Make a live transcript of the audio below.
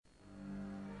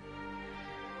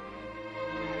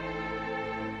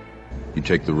You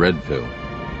take the red pill.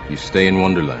 You stay in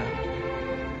Wonderland.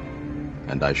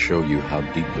 And I show you how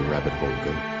deep the rabbit hole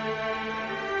goes.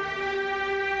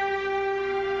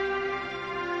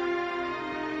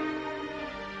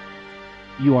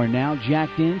 You are now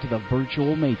jacked into the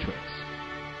virtual matrix.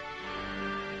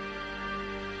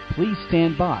 Please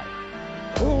stand by.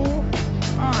 Who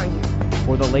are you?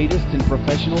 For the latest in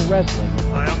professional wrestling.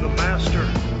 I am the master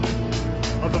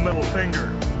of the middle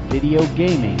finger. Video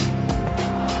gaming.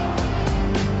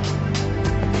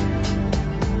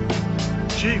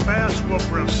 Chief ass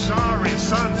whooper of sorry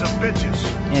sons of bitches.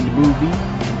 And movies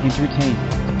and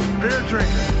entertainment. Beer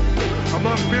drinker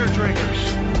among beer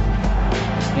drinkers.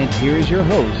 And here is your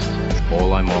host.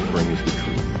 All I'm offering is the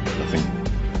truth. Nothing more.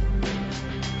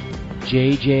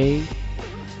 JJ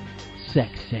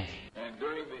Sexay. And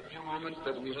during the few moments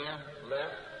that we have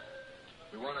left,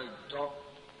 we want to talk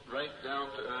right down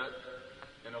to earth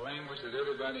in a language that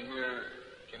everybody here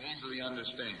can easily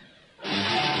understand.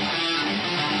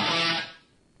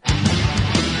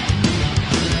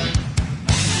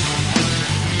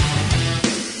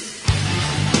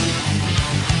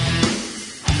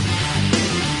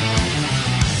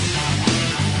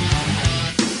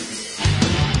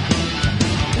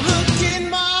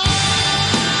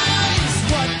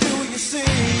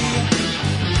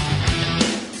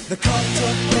 The cult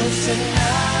of personality.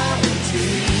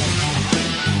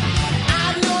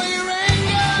 I know your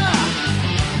anger,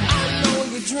 I know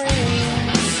your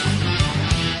dreams.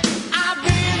 I've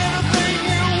been everything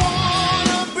you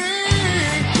wanna be.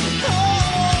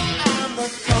 Oh, I'm the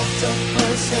cult of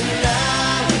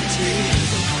personality.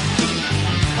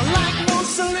 Like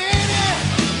Mussolini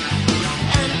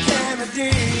and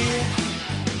Kennedy.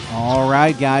 All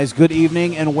right, guys, good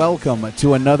evening and welcome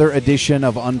to another edition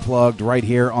of Unplugged right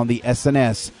here on the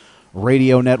SNS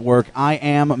Radio Network. I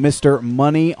am Mr.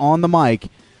 Money on the Mic,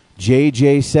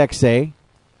 JJ Sexay,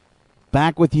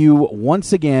 back with you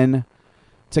once again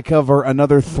to cover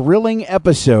another thrilling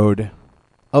episode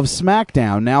of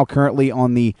Smackdown, now currently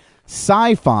on the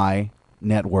SyFy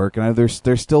Network. And there's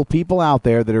still people out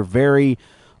there that are very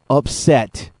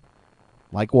upset,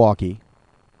 like Walkie,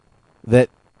 that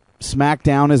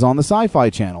Smackdown is on the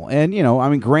SyFy channel. And, you know, I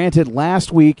mean, granted,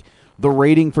 last week, the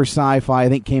rating for SyFy, I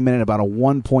think, came in at about a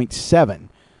 1.7,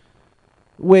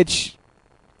 which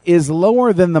is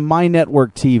lower than the My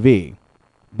Network TV.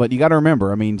 But you got to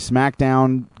remember, I mean,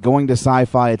 Smackdown going to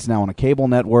SyFy, it's now on a cable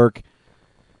network.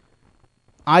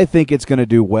 I think it's going to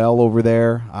do well over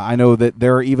there. I know that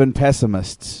there are even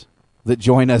pessimists that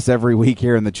join us every week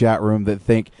here in the chat room that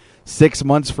think 6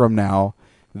 months from now,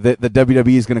 that the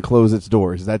WWE is going to close its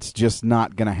doors. That's just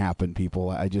not going to happen,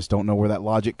 people. I just don't know where that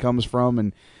logic comes from,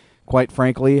 and quite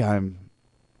frankly,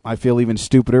 I feel even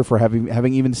stupider for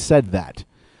having even said that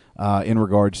in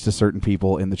regards to certain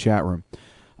people in the chat room.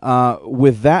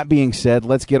 With that being said,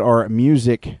 let's get our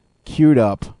music queued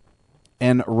up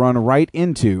and run right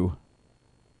into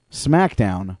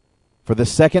Smackdown for the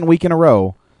second week in a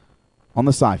row on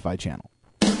the SyFy channel.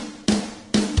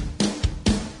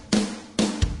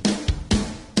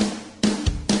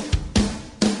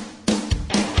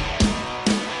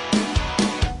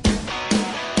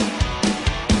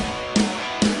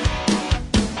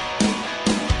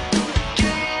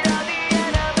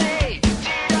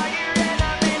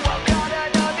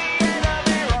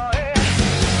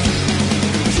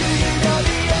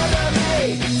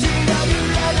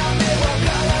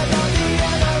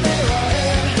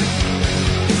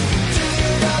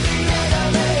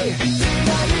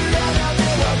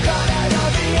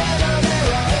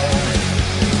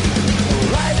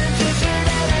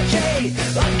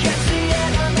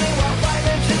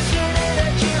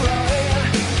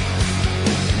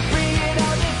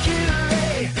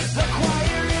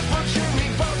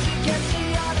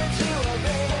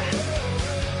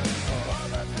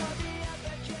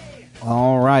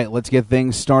 Let's get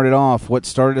things started off. What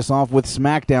started us off with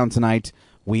SmackDown tonight,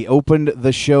 we opened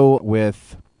the show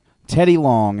with Teddy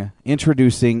Long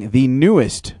introducing the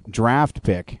newest draft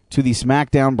pick to the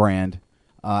SmackDown brand.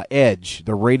 Edge,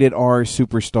 the rated R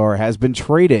superstar, has been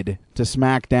traded to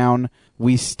SmackDown.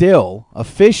 We still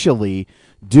officially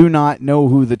do not know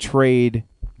who the trade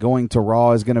going to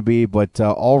Raw is going to be, but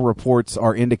all reports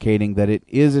are indicating that it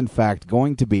is, in fact,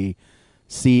 going to be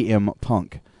CM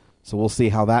Punk. So we'll see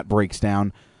how that breaks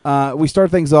down. We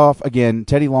start things off, again,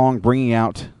 Teddy Long bringing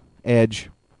out Edge,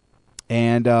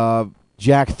 and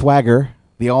Jack Thwagger,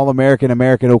 the All-American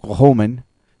Oklahoman,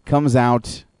 comes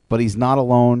out, but he's not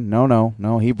alone.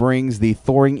 No. He brings the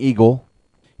Soaring Eagle,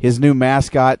 his new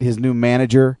mascot, his new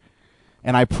manager,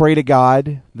 and I pray to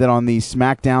God that on the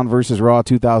SmackDown vs. Raw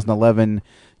 2011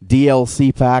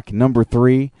 DLC pack number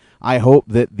 3, I hope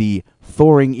that the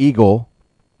Thoring Eagle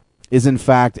is in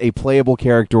fact a playable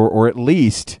character, or at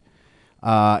least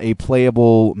a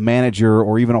playable manager,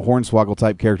 or even a Hornswoggle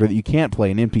type character that you can't play,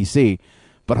 an NPC.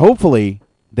 But hopefully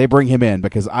they bring him in,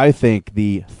 because I think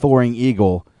the Thoring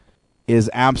Eagle is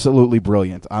absolutely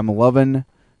brilliant. I'm loving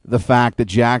the fact that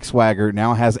Jack Swagger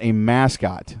now has a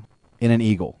mascot in an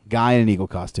eagle, guy in an eagle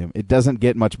costume. It doesn't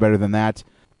get much better than that.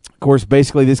 Of course,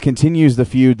 basically this continues the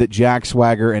feud that Jack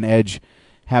Swagger and Edge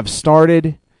have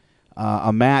started.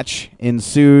 A match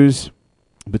ensues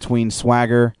between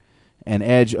Swagger and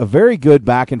Edge, a very good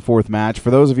back and forth match.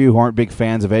 For those of you who aren't big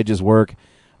fans of Edge's work,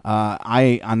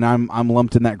 I'm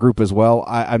lumped in that group as well.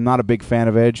 I'm not a big fan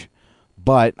of Edge,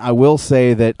 but I will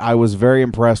say that I was very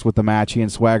impressed with the match he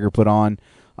and Swagger put on.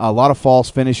 A lot of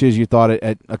false finishes. You thought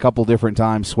at a couple different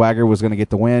times Swagger was going to get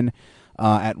the win.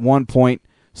 At one point,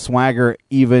 Swagger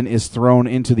even is thrown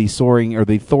into the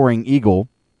Thoring Eagle,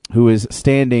 who is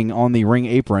standing on the ring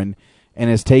apron and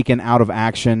is taken out of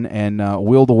action and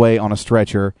wheeled away on a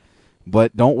stretcher.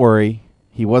 But don't worry,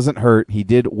 he wasn't hurt. He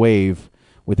did wave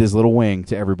with his little wing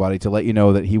to everybody to let you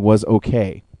know that he was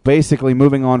okay. Basically,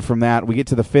 moving on from that, we get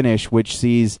to the finish, which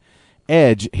sees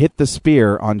Edge hit the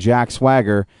spear on Jack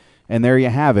Swagger, and there you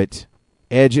have it.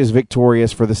 Edge is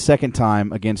victorious for the second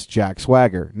time against Jack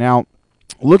Swagger. Now,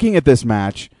 looking at this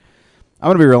match, I'm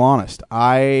going to be real honest.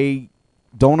 I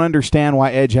don't understand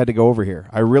why Edge had to go over here.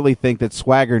 I really think that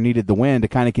Swagger needed the win to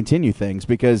kind of continue things,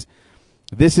 because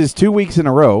this is 2 weeks in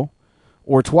a row,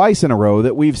 or twice in a row,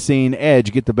 that we've seen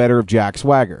Edge get the better of Jack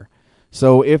Swagger.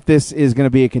 So if this is going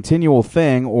to be a continual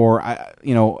thing, or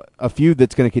a feud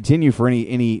that's going to continue for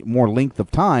any more length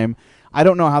of time, I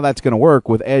don't know how that's going to work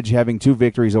with Edge having 2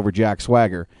 victories over Jack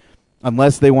Swagger.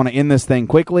 Unless they want to end this thing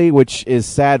quickly, which is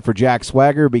sad for Jack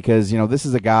Swagger, because this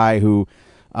is a guy who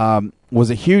was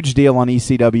a huge deal on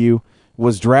ECW,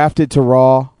 was drafted to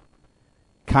Raw,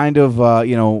 kind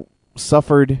of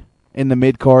suffered in the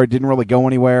mid-card, didn't really go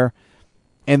anywhere,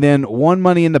 and then won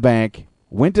Money in the Bank,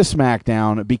 went to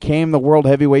SmackDown, became the World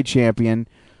Heavyweight Champion.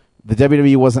 The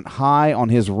WWE wasn't high on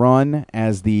his run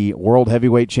as the World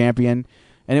Heavyweight Champion,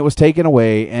 and it was taken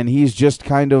away, and he's just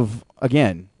kind of,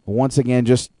 once again,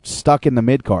 just stuck in the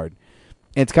mid-card.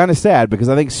 It's kind of sad, because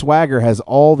I think Swagger has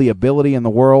all the ability in the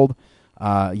world.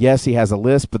 Yes, he has a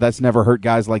lisp, but that's never hurt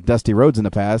guys like Dusty Rhodes in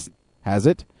the past, has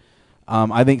it?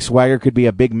 I think Swagger could be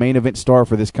a big main event star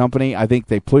for this company. I think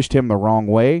they pushed him the wrong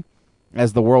way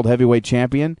as the World Heavyweight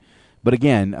Champion. But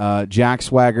again, Jack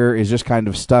Swagger is just kind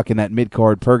of stuck in that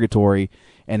mid-card purgatory,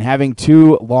 and having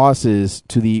 2 losses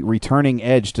to the returning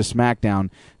Edge to SmackDown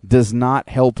does not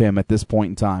help him at this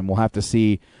point in time. We'll have to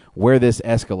see where this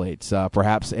escalates.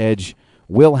 Perhaps Edge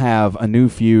will have a new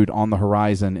feud on the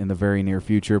horizon in the very near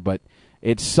future, but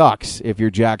it sucks if you're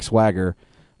Jack Swagger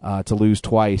to lose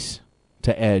twice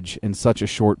to Edge in such a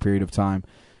short period of time.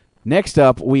 Next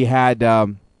up, we had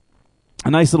a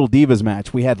nice little Divas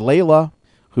match. We had Layla,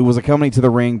 who was accompanied to the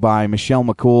ring by Michelle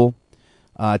McCool,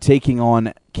 taking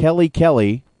on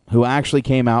Kelly, who actually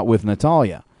came out with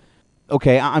Natalya.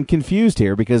 Okay, I'm confused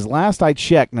here, because last I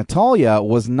checked, Natalya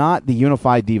was not the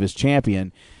Unified Divas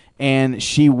champion, and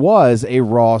she was a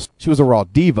Raw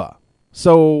diva.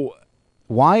 So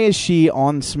why is she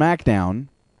on SmackDown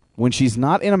when she's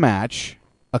not in a match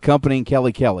accompanying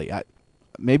Kelly?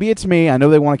 Maybe it's me. I know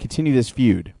they want to continue this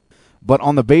feud, but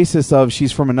on the basis of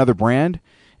she's from another brand,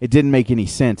 it didn't make any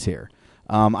sense here.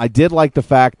 I did like the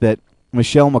fact that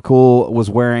Michelle McCool was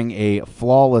wearing a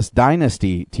Flawless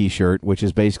Dynasty t-shirt, which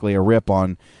is basically a rip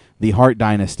on the Hart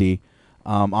Dynasty.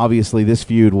 Obviously, this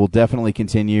feud will definitely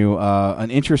continue. An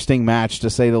interesting match, to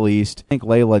say the least. I think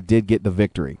Layla did get the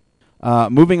victory.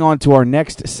 Moving on to our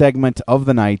next segment of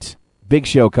the night, Big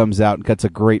Show comes out and cuts a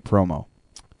great promo,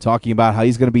 talking about how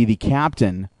he's going to be the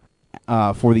captain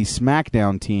for the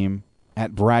SmackDown team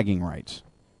at Bragging Rights.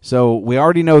 So we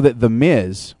already know that The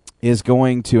Miz is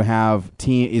going to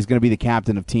be the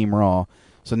captain of Team Raw.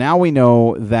 So now we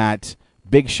know that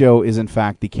Big Show is in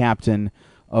fact the captain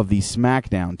of the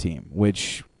SmackDown team,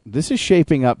 which this is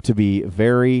shaping up to be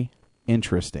very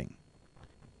interesting.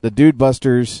 The Dude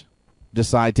Busters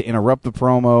decide to interrupt the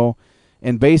promo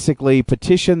and basically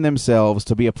petition themselves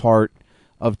to be a part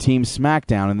of Team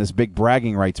SmackDown in this big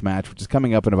Bragging Rights match, which is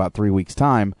coming up in about 3 weeks'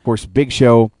 time. Of course, Big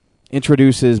Show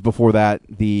introduces before that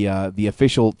the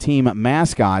official team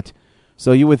mascot.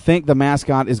 So you would think the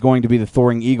mascot is going to be the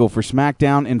Thoring Eagle for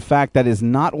SmackDown. In fact, that is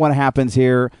not what happens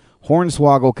here.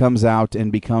 Hornswoggle comes out and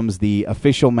becomes the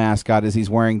official mascot as he's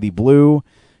wearing the blue.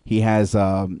 He has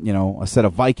a set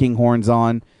of Viking horns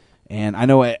on. And I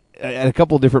know at a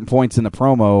couple different points in the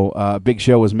promo, Big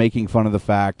Show was making fun of the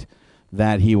fact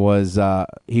that he was not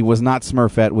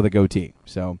Smurfette with a goatee.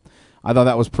 So I thought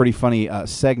that was pretty funny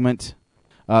segment.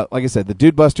 Like I said, the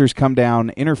Dude Busters come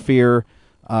down, interfere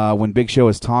when Big Show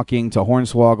is talking to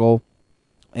Hornswoggle,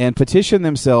 and petition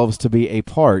themselves to be a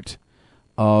part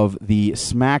of the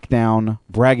SmackDown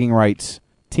bragging rights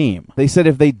team. They said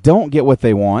if they don't get what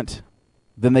they want,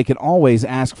 then they can always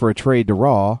ask for a trade to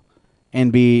Raw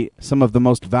and be some of the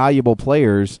most valuable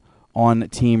players on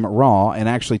Team Raw and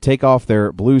actually take off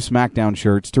their blue SmackDown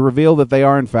shirts to reveal that they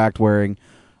are, in fact, wearing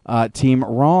Team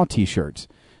Raw t-shirts.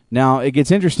 Now, it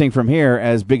gets interesting from here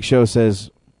as Big Show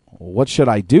says, what should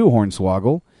I do,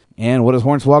 Hornswoggle? And what does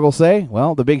Hornswoggle say?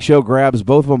 Well, the Big Show grabs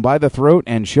both of them by the throat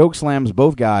and chokeslams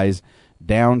both guys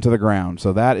down to the ground.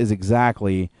 So that is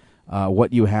exactly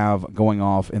what you have going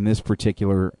off in this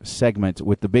particular segment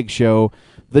with the Big Show,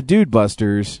 the Dude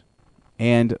Busters,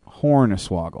 and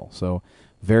Hornswoggle. So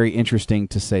very interesting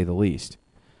to say the least.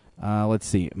 Let's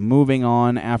see. Moving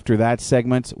on after that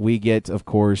segment, we get, of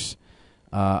course,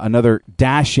 another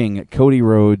dashing Cody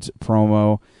Rhodes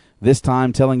promo, this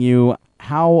time telling you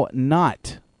how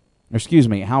to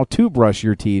brush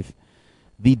your teeth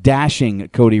the dashing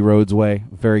Cody Rhodes way.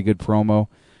 Very good promo.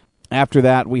 After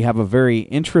that, we have a very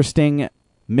interesting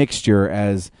mixture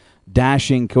as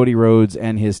dashing Cody Rhodes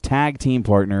and his tag team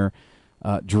partner,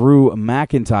 Drew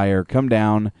McIntyre, come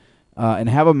down and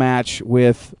have a match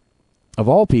with, of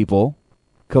all people,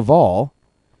 Kaval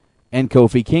and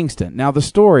Kofi Kingston. Now, the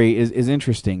story is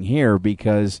interesting here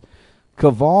because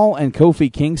Kaval and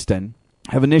Kofi Kingston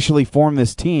have initially formed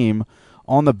this team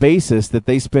on the basis that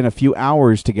they spent a few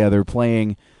hours together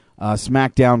playing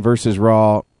SmackDown versus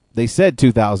Raw. They said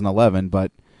 2011,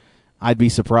 but I'd be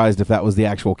surprised if that was the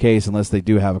actual case unless they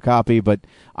do have a copy. But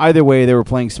either way, they were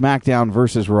playing SmackDown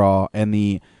versus Raw, and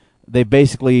they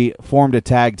basically formed a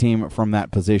tag team from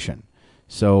that position.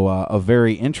 So a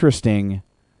very interesting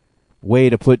way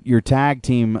to put your tag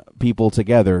team people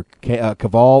together.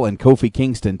 Kaval and Kofi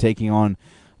Kingston taking on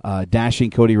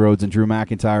dashing Cody Rhodes and Drew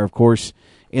McIntyre. Of course,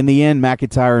 in the end,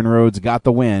 McIntyre and Rhodes got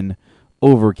the win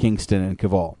over Kingston and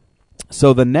Kaval.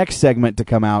 So the next segment to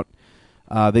come out,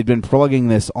 they've been plugging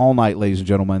this all night, ladies and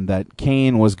gentlemen, that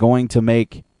Kane was going to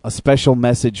make a special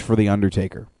message for The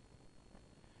Undertaker.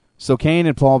 So Kane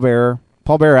and Paul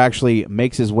Bearer actually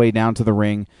makes his way down to the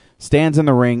ring, stands in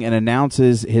the ring, and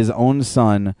announces his own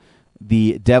son,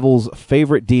 the Devil's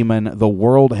favorite demon, the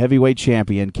World Heavyweight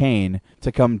Champion, Kane,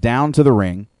 to come down to the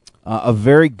ring. A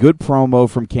very good promo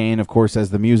from Kane, of course, as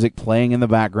the music playing in the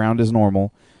background is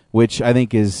normal, which I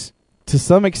think is to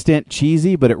some extent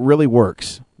cheesy, but it really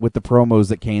works with the promos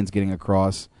that Kane's getting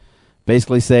across.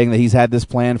 Basically saying that he's had this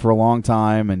plan for a long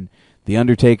time and The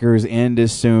Undertaker's end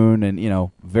is soon,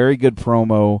 and, very good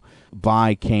promo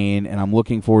by Kane, and I'm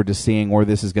looking forward to seeing where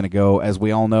this is going to go. As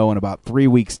we all know, in about 3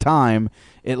 weeks' time,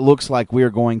 it looks like we are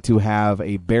going to have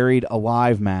a Buried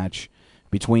Alive match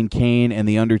between Kane and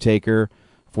The Undertaker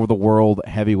for the World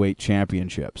Heavyweight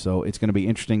Championship. So it's going to be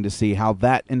interesting to see how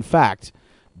that, in fact,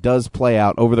 does play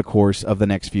out over the course of the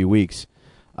next few weeks.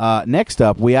 Next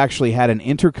up, we actually had an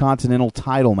Intercontinental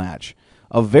title match.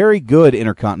 A very good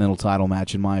Intercontinental title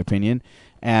match, in my opinion,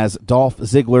 as Dolph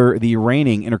Ziggler, the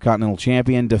reigning Intercontinental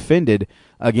Champion, defended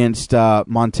against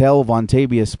Montel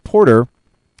Vontavious Porter.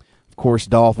 Of course,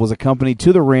 Dolph was accompanied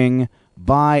to the ring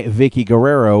by Vicky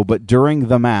Guerrero, but during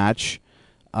the match,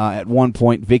 at one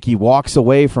point, Vicky walks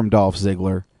away from Dolph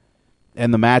Ziggler,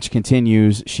 and the match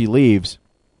continues. She leaves.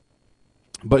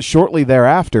 But shortly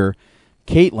thereafter,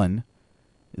 Caitlyn,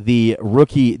 the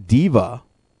rookie diva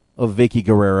of Vicky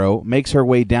Guerrero, makes her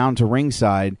way down to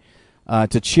ringside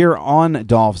to cheer on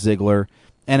Dolph Ziggler,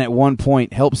 and at one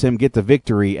point helps him get the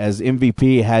victory as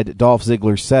MVP had Dolph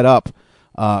Ziggler set up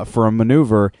for a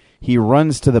maneuver. He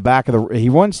runs to the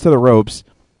ropes.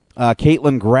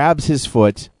 Caitlyn grabs his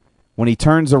foot. When he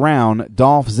turns around,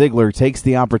 Dolph Ziggler takes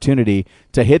the opportunity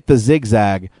to hit the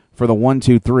zigzag for the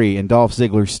 1-2-3, and Dolph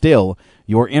Ziggler still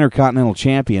your Intercontinental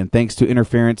Champion thanks to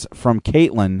interference from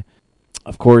Caitlyn.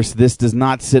 Of course, this does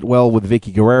not sit well with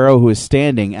Vicky Guerrero, who is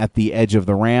standing at the edge of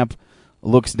the ramp,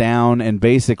 looks down, and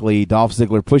basically Dolph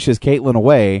Ziggler pushes Caitlyn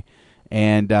away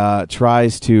and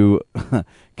tries to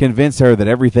convince her that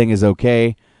everything is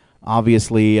okay.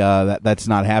 Obviously, that's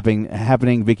not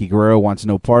happening. Vicky Guerrero wants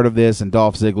no part of this, and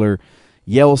Dolph Ziggler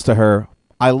yells to her,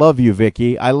 "I love you,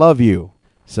 Vicky. I love you."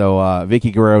 So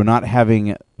Vicky Guerrero not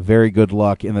having very good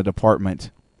luck in the department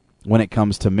when it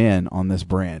comes to men on this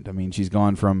brand. I mean, she's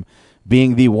gone from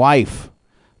being the wife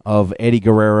of Eddie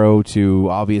Guerrero to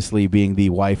obviously being the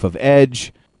wife of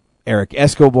Edge. Eric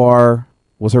Escobar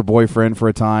was her boyfriend for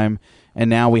a time, and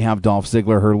now we have Dolph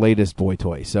Ziggler, her latest boy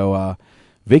toy. So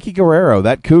Vicky Guerrero,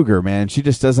 that cougar, man, she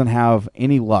just doesn't have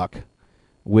any luck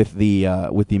with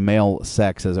the male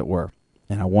sex, as it were.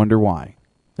 And I wonder why.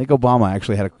 I think Obama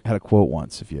actually had a quote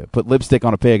once: "If you put lipstick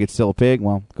on a pig, it's still a pig."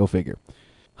 Well, go figure.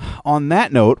 On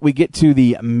that note, we get to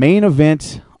the main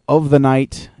event of the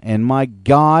night, and my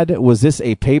God, was this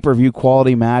a pay-per-view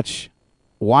quality match?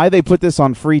 Why they put this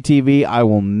on free TV, I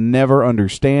will never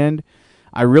understand.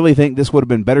 I really think this would have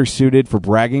been better suited for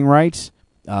bragging rights.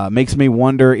 Makes me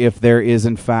wonder if there is,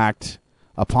 in fact,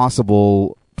 a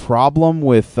possible problem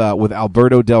with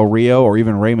Alberto Del Rio or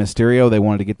even Rey Mysterio. They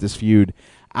wanted to get this feud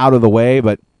out of the way,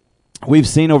 but we've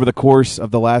seen over the course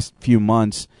of the last few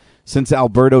months, since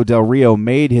Alberto Del Rio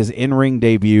made his in-ring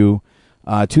debut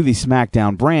to the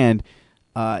SmackDown brand,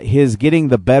 his getting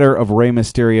the better of Rey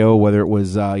Mysterio, whether it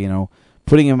was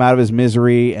putting him out of his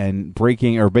misery and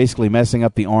breaking or basically messing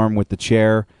up the arm with the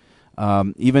chair.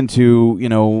 Even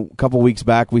to, a couple weeks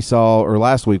back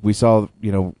last week we saw,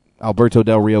 Alberto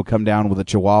Del Rio come down with a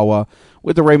chihuahua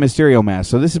with the Rey Mysterio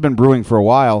mask. So this has been brewing for a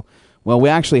while. Well, we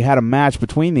actually had a match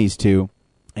between these two,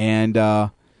 and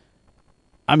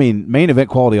main event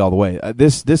quality all the way.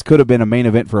 This could have been a main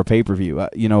event for a pay-per-view.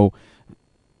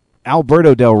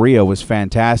 Alberto Del Rio was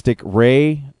fantastic.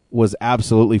 Rey was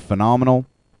absolutely phenomenal.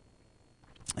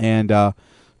 And, of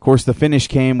course, the finish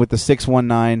came with the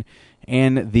 619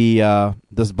 and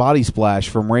this body splash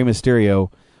from Rey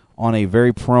Mysterio on a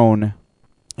very prone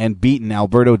and beaten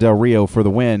Alberto Del Rio for the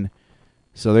win.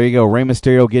 So there you go. Rey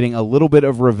Mysterio getting a little bit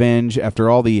of revenge after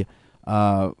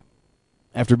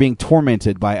after being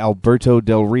tormented by Alberto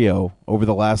Del Rio over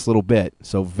the last little bit.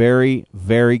 So very,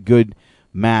 very good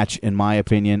match in my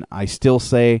opinion. I still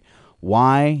say,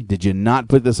 why did you not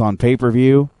put this on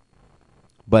pay-per-view?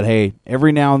 But hey,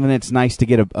 every now and then it's nice to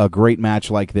get a great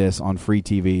match like this on free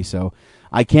TV. So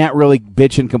I can't really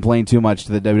bitch and complain too much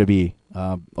to the WWE.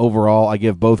 Overall, I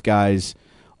give both guys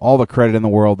all the credit in the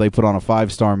world. They put on a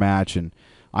 5-star match, and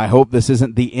I hope this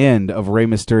isn't the end of Rey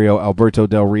Mysterio, Alberto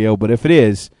Del Rio. But if it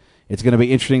is, it's going to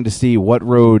be interesting to see what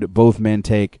road both men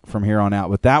take from here on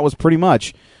out. But that was pretty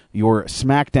much your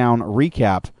SmackDown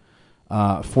recap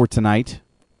for tonight.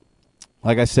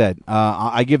 Like I said,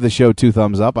 I give the show 2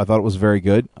 thumbs up. I thought it was very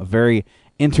good. A very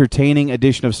entertaining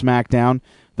edition of SmackDown.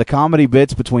 The comedy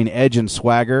bits between Edge and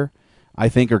Swagger, I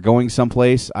think, are going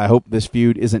someplace. I hope this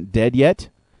feud isn't dead yet.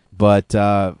 But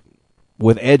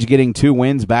with Edge getting 2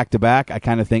 wins back-to-back, I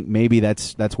kind of think maybe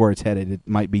that's where it's headed. It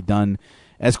might be done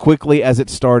as quickly as it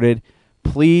started.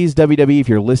 Please, WWE, if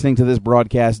you're listening to this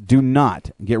broadcast, do not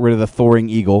get rid of the Thoring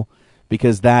Eagle,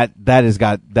 because that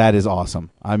is awesome.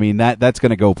 I mean, that's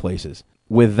going to go places.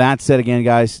 With that said, again,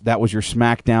 guys, that was your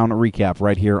SmackDown recap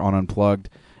right here on Unplugged.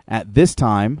 At this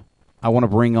time, I want to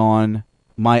bring on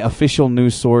my official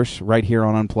news source right here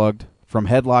on Unplugged, from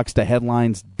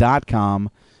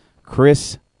headlockstoheadlines.com,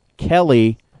 Chris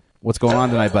Kelly. What's going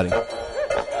on tonight, buddy? Man,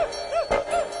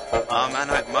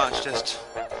 not much. Just,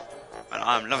 man,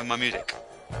 I'm loving my music.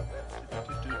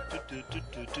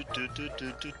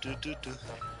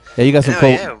 Yeah, you got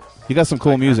some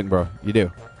cool music, bro. You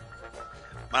do.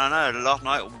 Man, I know. Last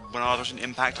night when I was watching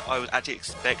Impact, I was actually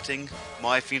expecting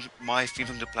my theme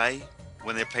song to play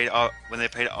when they played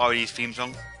RED's theme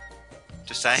song.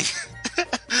 Just saying.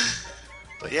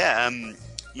 But yeah,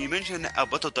 you mentioned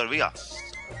Alberto Del Rio.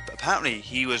 But apparently,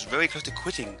 he was very close to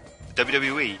quitting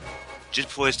WWE just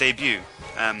before his debut.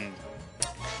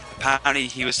 Apparently,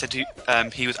 he was said to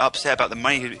he was upset about the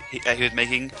money he was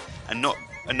making and not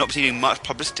receiving much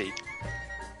publicity.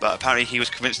 But apparently, he was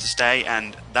convinced to stay,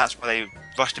 and that's why they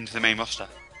rushed him to the main roster,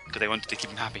 because they wanted to keep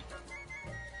him happy.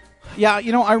 Yeah,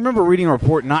 I remember reading a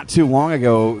report not too long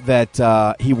ago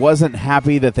that he wasn't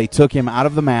happy that they took him out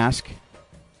of the mask,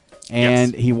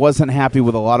 and he wasn't happy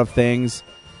with a lot of things.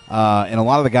 And a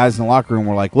lot of the guys in the locker room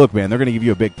were like, look, man, they're going to give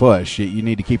you a big push. You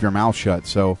need to keep your mouth shut.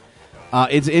 So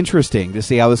it's interesting to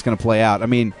see how this is going to play out. I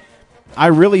mean, I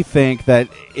really think that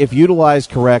if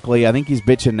utilized correctly, I think he's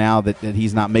bitching now that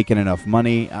he's not making enough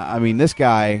money. I mean, this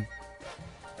guy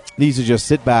needs to just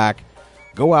sit back,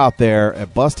 go out there,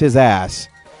 and bust his ass.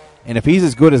 And if he's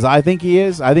as good as I think he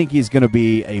is, I think he's going to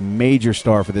be a major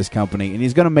star for this company. And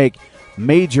he's going to make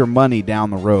major money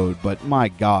down the road. But my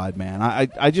God, man,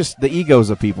 I just, the egos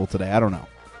of people today, I don't know.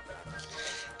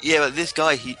 Yeah, but this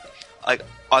guy,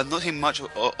 I've not seen much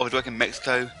of his work in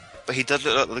Mexico, but he does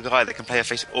look like the guy that can play a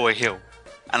face or a heel.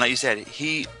 And like you said, if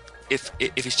he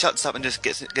shuts up and just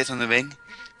gets on the ring,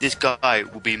 this guy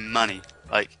will be money.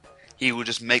 Like, he will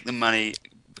just make the money,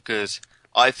 because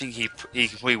I think he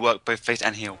can probably work both face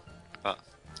and heel. But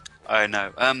I don't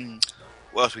know.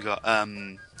 What else we got?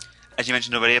 As you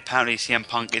mentioned already, apparently CM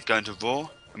Punk is going to Raw.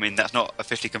 I mean, that's not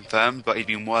officially confirmed, but he's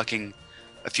been working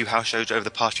a few house shows over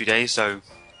the past few days, so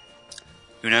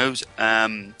who knows?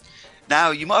 Then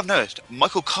Now, you might have noticed,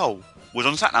 Michael Cole was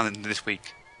on SmackDown this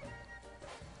week.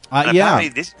 Yeah,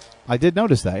 I did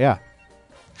notice that, yeah.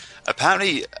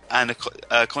 Apparently, and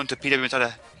according to PW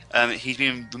Insider,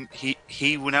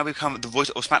 he will now become the voice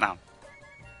of SmackDown.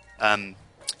 I'm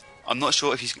not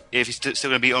sure if he's still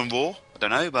going to be on Raw. I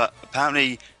don't know, but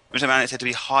apparently, Vince McMahon is said to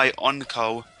be high on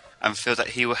Cole and feels that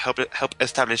he will help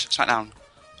establish SmackDown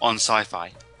on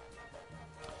SyFy.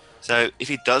 So, if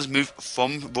he does move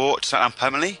from Raw to SmackDown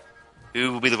permanently,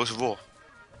 who will be the voice of Raw?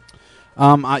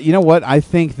 You know what? I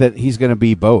think that he's going to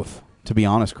be both. To be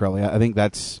honest, Crowley, I think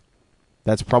that's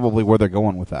probably where they're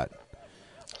going with that.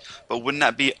 But wouldn't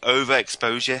that be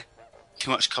overexposure? Too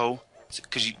much Cole?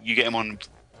 Because you get him on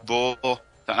Raw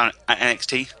and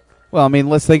NXT? Well, I mean,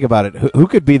 let's think about it. Who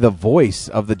could be the voice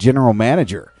of the general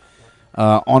manager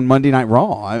on Monday Night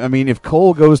Raw? I mean, if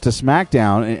Cole goes to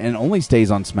SmackDown and only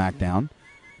stays on SmackDown,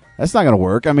 that's not going to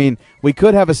work. I mean, we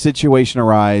could have a situation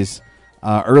arise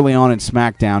early on in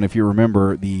SmackDown, if you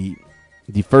remember the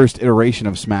first iteration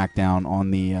of SmackDown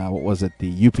on the,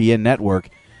 the UPN network.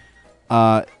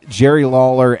 Jerry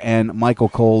Lawler and Michael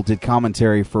Cole did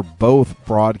commentary for both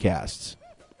broadcasts.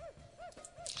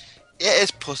 Yeah,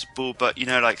 it's possible, but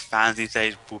fans these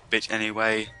days will bitch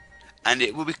anyway. And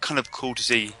it would be kind of cool to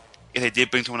see if they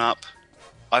did bring someone up.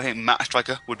 I think Matt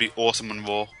Striker would be awesome on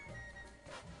Raw.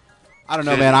 I don't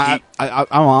know, man.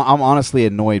 I'm honestly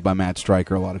annoyed by Matt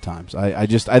Striker a lot of times. I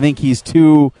think he's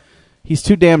too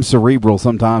damn cerebral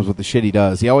sometimes with the shit he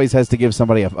does. He always has to give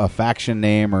somebody a faction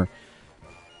name or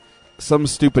some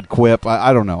stupid quip.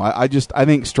 I don't know. I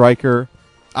think Striker,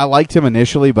 I liked him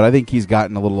initially, but I think he's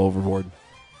gotten a little overboard.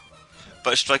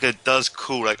 But Striker does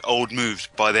call old moves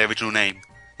by their original name.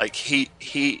 He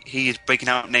is breaking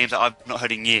out names that I've not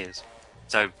heard in years.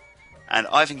 So, and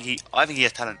I think he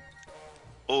has talent.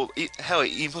 Or hell,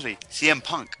 even possibly CM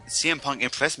Punk. CM Punk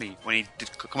impressed me when he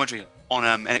did commentary on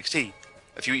NXT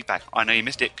a few weeks back. I know you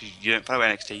missed it because you don't follow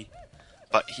NXT,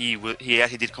 but he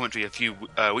actually did commentary a few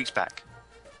weeks back,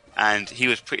 and he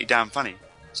was pretty damn funny.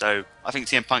 So I think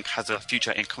CM Punk has a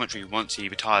future in commentary once he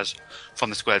retires from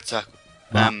the squared circle.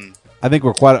 I think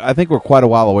we're quite a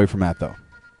while away from that, though.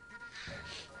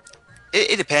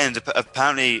 It depends.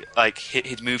 Apparently,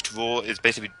 his move to Raw is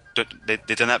basically they've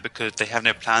done that because they have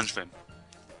no plans for him,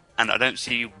 and I don't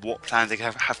see what plans they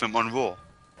have for him on Raw.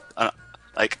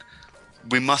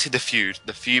 We must see the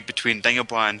feud between Daniel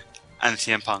Bryan and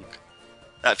CM Punk.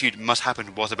 That feud must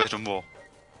happen whilst they're both on Raw,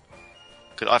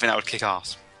 because I think that would kick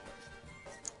ass.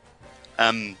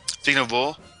 Speaking of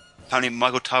Raw, apparently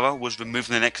Michael Tara was removed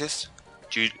from the Nexus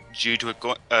due to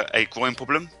a groin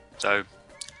problem, so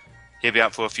he'll be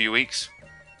out for a few weeks.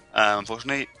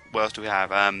 Unfortunately, what else do we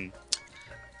have?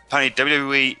 Apparently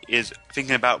WWE is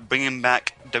thinking about bringing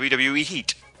back WWE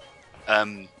Heat,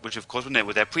 which of course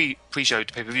was their pre-show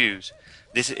to pay-per-views.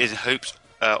 This is in hopes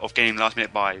of gaining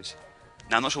last-minute buys.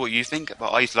 Now, I'm not sure what you think, but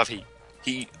I used to love Heat.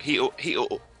 He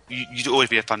used to always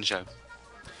be a fun show.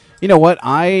 You know what?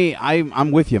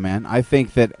 I'm with you, man. I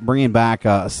think that bringing back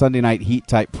a Sunday Night Heat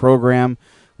type program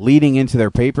leading into their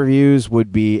pay-per-views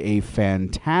would be a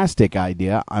fantastic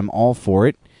idea. I'm all for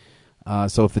it.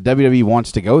 So if the WWE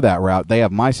wants to go that route, they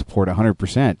have my support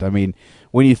 100%. I mean,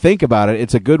 when you think about it,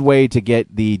 it's a good way to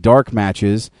get the dark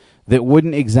matches that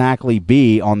wouldn't exactly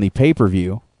be on the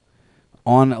pay-per-view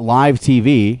on live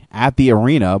TV at the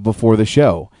arena before the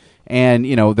show. And,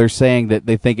 they're saying that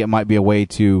they think it might be a way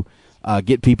to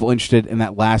get people interested in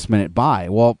that last-minute buy.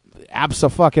 Well,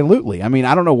 abso-fucking-lutely. I mean,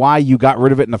 I don't know why you got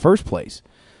rid of it in the first place.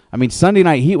 I mean, Sunday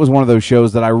Night Heat was one of those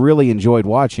shows that I really enjoyed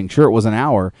watching. Sure, it was an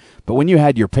hour, but when you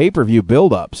had your pay-per-view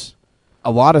build-ups,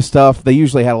 a lot of stuff, they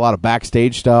usually had a lot of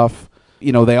backstage stuff.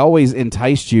 They always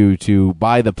enticed you to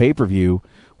buy the pay-per-view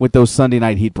with those Sunday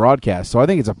Night Heat broadcasts. So I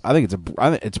think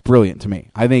it's brilliant to me.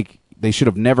 I think they should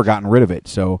have never gotten rid of it.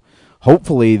 So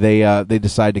hopefully they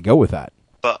decide to go with that.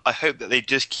 But I hope that they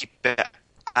just keep it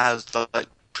as the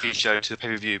pre-show to the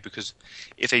pay-per-view, because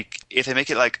if they make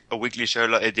it a weekly show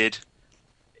like they did,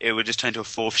 it would just turn into a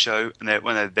fourth show, and they'll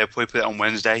probably put it on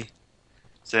Wednesday.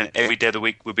 So then every day of the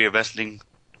week would be a wrestling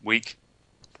week.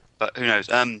 But who knows?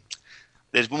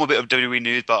 There's one more bit of WWE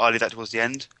news, but I'll leave that towards the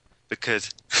end because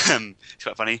it's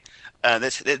quite funny.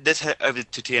 Let's head over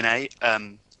to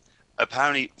TNA.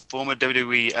 Apparently, former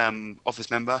WWE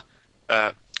office member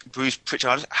Bruce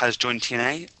Pritchard has joined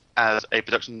TNA as a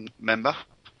production member.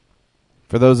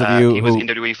 For those of you he was in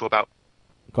WWE for about.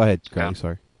 Go ahead,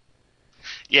 sorry.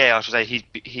 Yeah, I should say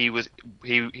he was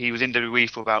in WWE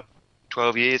for about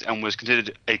 12 years and was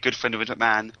considered a good friend of Vince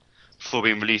McMahon before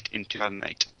being released in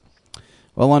 2008.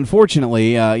 Well,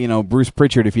 unfortunately, Bruce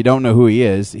Pritchard, if you don't know who he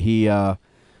is, he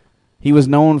he was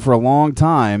known for a long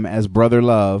time as Brother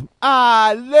Love.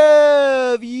 I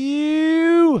love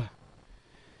you.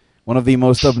 One of the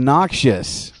most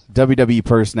obnoxious WWE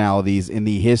personalities in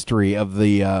the history of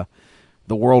the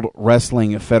World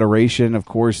Wrestling Federation. Of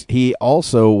course, he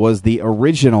also was the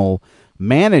original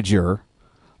manager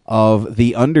of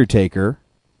The Undertaker,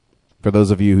 for those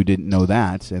of you who didn't know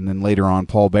that. And then later on,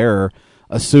 Paul Bearer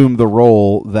assumed the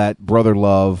role that Brother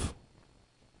Love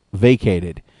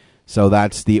vacated. So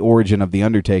that's the origin of The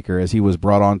Undertaker, as he was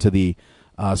brought onto the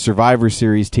Survivor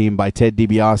Series team by Ted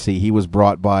DiBiase. He was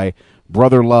brought by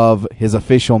Brother Love, his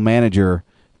official manager,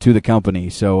 to the company.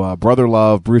 So Brother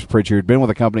Love, Bruce Pritchard, been with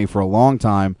the company for a long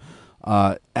time.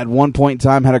 At one point in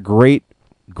time, had a great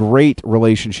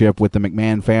relationship with the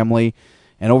McMahon family.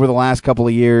 And over the last couple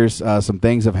of years, some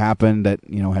things have happened that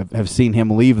have seen him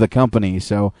leave the company.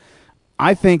 So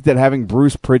I think that having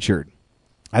Bruce Pritchard,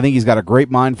 I think he's got a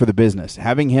great mind for the business.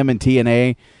 Having him in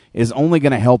TNA is only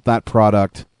going to help that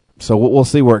product. So we'll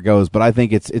see where it goes. But I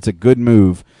think it's a good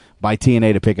move by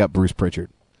TNA to pick up Bruce Pritchard.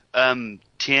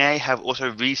 TNA have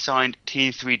also re-signed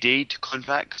Team 3D to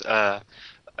contracts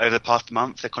over the past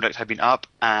month. Their contracts have been up,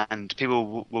 and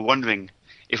people were wondering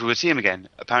if we would see them again.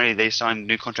 Apparently, they signed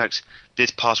new contracts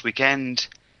this past weekend,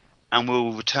 and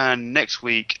will return next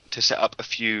week to set up a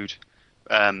feud,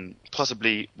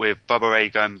 possibly with Bubba Ray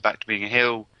going back to being a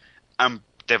heel, and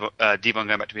Devon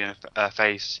going back to being a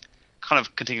face, kind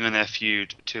of continuing their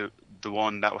feud to the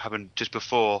one that happened just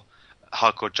before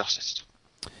Hardcore Justice.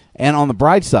 And on the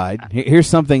bright side, here's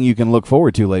something you can look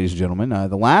forward to, ladies and gentlemen.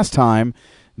 The last time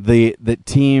the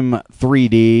Team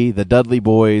 3D, the Dudley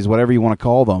Boys, whatever you want to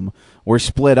call them, were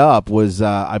split up was,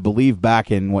 I believe,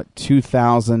 back in,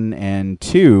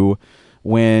 2002,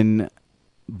 when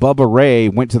Bubba Ray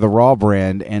went to the Raw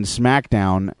brand and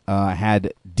SmackDown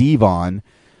had Devon.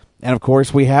 And, of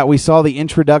course, we saw the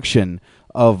introduction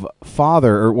of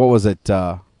Reverend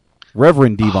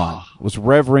Devon. It was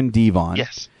Reverend Devon.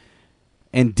 Yes.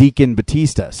 And Deacon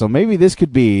Batista. So maybe this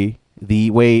could be the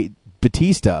way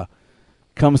Batista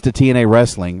comes to TNA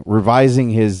Wrestling,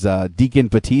 revising his Deacon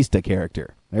Batista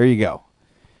character. There you go.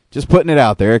 Just putting it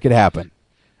out there. It could happen.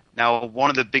 Now, one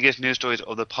of the biggest news stories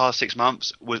of the past 6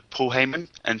 months was Paul Heyman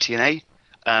and TNA.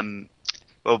 Paul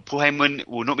Heyman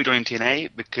will not be joining TNA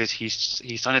because he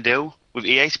signed a deal with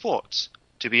EA Sports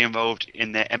to be involved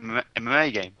in their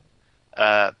MMA game.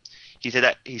 He said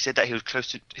that he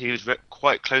was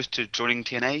quite close to joining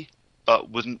TNA, but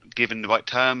wasn't given the right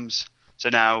terms. So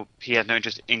now he has no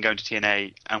interest in going to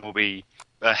TNA and will be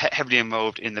heavily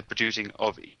involved in the producing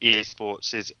of EA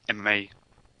Sports' MMA.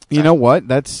 You know what?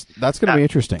 That's going to be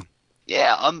interesting.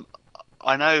 Yeah,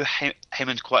 I know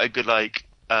Heyman's quite a good man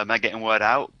getting word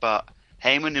out, but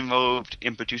Heyman involved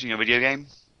in producing a video game,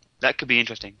 that could be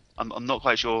interesting. I'm not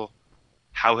quite sure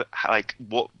how would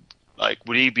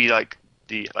he be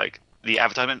the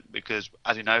advertisement, because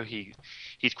as you know he's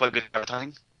quite good at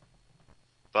advertising.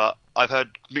 But I've heard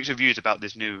mixed reviews about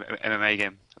this new MMA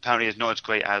game. Apparently it's not as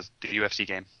great as the UFC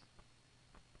game.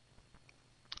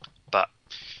 But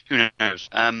who knows?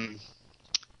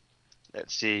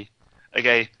 Let's see.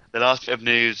 Okay, the last bit of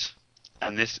news,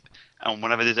 and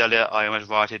when I read this earlier, I almost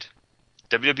righted.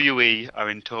 WWE are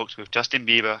in talks with Justin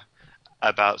Bieber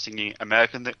about singing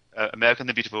American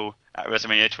the Beautiful at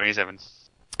WrestleMania 27.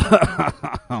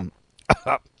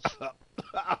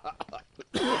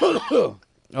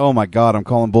 Oh my God, I'm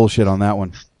calling bullshit on that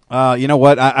one. You know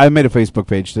what? I made a Facebook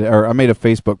page today, or I made a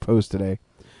Facebook post today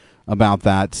about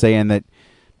that, saying that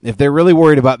if they're really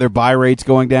worried about their buy rates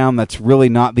going down, that's really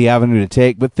not the avenue to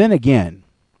take. But then again,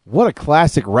 what a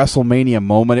classic WrestleMania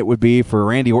moment it would be for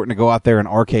Randy Orton to go out there and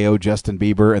RKO Justin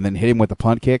Bieber and then hit him with a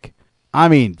punt kick. I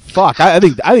mean, fuck, I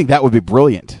think that would be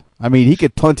brilliant. I mean, he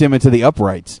could punt him into the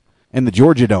uprights in the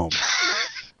Georgia Dome.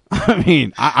 I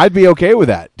mean, I'd be okay with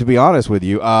that, to be honest with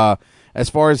you. As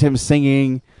far as him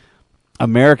singing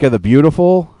America the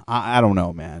Beautiful, I don't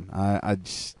know, man.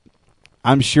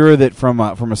 I'm sure that from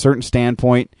a certain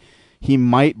standpoint, he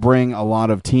might bring a lot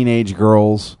of teenage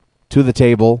girls to the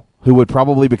table who would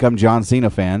probably become John Cena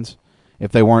fans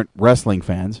if they weren't wrestling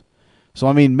fans. So,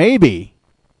 I mean, maybe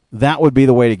that would be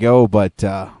the way to go, but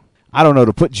I don't know,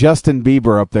 to put Justin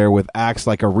Bieber up there with acts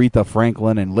like Aretha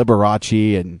Franklin and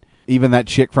Liberace and even that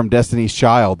chick from Destiny's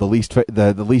Child, the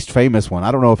least famous one.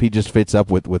 I don't know if he just fits up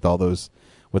with all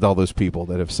those people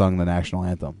that have sung the national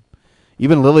anthem.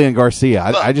 Even Lillian Garcia,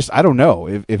 I don't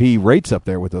know if he rates up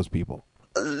there with those people.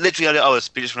 Literally, I was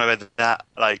speechless when I read that.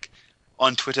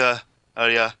 On Twitter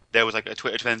earlier, there was a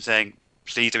Twitter trend saying,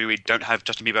 "Please, WWE, don't have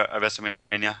Justin Bieber at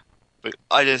WrestleMania." But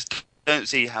I just don't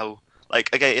see how.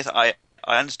 I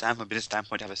understand from a business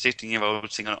standpoint to have a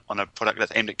 16-year-old sing on a product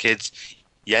that's aimed at kids.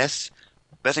 yes,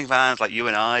 wrestling fans like you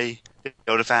and I, the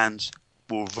older fans,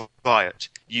 will riot.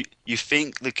 You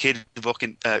think the Kid Rock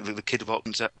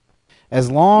concert? As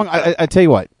long, I tell you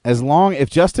what, if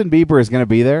Justin Bieber is going to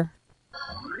be there.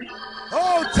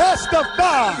 Oh,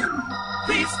 testify!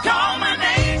 Please call my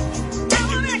name. I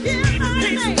wanna hear my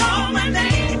name. Please call my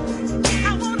name.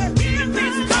 I wanna hear my name.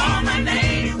 Please call my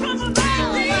name.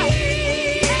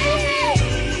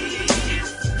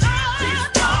 Please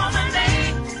call my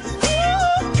name.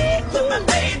 Put my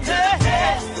name to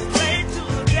head. Play to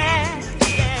the dance.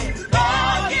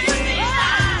 Oh, give me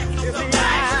eyes. Give me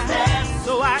eyes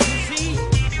so I can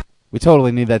see. We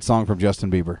totally need that song from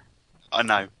Justin Bieber. I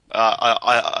know.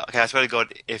 Okay, I swear to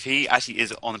God, if he actually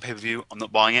is on the pay-per-view, I'm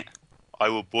not buying it. I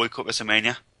will boycott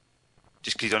WrestleMania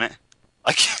just because he's on it.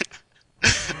 I can't.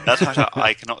 That's how much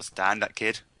I cannot stand that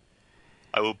kid.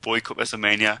 I will boycott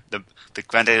WrestleMania, the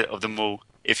granddad of them all,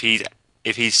 if he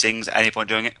sings at any point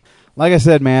during it. Like I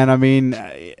said, man, I mean,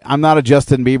 I'm not a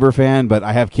Justin Bieber fan, but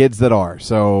I have kids that are.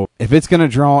 So if it's going to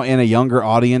draw in a younger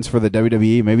audience for the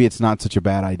WWE, maybe it's not such a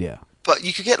bad idea. But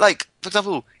you could get, like, for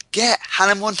example, get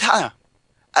Hannah Montana.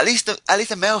 At least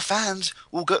the male fans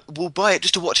will buy it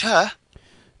just to watch her.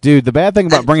 Dude, the bad thing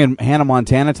about bringing Hannah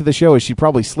Montana to the show is she'd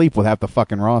probably sleep with half the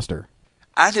fucking roster.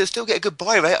 And it'll still get a good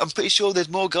buy rate. I'm pretty sure there's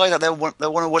more guys out there that want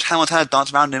to watch Hannah Montana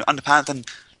dance around in underpants than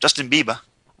Justin Bieber.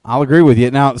 I'll agree with you.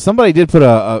 Now, somebody did put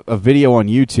a video on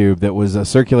YouTube that was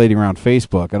circulating around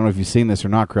Facebook. I don't know if you've seen this or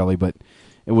not, Crowley, but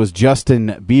it was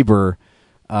Justin Bieber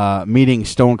meeting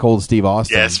Stone Cold Steve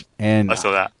Austin. Yes, and I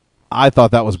saw that. I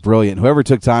thought that was brilliant. Whoever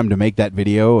took time to make that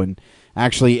video and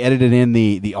actually edited in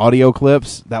the audio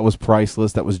clips, that was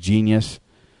priceless. That was genius.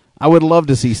 I would love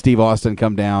to see Steve Austin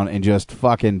come down and just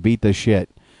fucking beat the shit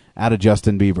out of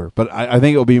Justin Bieber. But I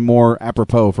think it would be more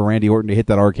apropos for Randy Orton to hit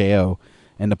that RKO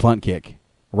and the punt kick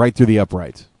right through the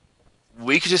uprights.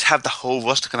 We could just have the whole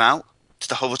roster come out,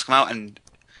 and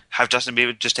have Justin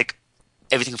Bieber just take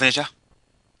everything finisher.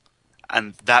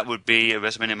 And that would be a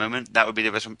WrestleMania moment. That would be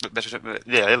the best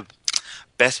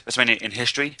WrestleMania in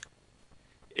history.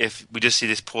 If we just see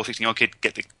this poor 16-year-old kid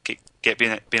get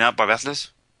beaten up by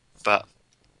wrestlers. But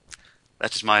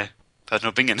that's just my personal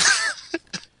opinion.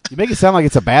 You make it sound like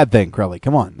it's a bad thing, Crowley.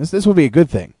 Come on. This would be a good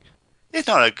thing. It's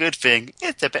not a good thing.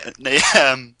 It's a bit...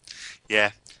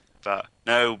 yeah. But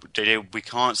no, JJ, we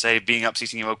can't say beating up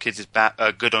 16-year-old kids is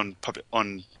good on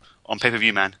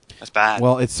pay-per-view, man. That's bad.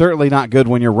 Well, it's certainly not good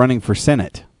when you're running for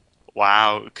Senate.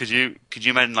 Wow. Could you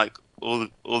imagine, like, all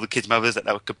the kids' mothers that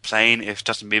would complain if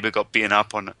Justin Bieber got beaten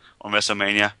up on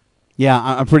WrestleMania? Yeah,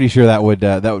 I'm pretty sure that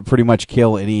would pretty much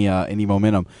kill any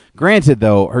momentum. Granted,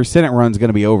 though, her Senate run's going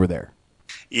to be over there.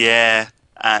 Yeah.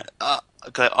 I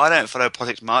don't follow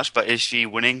politics much, but is she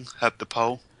winning the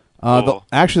poll?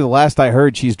 Actually, the last I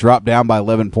heard, she's dropped down by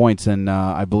 11 points, and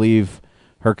I believe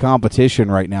her competition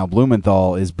right now,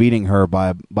 Blumenthal, is beating her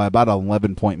by about an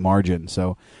 11-point margin.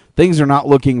 So things are not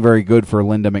looking very good for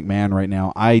Linda McMahon right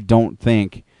now. I don't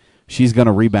think she's going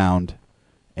to rebound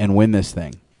and win this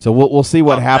thing. So we'll see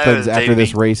what happens after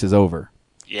this race is over.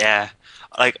 Yeah,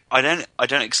 like I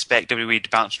don't expect WWE to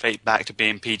bounce straight back to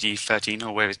being PG-13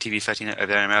 or whether it's TV-13 over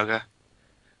there in America,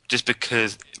 just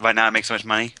because right now it makes so much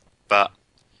money. But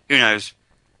who knows?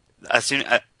 As soon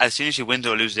as she wins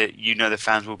or loses it, you know the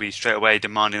fans will be straight away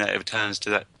demanding that it returns to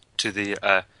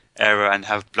the era and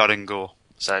have blood and gore.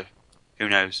 So who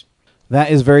knows?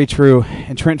 That is very true.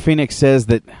 And Trent Phoenix says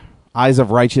that Eyes of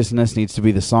Righteousness needs to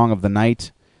be the song of the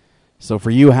night. So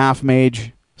for you, Half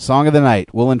Mage, Song of the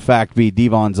Night will in fact be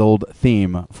Devon's old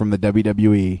theme from the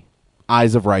WWE,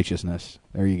 Eyes of Righteousness.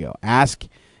 There you go. Ask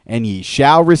and ye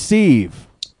shall receive.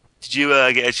 Did you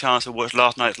get a chance to watch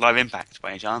last night's Live Impact by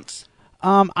any chance?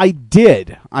 I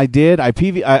did. I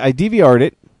DVR'd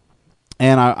it,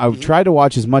 and I tried to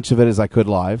watch as much of it as I could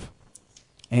live.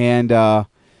 And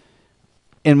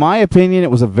in my opinion,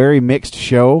 it was a very mixed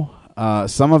show.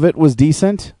 Some of it was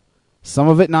decent, some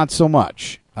of it not so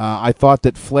much. I thought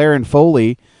that Flair and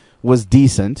Foley was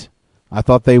decent. I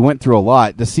thought they went through a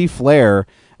lot. To see Flair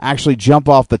actually jump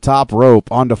off the top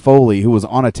rope onto Foley, who was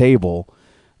on a table,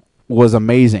 was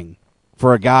amazing.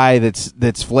 For a guy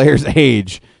that's Flair's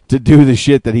age to do the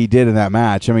shit that he did in that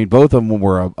match. I mean, both of them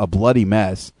were a bloody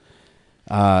mess.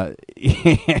 You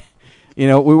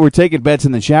know, we were taking bets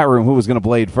in the chat room who was going to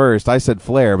blade first. I said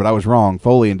Flair, but I was wrong.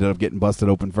 Foley ended up getting busted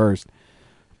open first.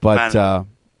 But man,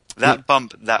 that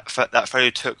bump that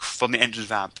Foley took from the entrance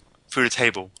ramp through the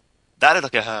table, that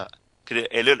looked like it hurt. Cause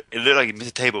it looked like he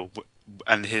missed a table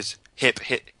and his hip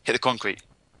hit the concrete.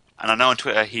 And I know on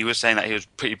Twitter he was saying that he was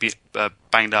pretty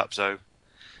banged up. So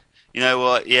you know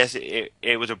what? Yes,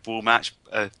 it was a brawl match,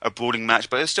 a brawling match,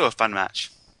 but it was still a fun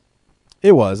match.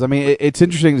 It was. I mean, it's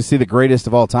interesting to see the greatest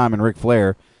of all time in Ric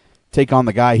Flair take on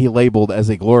the guy he labeled as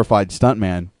a glorified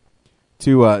stuntman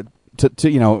to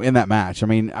in that match. I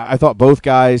mean, I thought both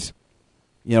guys,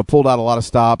 pulled out a lot of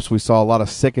stops. We saw a lot of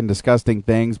sick and disgusting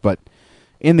things, but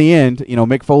in the end,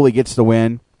 Mick Foley gets the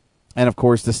win. And, of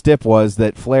course, the stip was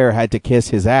that Flair had to kiss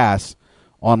his ass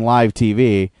on live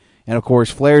TV. And, of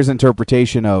course, Flair's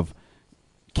interpretation of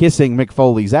kissing Mick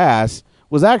Foley's ass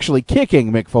was actually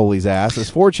kicking Mick Foley's ass as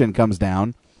Fortune comes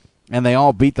down, and they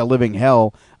all beat the living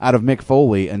hell out of Mick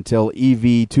Foley until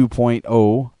EV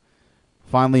 2.0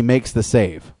 finally makes the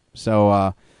save.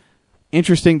 So,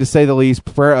 interesting to say the least.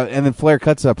 And then Flair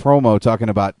cuts a promo talking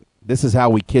about, this is how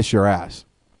we kiss your ass.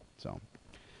 So,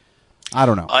 I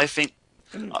don't know. I think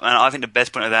the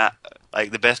best point of that,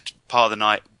 like the best part of the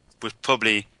night, was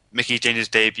probably Mickie James'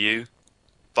 debut.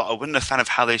 But I wasn't a fan of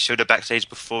how they showed her backstage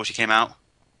before she came out.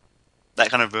 That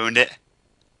kind of ruined it.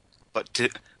 But to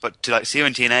see her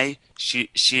in TNA, she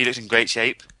looks in great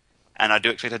shape, and I do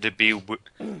expect her to be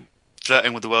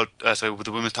flirting with with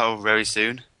the women's title very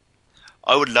soon.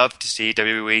 I would love to see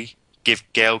WWE give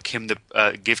Gail Kim the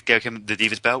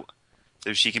Divas belt,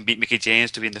 so she can beat Mickie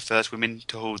James to be in the first women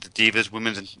to hold the Divas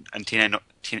Women's and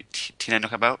TNA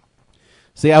Knockout belt.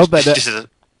 See, I hope that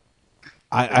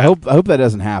I hope that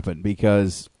doesn't happen,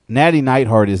 because Natty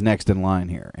Neidhart is next in line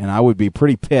here, and I would be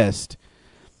pretty pissed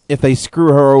if they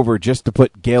screw her over just to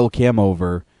put Gail Kim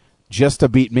over, just to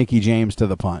beat Mickie James to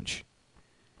the punch.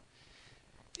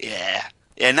 Yeah,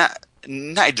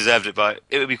 Natty deserved it, but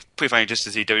it would be pretty funny just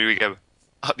to see WWE go,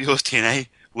 up yours, TNA,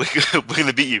 we're going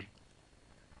to beat you.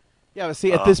 Yeah, but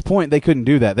see, at this point, they couldn't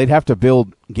do that. They'd have to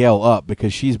build Gail up,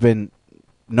 because she's been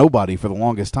nobody for the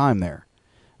longest time there.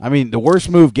 I mean, the worst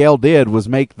move Gail did was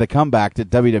make the comeback to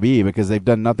WWE, because they've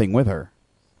done nothing with her.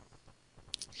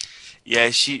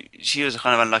 Yeah, she was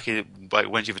kind of unlucky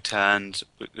when she returned.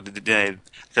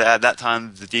 At that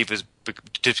time, the Divas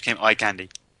just became eye candy.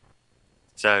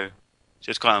 So, it's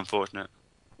just quite unfortunate.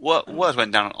 What else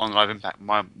went down on Live Impact?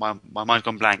 My mind's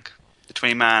gone blank. The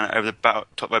 20-man over the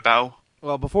top rope battle.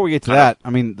 Well, before we get to that, I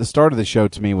mean, the start of the show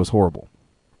to me was horrible.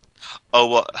 Oh,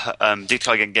 what? Dixie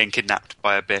Carter getting kidnapped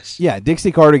by Abyss. Yeah,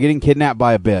 Dixie Carter getting kidnapped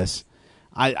by Abyss.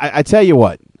 I tell you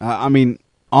what, I mean,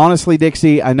 honestly,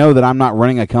 Dixie, I know that I'm not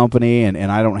running a company, and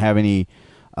I don't have any.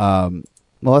 Well,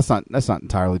 that's not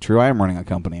entirely true. I am running a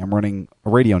company. I'm running a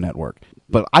radio network,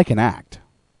 but I can act.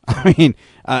 I mean,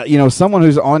 someone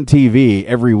who's on TV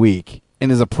every week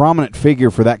and is a prominent figure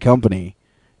for that company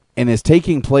and is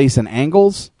taking place in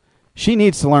angles. She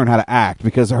needs to learn how to act,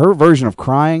 because her version of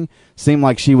crying seemed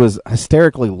like she was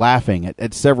hysterically laughing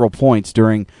at several points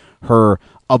during her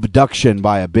abduction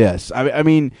by Abyss. I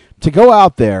mean, to go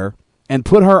out there and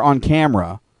put her on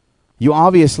camera, you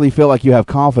obviously feel like you have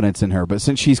confidence in her. But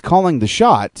since she's calling the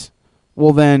shots,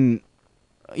 well then,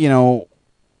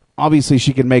 obviously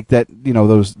she can make that,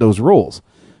 those rules.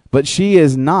 But she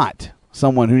is not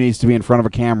someone who needs to be in front of a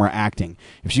camera acting.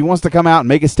 If she wants to come out and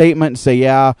make a statement and say,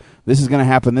 yeah, this is going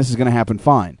to happen,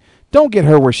 fine. Don't get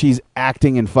her where she's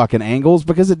acting in fucking angles,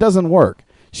 because it doesn't work.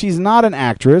 She's not an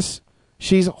actress.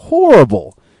 She's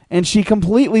horrible. And she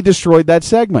completely destroyed that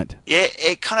segment. Yeah,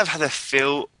 it kind of had a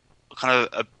feel kind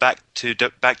of back to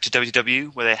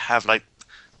WCW, where they have like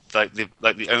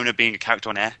the owner being a character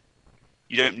on air.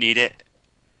 You don't need it.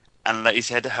 And like you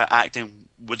said, her acting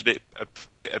was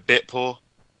a bit poor.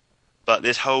 But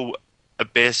this whole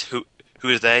Abyss, who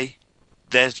is they?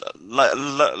 There's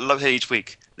like each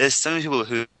week. There's so many people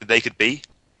who they could be.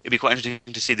 It'd be quite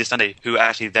interesting to see this Sunday who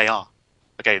actually they are.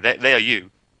 Okay, they are you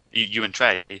and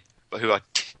Trey, but who are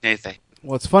they?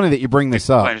 Well, it's funny that you bring this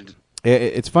up.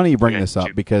 It's funny you bring this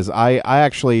up, because I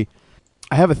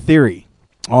have a theory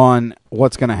on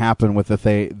what's going to happen with the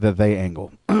they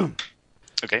angle.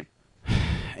 Okay.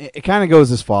 It kind of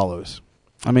goes as follows.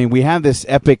 I mean, we had this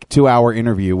epic 2-hour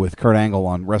interview with Kurt Angle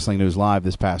on Wrestling News Live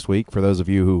this past week. For those of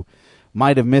you who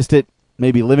might have missed it,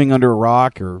 maybe living under a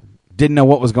rock or didn't know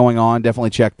what was going on,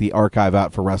 definitely check the archive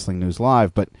out for Wrestling News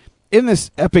Live. But in this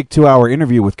epic 2-hour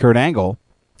interview with Kurt Angle,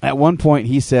 at one point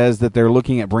he says that they're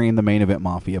looking at bringing the Main Event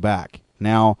Mafia back.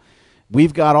 Now,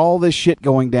 we've got all this shit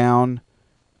going down.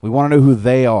 We want to know who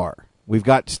they are. We've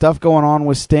got stuff going on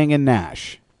with Sting and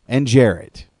Nash and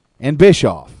Jarrett and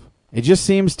Bischoff. It just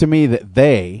seems to me that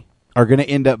they are going to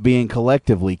end up being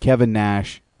collectively Kevin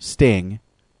Nash, Sting,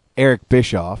 Eric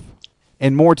Bischoff,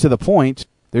 and more to the point,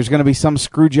 there's going to be some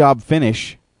screwjob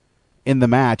finish in the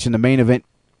match in the Main Event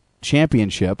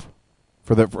Championship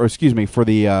for the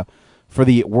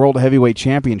World Heavyweight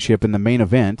Championship in the main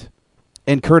event,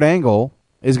 and Kurt Angle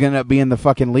is going to end up being the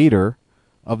fucking leader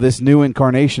of this new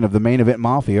incarnation of the Main Event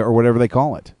Mafia, or whatever they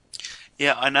call it.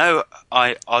 Yeah, I know.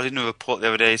 I was in a report the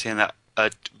other day saying that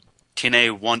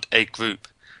TNA want a group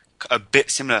a bit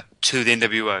similar to the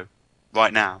NWO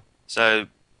right now. So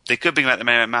they could bring back the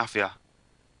Main Event Mafia,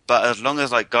 but as long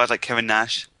as like guys like Kevin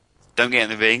Nash don't get in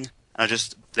the ring and are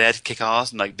just there to kick ass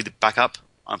and like be the backup,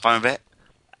 I'm fine with it.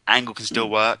 Angle can still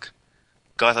work.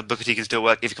 Guys like Booker T can still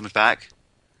work if he comes back.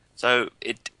 So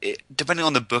it depending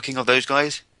on the booking of those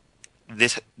guys,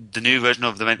 the new version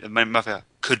of the Main Event Mafia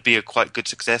could be a quite good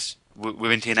success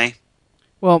within TNA.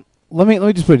 Well, let me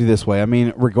just put it this way. I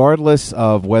mean, regardless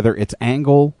of whether it's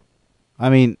Angle, I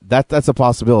mean that's a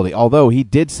possibility. Although he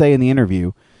did say in the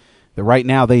interview that right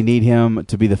now they need him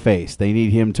to be the face. They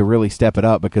need him to really step it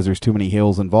up because there's too many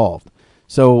heels involved.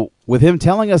 So with him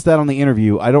telling us that on the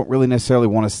interview, I don't really necessarily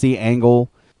want to see Angle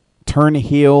turn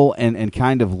heel and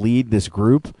kind of lead this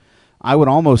group. I would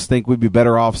almost think we'd be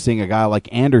better off seeing a guy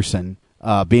like Anderson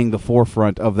being the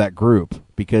forefront of that group,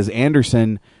 because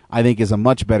Anderson, I think, is a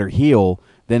much better heel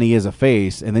than he is a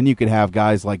face, and then you could have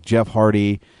guys like Jeff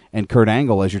Hardy and Kurt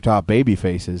Angle as your top baby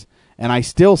faces. And I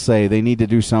still say they need to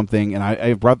do something, and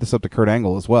I brought this up to Kurt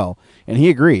Angle as well, and he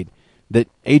agreed that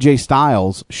AJ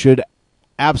Styles should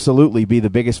absolutely be the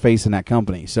biggest face in that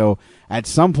company. So at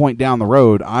some point down the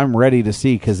road, I'm ready to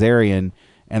see Kazarian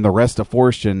and the rest of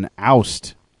Fortune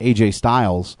oust AJ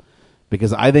Styles,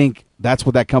 because I think that's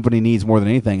what that company needs more than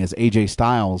anything, is AJ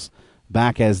Styles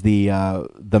back as the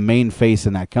main face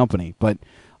in that company. But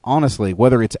honestly,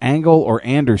 whether it's Angle or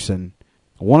Anderson,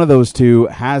 one of those two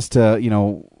has to,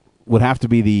 would have to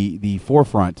be the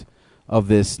forefront of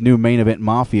this new Main Event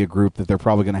Mafia group that they're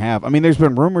probably going to have. I mean, there's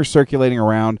been rumors circulating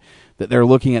around that they're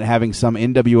looking at having some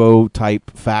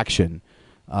NWO-type faction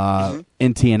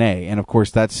in TNA. And, of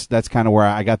course, that's kind of where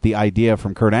I got the idea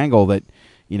from Kurt Angle that,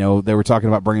 they were talking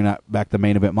about bringing back the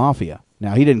Main Event Mafia.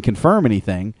 Now, he didn't confirm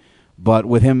anything, but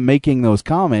with him making those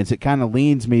comments, it kind of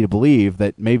leads me to believe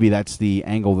that maybe that's the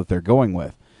angle that they're going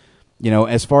with.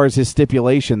 As far as his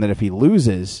stipulation that if he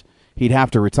loses, he'd have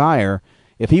to retire,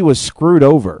 if he was screwed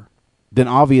over, then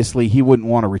obviously he wouldn't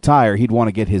want to retire. He'd want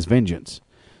to get his vengeance.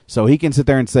 So he can sit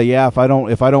there and say, yeah, if I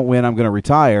don't win, I'm going to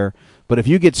retire. But if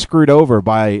you get screwed over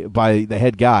by the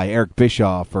head guy, Eric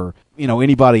Bischoff, or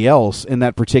anybody else in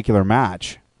that particular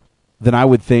match, then I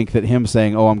would think that him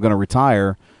saying, "Oh, I'm going to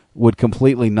retire," would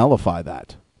completely nullify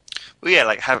that. Well, yeah,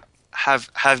 like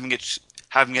have him get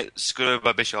screwed over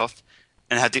by Bischoff,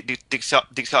 and have Dick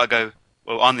Starr go,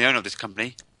 "Well, I'm the owner of this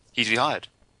company. He's rehired."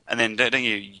 And then don't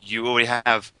you? You already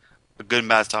have a good and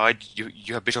bad side.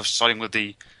 You have Bischoff siding with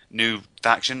the new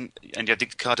faction, and you have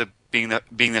Dick Carter being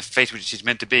the face which he's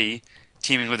meant to be,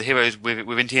 teaming with the heroes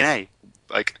within TNA,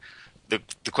 like the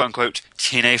quote unquote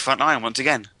TNA frontline once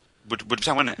again. Would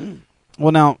sound, wouldn't it?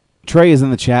 Well, now Trey is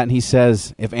in the chat and he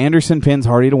says if Anderson pins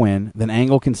Hardy to win, then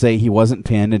Angle can say he wasn't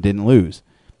pinned and didn't lose.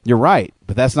 You're right,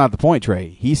 but that's not the point, Trey.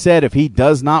 He said if he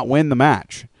does not win the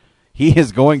match, he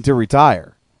is going to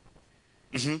retire.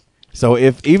 Mm-hmm. So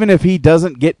even if he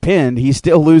doesn't get pinned, he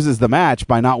still loses the match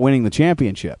by not winning the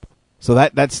championship. So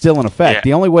that's still in effect. Yeah.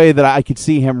 The only way that I could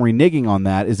see him reneging on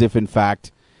that is if, in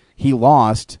fact, he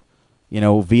lost,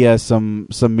 via some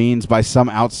means by some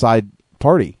outside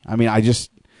party. I mean,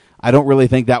 I don't really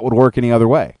think that would work any other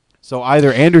way. So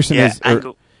either Anderson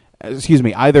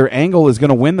either Angle is going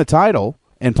to win the title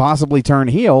and possibly turn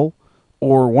heel,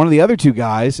 or one of the other two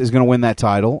guys is going to win that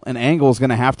title, and Angle is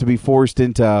going to have to be forced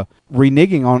into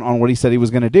reneging on what he said he was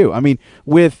going to do. I mean,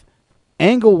 with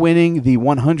Angle winning the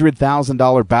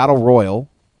 $100,000 Battle Royal,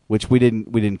 which we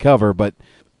didn't cover, but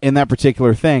in that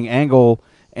particular thing, Angle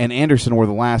and Anderson were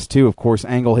the last two. Of course,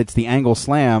 Angle hits the Angle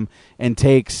Slam and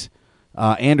takes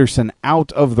Anderson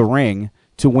out of the ring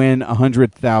to win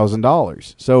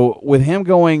 $100,000. So with him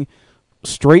going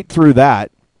straight through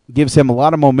that, gives him a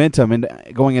lot of momentum and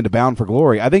going into Bound for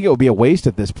Glory. I think it would be a waste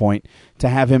at this point to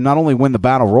have him not only win the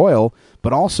Battle Royal,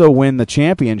 but also win the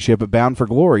championship at Bound for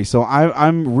Glory. So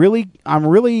I'm really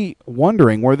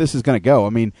wondering where this is going to go. I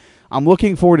mean, I'm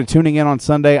looking forward to tuning in on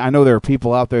Sunday. I know there are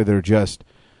people out there that are just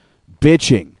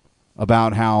bitching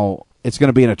about how it's going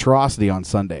to be an atrocity on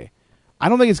Sunday. I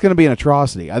don't think it's going to be an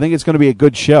atrocity. I think it's going to be a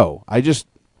good show.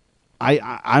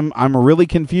 I'm really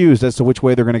confused as to which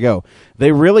way they're going to go.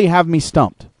 They really have me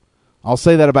stumped. I'll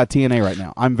say that about TNA right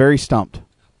now. I'm very stumped.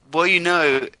 Well,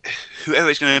 whoever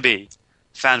it's going to be,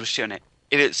 fans will shit on it.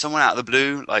 If it's someone out of the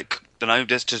blue, like,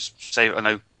 let's just say,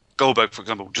 Goldberg, for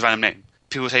example, just random name,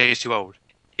 people say he's too old.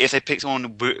 If they pick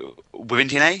someone within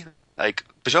TNA, like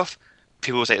Bischoff,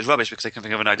 people will say it's rubbish because they can't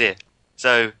think of an idea.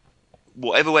 So,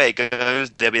 whatever way it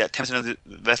goes, there'll be that 10% of the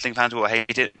wrestling fans who will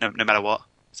hate it, no matter what.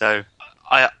 So,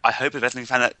 I hope as a wrestling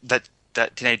fan that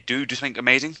TNA do something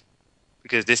amazing.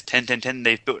 because this 10-10-10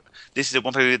 they've built. This is the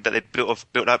one period that they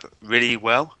built up really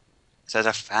well. So as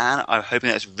a fan, I'm hoping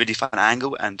that's a really fun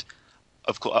angle, and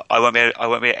of course I won't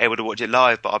be able to watch it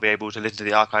live, but I'll be able to listen to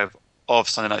the archive of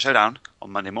Sunday Night Showdown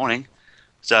on Monday morning.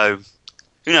 So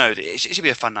who knows? It should be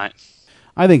a fun night.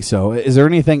 I think so. Is there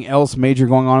anything else major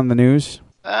going on in the news?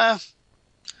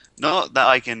 Not that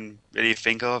I can really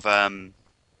think of.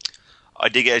 I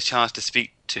did get a chance to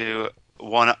speak to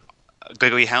one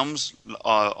Gregory Helms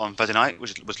on Thursday night,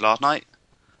 which was last night.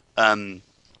 I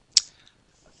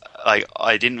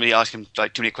didn't really ask him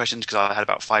too many questions because I had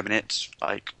about 5 minutes.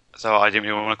 So I didn't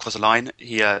really want to cross the line.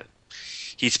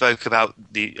 He spoke about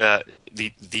the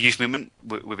youth movement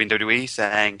within WWE,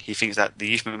 saying he thinks that the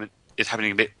youth movement is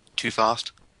happening a bit too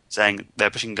fast, saying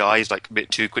they're pushing guys a bit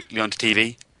too quickly onto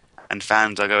TV, and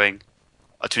fans are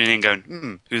tuning in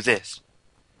going, who's this?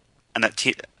 And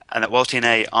that while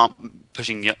TNA aren't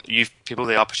pushing youth people,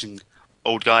 they are pushing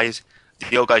old guys.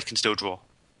 The old guys can still draw.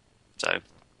 So,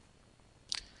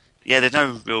 yeah, there's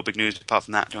no real big news apart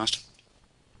from that, to be honest.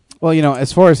 Well,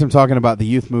 as far as him talking about the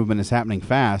youth movement is happening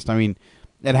fast, I mean,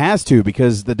 it has to,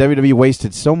 because the WWE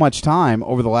wasted so much time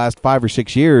over the last 5 or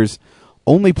 6 years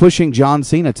only pushing John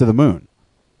Cena to the moon.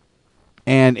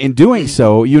 And in doing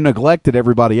so, you neglected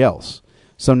everybody else.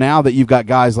 So now that you've got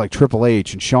guys like Triple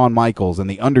H and Shawn Michaels and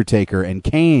The Undertaker and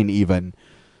Kane even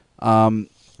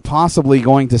possibly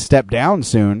going to step down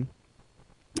soon,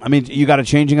 I mean, you got a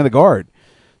changing of the guard.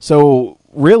 So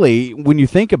really, when you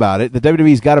think about it, the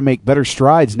WWE's got to make better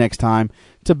strides next time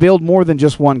to build more than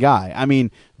just one guy. I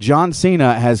mean, John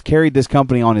Cena has carried this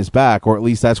company on his back, or at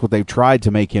least that's what they've tried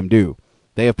to make him do.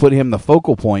 They have put him the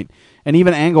focal point, and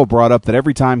even Angle brought up that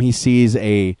every time he sees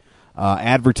a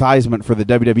advertisement for the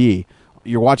WWE,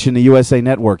 you're watching the USA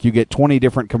Network, you get 20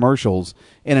 different commercials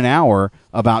in an hour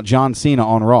about John Cena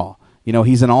on Raw.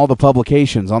 He's in all the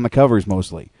publications, on the covers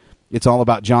mostly. It's all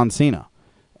about John Cena.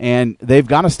 And they've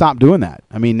got to stop doing that.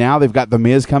 I mean, now they've got The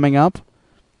Miz coming up.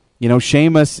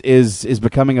 Sheamus is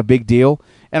becoming a big deal.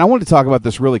 And I wanted to talk about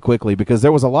this really quickly because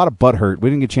there was a lot of butthurt. We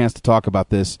didn't get a chance to talk about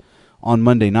this on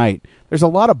Monday night. There's a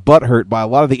lot of butthurt by a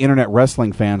lot of the internet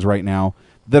wrestling fans right now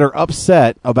that are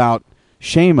upset about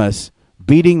Sheamus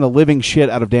beating the living shit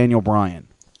out of Daniel Bryan.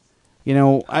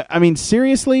 I mean,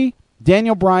 seriously,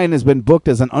 Daniel Bryan has been booked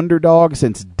as an underdog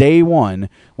since day one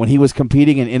when he was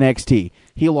competing in NXT.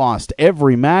 He lost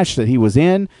every match that he was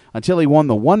in until he won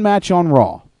the one match on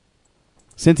Raw.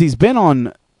 Since he's been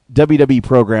on WWE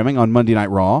programming on Monday Night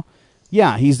Raw,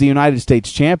 yeah, he's the United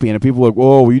States champion, and people are like,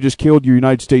 whoa, you just killed your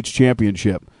United States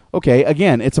championship. Okay,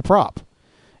 again, it's a prop.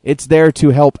 It's there to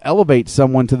help elevate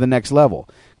someone to the next level.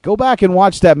 Go back and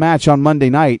watch that match on Monday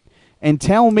night and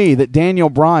tell me that Daniel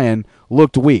Bryan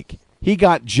looked weak. He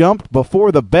got jumped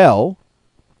before the bell,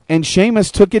 and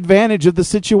Sheamus took advantage of the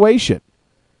situation.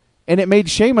 And it made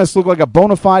Sheamus look like a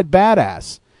bona fide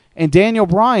badass. And Daniel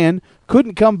Bryan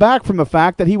couldn't come back from the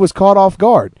fact that he was caught off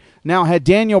guard. Now, had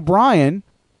Daniel Bryan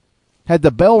had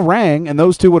the bell rang and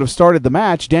those two would have started the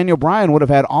match, Daniel Bryan would have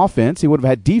had offense, he would have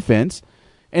had defense,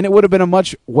 and it would have been a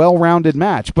much well-rounded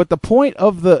match. But the point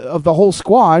of the whole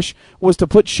squash was to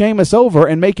put Sheamus over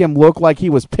and make him look like he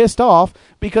was pissed off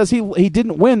because he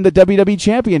didn't win the WWE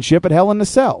Championship at Hell in a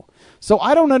Cell. So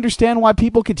I don't understand why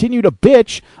people continue to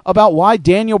bitch about why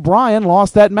Daniel Bryan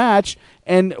lost that match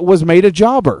and was made a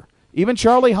jobber. Even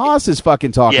Charlie Haas is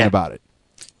fucking talking about it.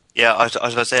 Yeah, I was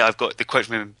about to say, I've got the quote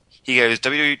from him. He goes,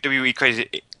 WWE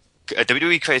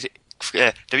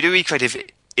creative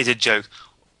is a joke.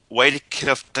 Way to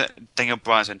kill off Daniel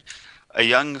Bryan, a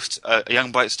young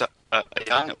bright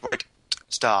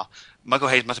star. Michael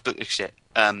Hayes must have built this shit.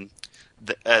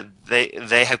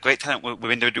 They have great talent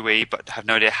within WWE, but have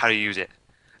no idea how to use it.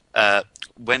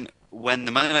 When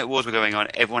the Monday Night Wars were going on,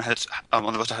 everyone had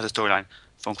on the roster had a storyline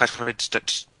from Crash Parade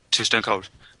to Stone Cold.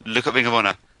 Look at Ring of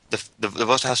Honor. The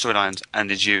roster has storylines and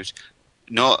is used.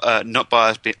 Not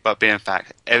biased, but being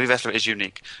fact. Every wrestler is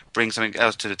unique. Bring something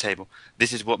else to the table.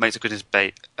 This is what makes a business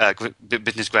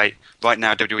great. Right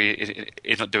now, WWE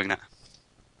is not doing that.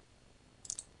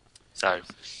 So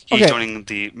he's joining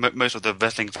most of the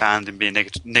wrestling fans in being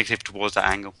negative towards that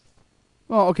angle.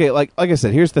 Well, okay, like I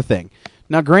said, here's the thing.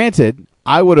 Now, granted,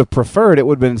 I would have preferred it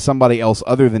would have been somebody else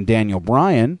other than Daniel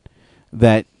Bryan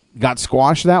that got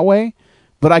squashed that way.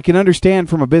 But I can understand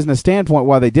from a business standpoint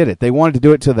why they did it. They wanted to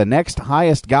do it to the next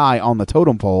highest guy on the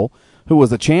totem pole, who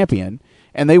was a champion,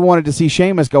 and they wanted to see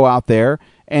Sheamus go out there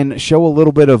and show a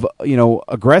little bit of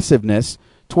aggressiveness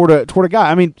toward a guy.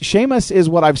 I mean, Sheamus is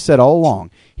what I've said all along.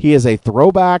 He is a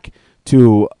throwback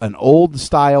to an old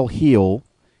style heel.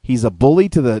 He's a bully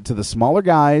to the smaller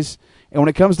guys, And when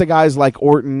it comes to guys like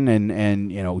Orton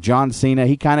and John Cena,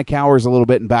 he kind of cowers a little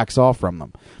bit and backs off from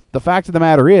them. The fact of the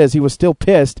matter is, he was still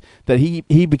pissed that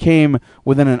he became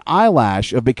within an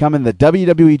eyelash of becoming the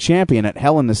WWE champion at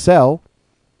Hell in a Cell.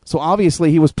 So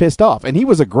obviously he was pissed off, and he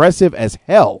was aggressive as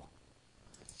hell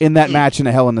in that match in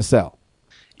a Hell in a Cell.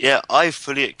 Yeah, I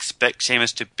fully expect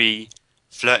Sheamus to be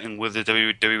flirting with the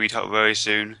WWE title very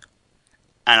soon,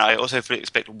 and I also fully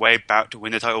expect Wade Barrett to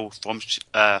win the title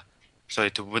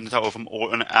from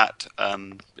Orton at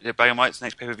Dynamite's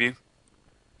next pay-per-view.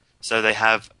 So they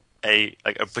have a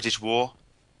British war,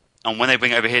 and when they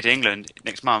bring it over here to England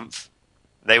next month,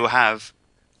 they will have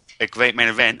a great main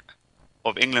event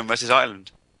of England versus Ireland,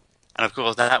 and of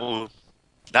course that will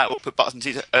put butts and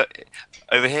seats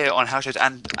over here on house shows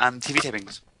and TV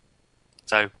tapings.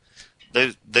 So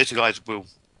those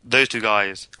two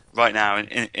guys right now in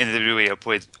the WWE are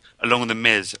probably, along with the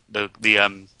Miz, the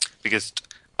biggest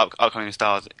upcoming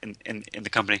stars in the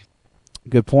company.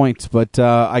 Good point. But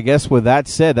I guess with that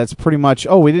said, that's pretty much.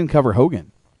 Oh, we didn't cover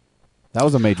Hogan. That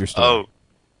was a major story. Oh,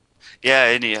 yeah.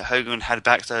 And Hogan had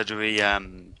back surgery.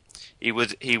 He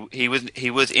was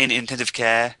in intensive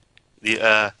care.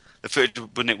 The footage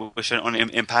was shown on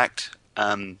Impact.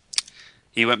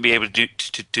 He won't be able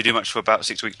to do much for about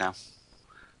 6 weeks now.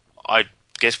 I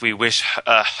guess we wish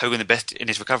Hogan the best in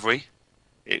his recovery.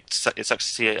 It sucks to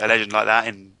see a legend like that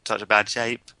in such a bad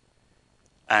shape.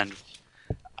 And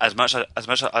as much as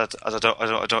I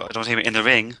don't see him in the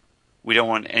ring, we don't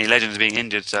want any legends being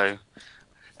injured. So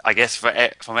I guess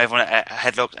from everyone at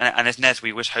Headlock and SNS,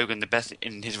 we wish Hogan the best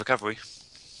in his recovery.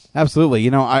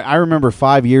 Absolutely. I remember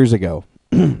 5 years ago,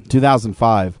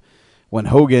 2005, when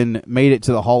Hogan made it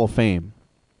to the Hall of Fame.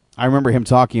 I remember him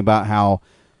talking about how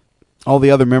all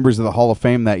the other members of the Hall of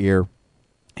Fame that year,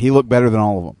 he looked better than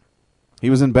all of them. He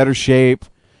was in better shape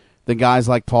than guys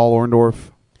like Paul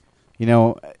Orndorff.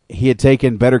 He had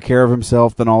taken better care of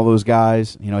himself than all those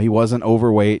guys. He wasn't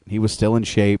overweight. He was still in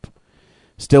shape.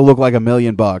 Still looked like $1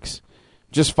 million.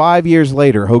 Just 5 years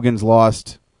later, Hogan's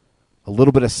lost a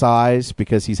little bit of size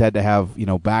because he's had to have,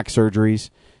 back surgeries,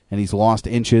 and he's lost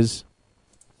inches.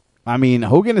 I mean,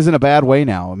 Hogan is in a bad way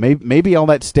now. Maybe all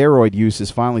that steroid use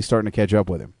is finally starting to catch up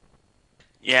with him.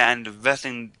 Yeah, and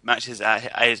wrestling matches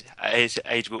at his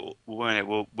age will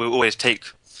always take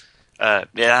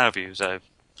it out of you. So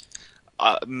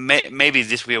maybe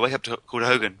this will be a wake up call to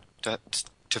Hogan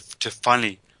to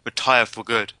finally retire for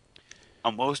good.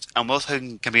 And whilst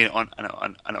Hogan can be an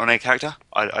on-air character,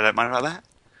 I don't mind about that.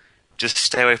 Just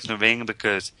stay away from the ring,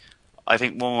 because I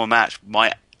think one more match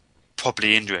might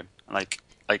properly injure him.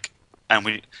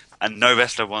 And no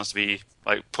wrestler wants to be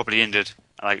properly injured,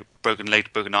 broken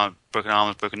leg, broken arms,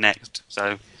 broken neck.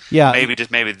 So yeah, maybe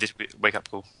this wake up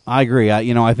call. I agree.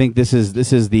 I think this is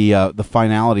the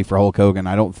finality for Hulk Hogan.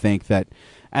 I don't think that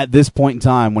at this point in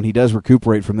time, when he does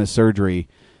recuperate from this surgery,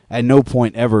 at no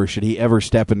point ever should he ever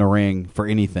step in the ring for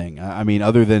anything. I mean,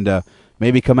 other than to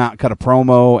maybe come out and cut a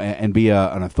promo and be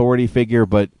an authority figure,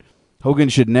 but Hogan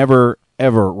should never,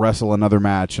 ever wrestle another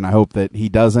match, and I hope that he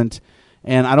doesn't.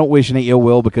 And I don't wish any ill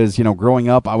will, because, growing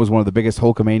up, I was one of the biggest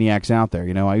Hulkamaniacs out there.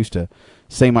 I used to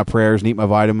say my prayers and eat my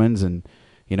vitamins and,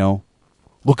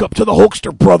 look up to the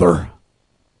Hulkster, brother.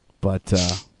 But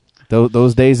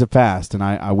those days have passed, and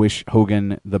I wish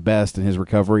Hogan the best in his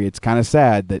recovery. It's kind of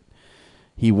sad that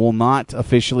he will not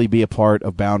officially be a part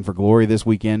of Bound for Glory this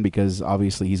weekend, because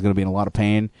obviously he's going to be in a lot of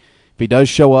pain. If he does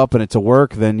show up and it's a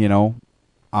work, then,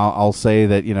 I'll say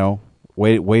that,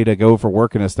 way to go for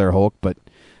working us there, Hulk. But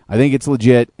I think it's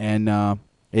legit, and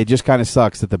it just kind of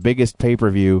sucks that the biggest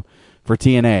pay-per-view for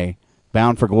TNA,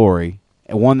 Bound for Glory,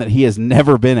 one that he has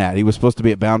never been at. He was supposed to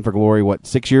be at Bound for Glory,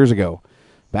 6 years ago,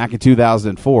 back in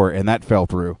 2004, and that fell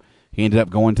through. He ended up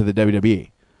going to the WWE.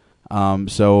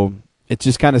 So it's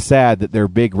just kind of sad that their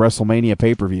big WrestleMania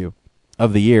pay-per-view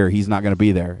of the year, he's not going to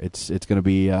be there. It's going to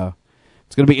be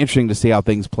interesting to see how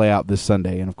things play out this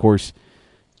Sunday. And of course,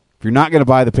 if you're not going to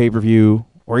buy the pay-per-view,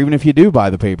 or even if you do buy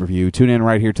the pay-per-view, tune in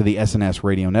right here to the SNS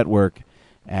Radio Network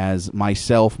as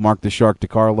myself, Mark the Shark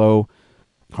DiCarlo,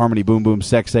 Harmony Boom Boom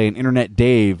Sexay, and Internet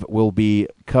Dave will be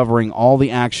covering all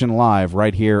the action live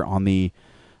right here on the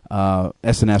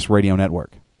SNS Radio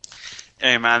Network.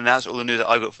 Hey man, that's all the news that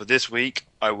I got for this week.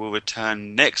 I will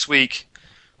return next week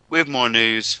with more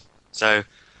news. So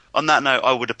on that note,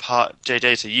 I will depart,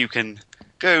 JJ, so you can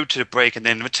go to the break and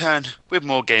then return with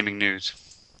more gaming news.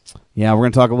 Yeah, we're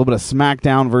going to talk a little bit of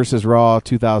SmackDown versus Raw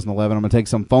 2011. I'm going to take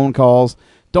some phone calls.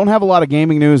 Don't have a lot of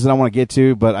gaming news that I want to get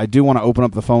to, but I do want to open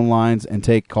up the phone lines and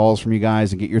take calls from you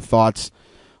guys and get your thoughts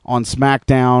on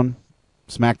SmackDown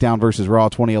versus Raw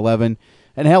 2011.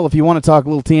 And hell, if you want to talk a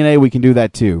little TNA, we can do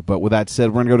that too. But with that said,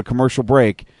 we're going to go to commercial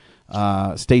break.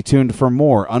 Stay tuned for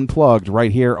more Unplugged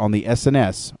right here on the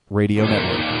SNS Radio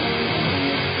Network.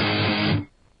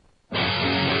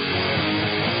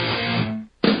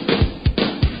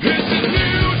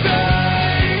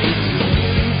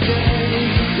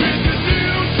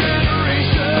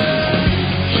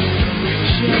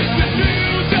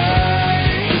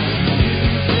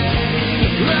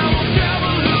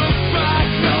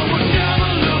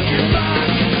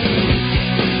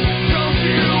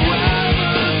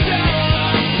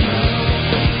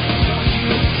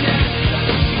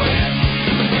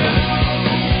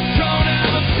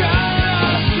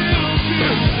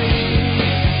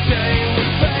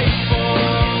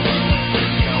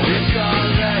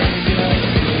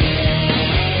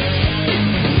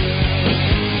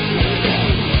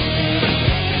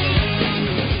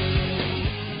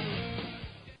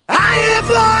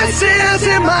 Voices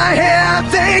in my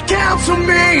head, they counsel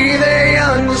me, they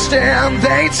understand,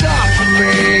 they talk to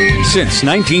me. Since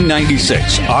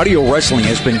 1996, Audio Wrestling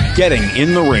has been getting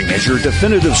in the ring as your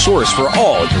definitive source for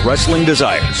all your wrestling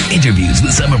desires. Interviews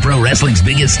with some of pro wrestling's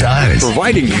biggest stars.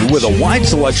 Providing you with a wide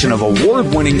selection of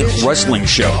award-winning wrestling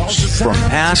shows from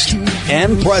past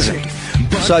and present,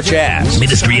 such as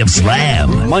Ministry of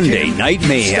Slam, Monday Night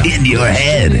Mayhem, In Your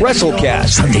Head, WrestleCast,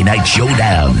 Sunday Night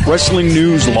Showdown, Wrestling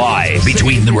News Live,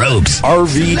 Between the Ropes,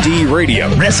 RVD Radio,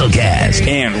 WrestleCast,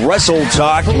 and Wrestle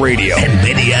Talk Radio, and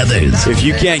many others. If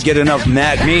you can't get enough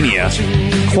Mad Mania,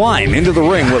 climb into the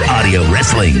ring with Audio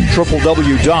Wrestling.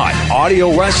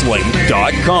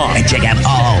 www.audiowrestling.com. And check out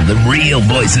all the real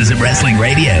voices of wrestling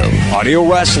radio. Audio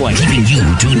Wrestling, keeping you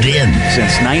tuned in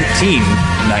since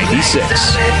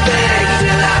 1996.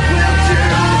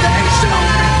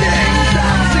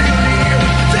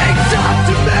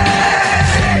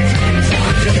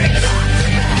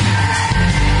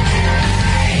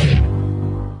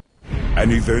 An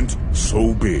event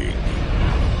so big,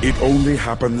 it only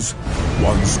happens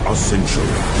once a century.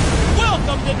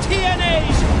 Welcome to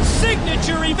TNA's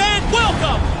signature event.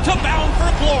 Welcome to Bound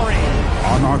for Glory.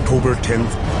 On October 10th,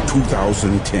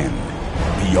 2010,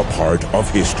 be a part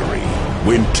of history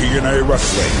when TNA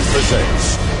Wrestling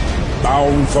presents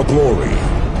Bound for Glory,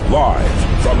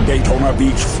 live from Daytona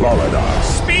Beach, Florida.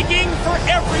 Speaking for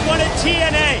everyone at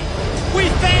TNA, we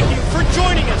thank you for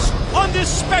joining us on this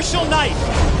special night.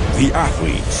 The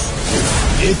athletes.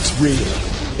 It's real.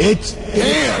 It's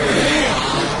him.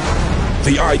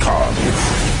 The icons.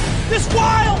 This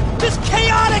wild, this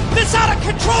chaotic, this out of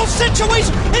control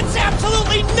situation, it's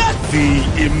absolutely nuts. The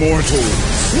immortals.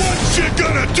 What you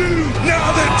gonna do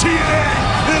now that TNA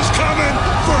is coming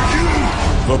for you?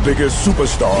 The biggest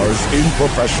superstars in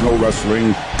professional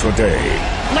wrestling today.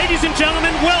 Ladies and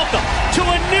gentlemen, welcome to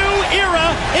a new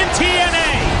era in TNA.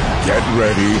 Get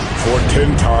ready for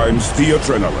 10 times the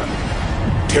adrenaline,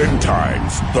 10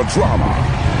 times the drama,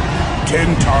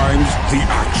 10 times the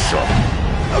action.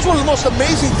 That was one of the most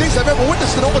amazing things I've ever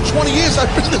witnessed in over 20 years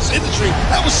I've been in this industry.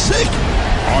 That was sick.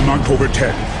 On October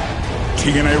 10th,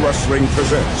 TNA Wrestling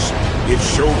presents its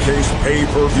showcase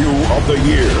pay-per-view of the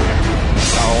year,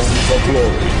 Bound for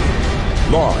Glory,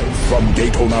 live from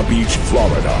Daytona Beach,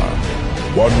 Florida.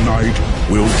 One night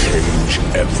will change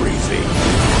everything.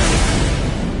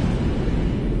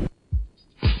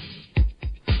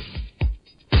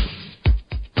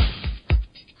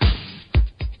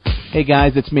 Hey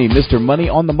guys, it's me, Mr. Money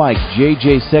on the Mic,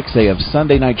 JJ Sexay of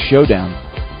Sunday Night Showdown.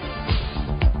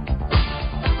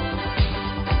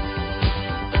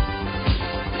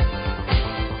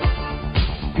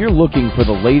 If you're looking for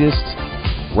the latest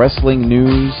wrestling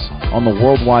news on the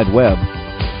World Wide Web,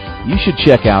 you should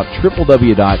check out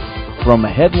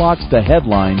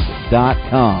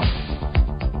www.FromHeadlocksToHeadlines.com.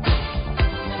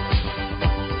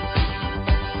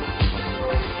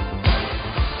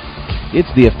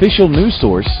 It's the official news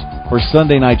source for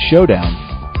Sunday Night Showdown,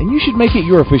 and you should make it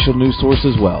your official news source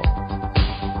as well.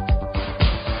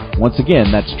 Once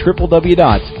again, that's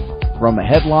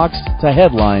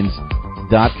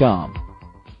www.FromHeadlocksToHeadlines.com.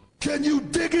 Can you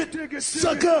dig it,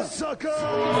 sucker?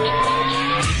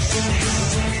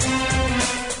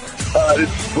 This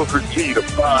is Booker T, the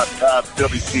 5-time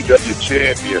WCW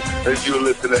champion, and you're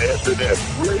listening to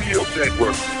SNS Radio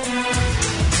Network.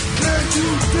 Can you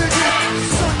dig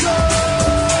it, sucker?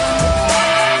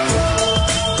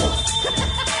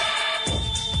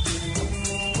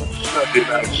 Sunday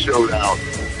Night Showdown.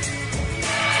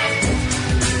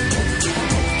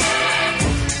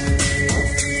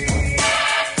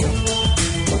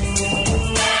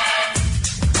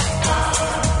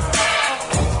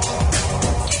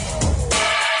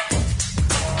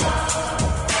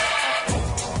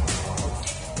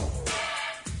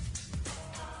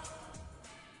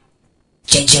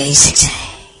 JJ Sexay.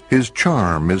 His His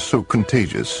charm is so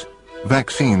contagious,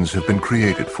 vaccines have been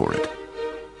created for it.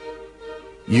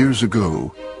 Years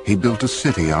ago, he built a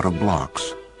city out of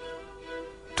blocks.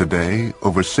 Today,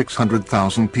 over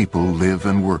 600,000 people live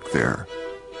and work there.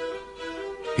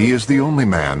 He is the only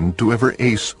man to ever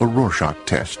ace a Rorschach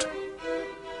test.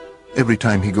 Every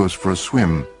time he goes for a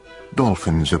swim,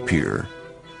 dolphins appear.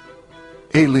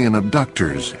 Alien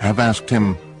abductors have asked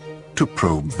him to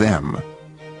probe them.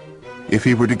 If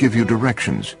he were to give you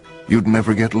directions, you'd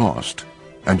never get lost,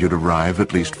 and you'd arrive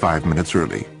at least 5 minutes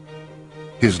early.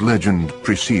 His legend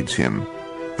precedes him,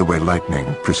 the way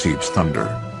lightning precedes thunder.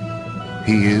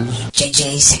 He is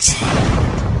JJ6,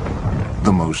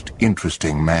 the most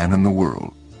interesting man in the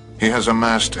world. He has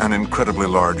amassed an incredibly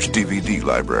large DVD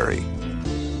library,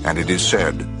 and it is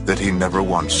said that he never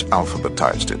once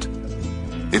alphabetized it.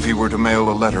 If he were to mail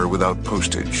a letter without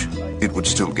postage, it would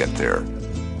still get there.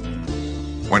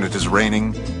 When it is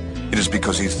raining, it is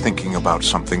because he's thinking about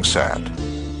something sad.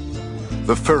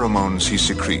 The pheromones he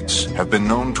secretes have been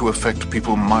known to affect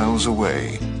people miles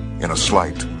away in a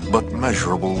slight but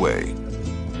measurable way.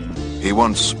 He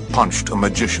once punched a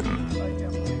magician.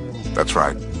 That's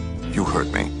right, you heard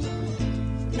me.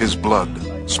 His blood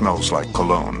smells like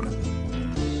cologne.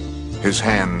 His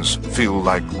hands feel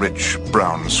like rich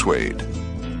brown suede.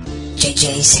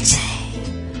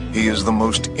 JJ6A. He is the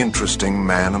most interesting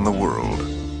man in the world.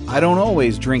 I don't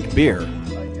always drink beer,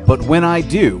 but when I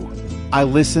do, I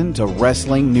listen to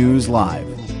Wrestling News Live.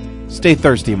 Stay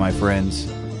thirsty, my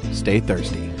friends. Stay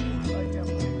thirsty.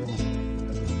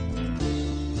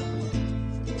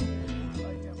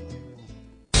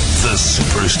 The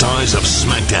superstars of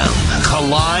SmackDown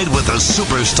collide with the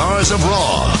superstars of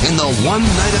Raw in the one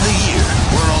night of the year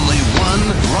where only one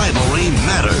rivalry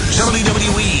matters.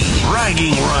 WWE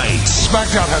Bragging Rights.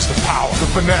 SmackDown has the power,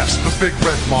 the finesse, the big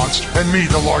red monster, and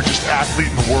me, the largest athlete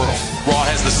in the world. Raw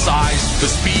has the size, the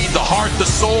speed, the heart, the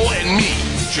soul, and me,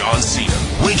 John Cena.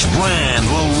 Which brand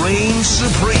will reign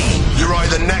supreme? You're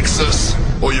either Nexus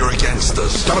or you're against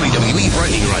us. WWE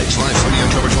Bragging Rights, live Sunday,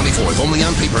 October 24th, only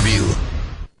on pay-per-view.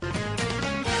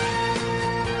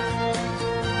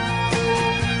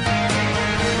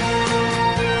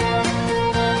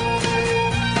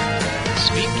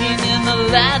 In the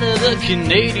light of the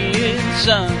Canadian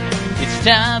sun, it's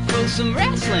time for some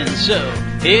wrestling, so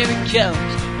here it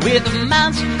comes with a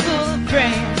monster full of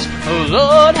brains. Oh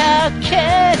Lord, how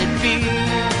can it be?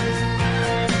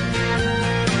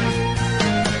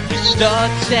 He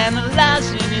starts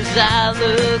analyzing as I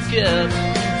look up.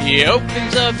 He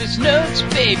opens up his notes,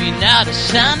 baby, not a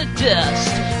sign of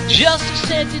dust, just a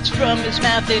sentence from his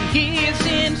mouth and he is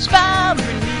inspiring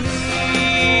me.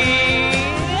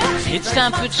 It's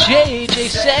time for JJ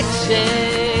Sexy.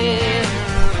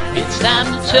 It's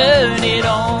time to turn it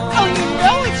on. Oh, you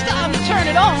know it's time to turn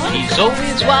it on. He's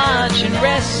always watching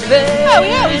wrestling. Oh,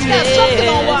 yeah, he's got something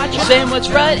on watching. Saying what's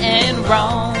right and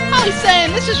wrong. Oh, he's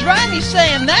saying this is right and he's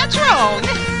saying that's wrong.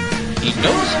 He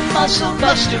knows a muscle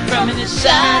buster from his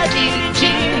side DDT.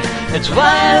 That's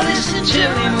why I listen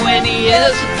to him when he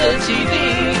yells at the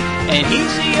TV. And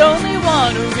he's the only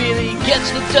one who really gets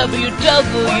the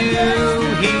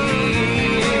WWE.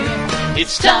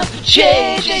 It's time for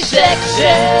JJ Sexy.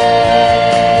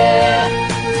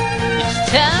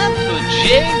 It's time for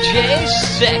JJ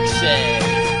Sexy.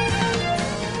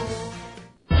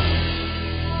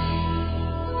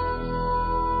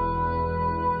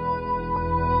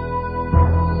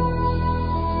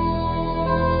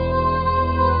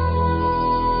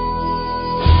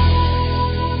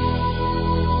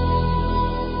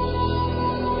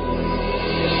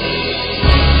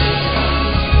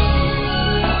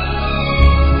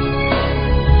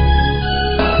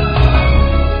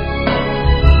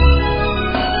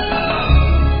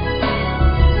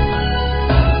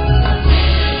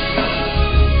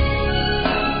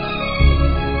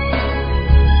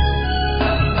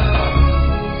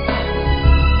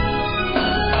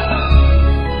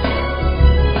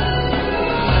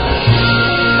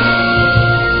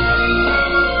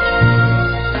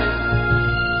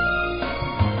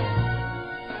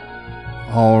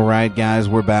 All right, guys,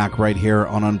 we're back right here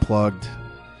on Unplugged.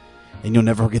 And you'll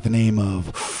never forget the name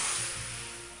of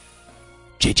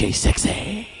JJ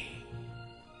Sexy.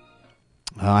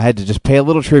 I had to just pay a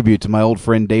little tribute to my old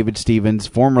friend David Stevens,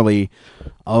 formerly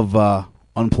of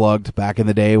Unplugged, back in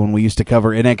the day when we used to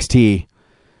cover NXT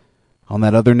on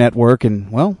that other network.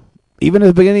 And, well, even at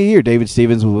the beginning of the year, David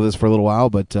Stevens was with us for a little while.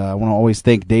 But I want to always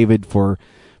thank David for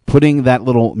putting that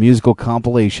little musical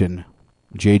compilation,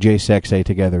 JJ Sexy,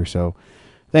 together. So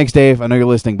thanks, Dave. I know you're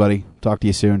listening, buddy. Talk to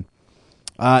you soon.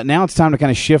 Now it's time to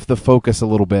kind of shift the focus a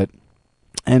little bit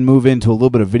and move into a little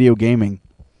bit of video gaming.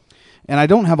 And I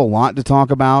don't have a lot to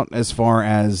talk about as far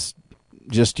as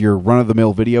just your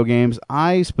run-of-the-mill video games.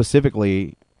 I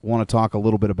specifically want to talk a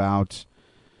little bit about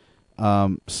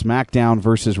SmackDown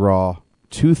versus Raw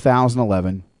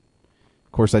 2011.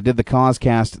 Of course, I did the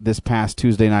Causecast this past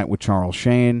Tuesday night with Charles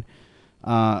Shane.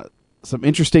 Some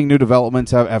interesting new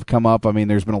developments have come up. I mean,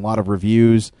 there's been a lot of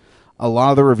reviews. A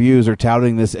lot of the reviews are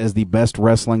touting this as the best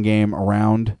wrestling game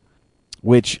around,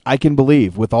 which I can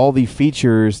believe with all the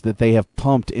features that they have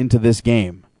pumped into this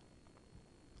game.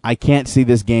 I can't see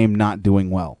this game not doing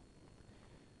well.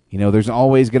 You know, there's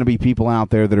always going to be people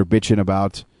out there that are bitching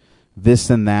about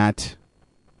this and that,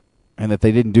 and that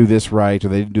they didn't do this right or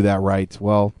they didn't do that right.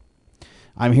 Well,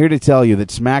 I'm here to tell you that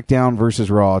SmackDown vs.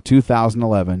 Raw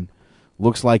 2011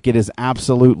 looks like it is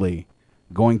absolutely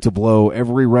going to blow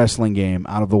every wrestling game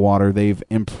out of the water. They've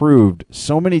improved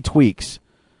so many tweaks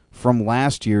from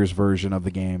last year's version of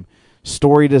the game.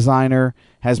 Story designer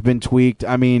has been tweaked.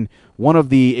 I mean, one of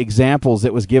the examples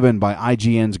that was given by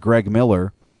IGN's Greg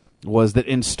Miller was that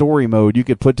in story mode, you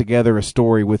could put together a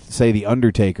story with, say, The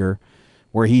Undertaker,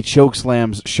 where he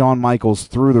chokeslams Shawn Michaels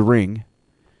through the ring,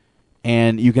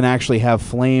 and you can actually have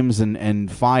flames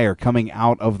and fire coming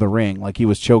out of the ring like he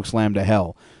was chokeslammed to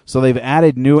hell. So they've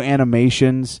added new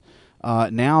animations.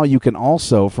 Now you can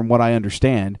also, from what I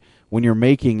understand, when you're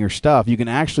making your stuff, you can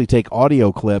actually take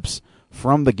audio clips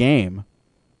from the game,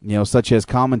 you know, such as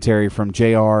commentary from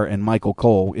JR and Michael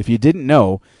Cole. If you didn't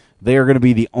know, they are going to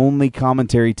be the only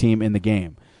commentary team in the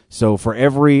game. So for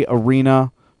every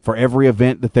arena, for every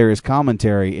event that there is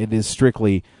commentary, it is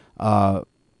strictly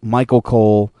Michael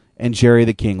Cole and Jerry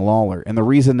the King Lawler. And the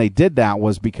reason they did that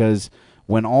was because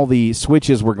when all the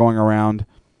switches were going around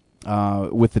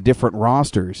with the different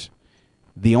rosters,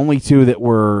 the only two that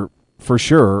were for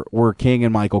sure were King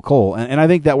and Michael Cole. And I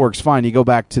think that works fine. You go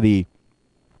back to the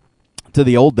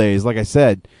old days, like I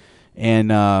said, and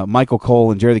Michael Cole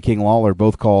and Jerry the King Lawler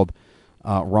both called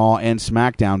Raw and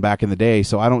SmackDown back in the day,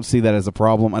 so I don't see that as a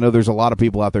problem. I know there's a lot of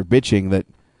people out there bitching that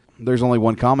there's only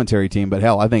one commentary team, but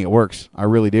hell, I think it works. I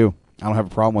really do. I don't have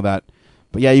a problem with that.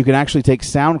 But yeah, you can actually take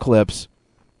sound clips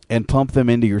and pump them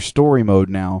into your story mode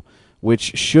now,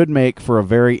 which should make for a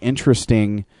very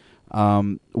interesting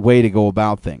way to go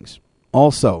about things.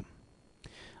 Also,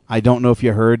 I don't know if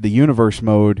you heard, the universe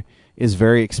mode is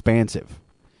very expansive.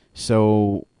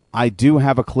 So I do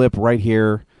have a clip right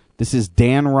here. This is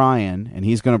Dan Ryan, and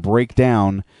he's going to break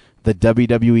down the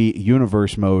WWE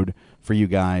universe mode for you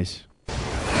guys.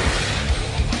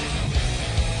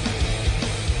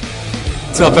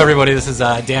 What's up, everybody? This is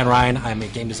Dan Ryan. I'm a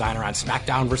game designer on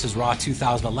SmackDown vs. Raw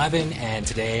 2011, and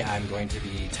today I'm going to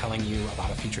be telling you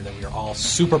about a feature that we are all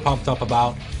super pumped up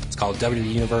about. It's called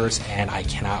WWE Universe, and I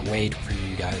cannot wait for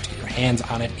you guys to get your hands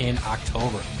on it in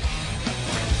October.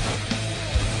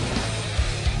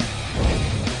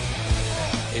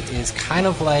 It is kind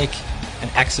of like an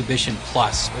exhibition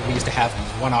plus. We used to have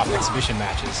these one-off exhibition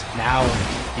matches. Now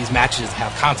these matches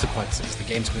have consequences. The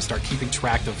game's going to start keeping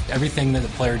track of everything that the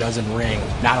player does in the ring,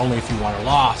 not only if you won or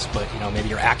lost, but maybe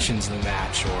your actions in the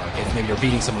match, or if maybe you're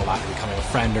beating someone a lot, you're becoming a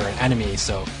friend or an enemy.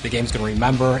 So the game's going to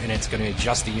remember, and it's going to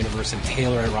adjust the universe and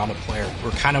tailor it around the player.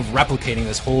 We're kind of replicating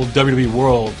this whole WWE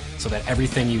world so that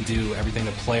everything you do, everything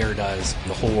the player does,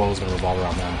 the whole world is going to revolve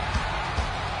around them.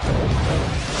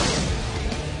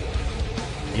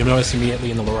 You'll notice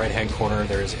immediately in the lower right-hand corner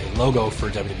there's a logo for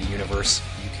WWE Universe.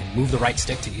 You can move the right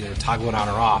stick to either toggle it on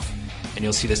or off, and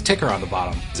you'll see this ticker on the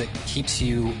bottom. It keeps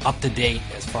you up to date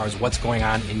as far as what's going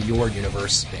on in your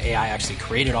universe. The AI actually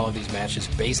created all of these matches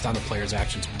based on the player's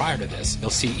actions prior to this. You'll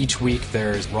see each week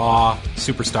there's Raw,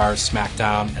 Superstars,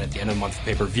 SmackDown, and at the end of the month,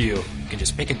 pay-per-view. You can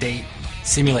just pick a date,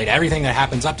 simulate everything that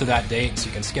happens up to that date, so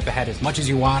you can skip ahead as much as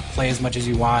you want, play as much as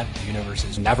you want. The universe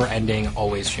is never ending,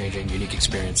 always changing, unique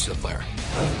experience to the player.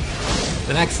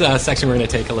 The next section we're going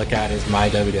to take a look at is My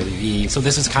WWE. So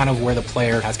this is kind of where the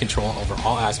player has control over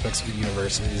all aspects of the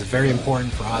universe. It is very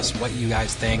important for us what you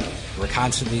guys think. We're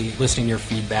constantly listening to your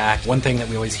feedback. One thing that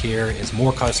we always hear is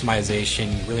more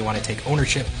customization. You really want to take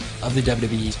ownership of the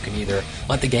WWE. You can either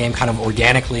let the game kind of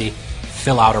organically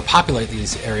fill out or populate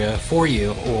this area for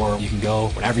you, or you can go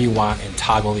whenever you want and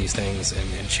toggle these things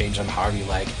and change them however you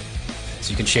like.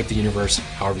 So you can shape the universe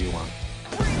however you want.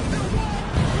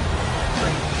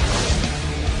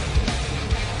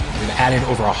 We've added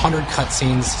over 100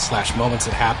 cutscenes / moments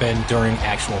that happen during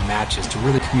actual matches to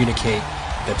really communicate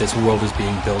that this world is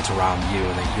being built around you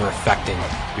and that you're affecting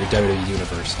your WWE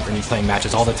universe. We're going to be playing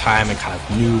matches all the time, and kind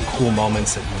of new, cool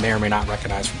moments that you may or may not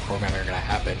recognize from programming are going to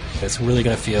happen. It's really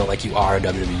going to feel like you are a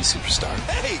WWE superstar.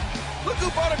 Hey, look who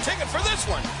bought a ticket for this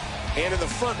one. And in the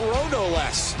front row, no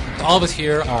less. All of us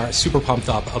here are super pumped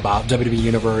up about WWE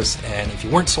Universe, and if you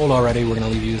weren't sold already, we're going to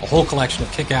leave you a whole collection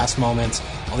of kick-ass moments,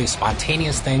 all these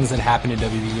spontaneous things that happen in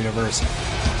WWE Universe.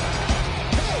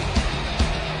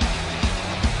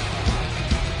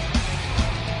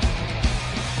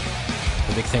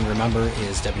 The big thing to remember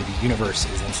is WWE Universe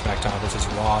is in SmackDown vs.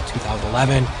 Raw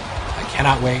 2011. I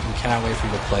cannot wait. We cannot wait for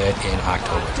you to play it in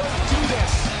October. Don't do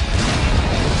this.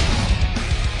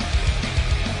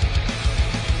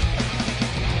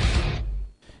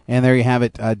 And there you have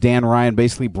it, Dan Ryan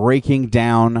basically breaking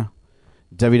down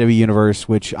WWE Universe,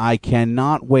 which I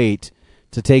cannot wait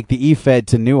to take the E-Fed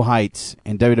to new heights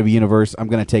in WWE Universe. I'm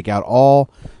going to take out all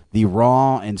the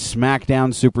Raw and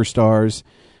SmackDown superstars,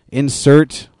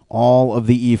 insert all of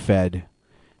the E-Fed,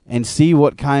 and see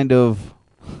what kind of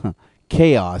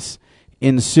chaos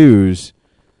ensues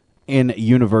in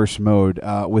Universe mode.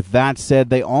 With that said,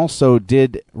 they also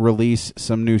did release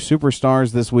some new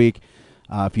superstars this week.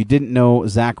 If you didn't know,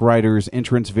 Zack Ryder's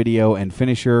entrance video and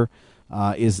finisher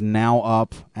is now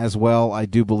up as well. I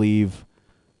do believe,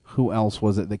 who else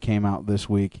was it that came out this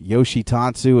week?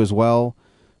 Yoshitatsu as well,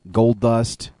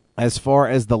 Goldust. As far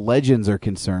as the legends are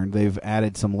concerned, they've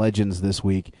added some legends this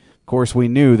week. Of course, we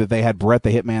knew that they had Bret the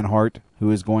Hitman Hart,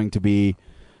 who is going to be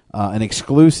an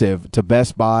exclusive to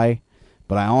Best Buy.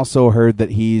 But I also heard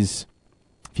that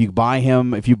if you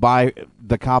buy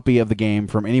the copy of the game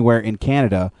from anywhere in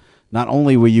Canada, not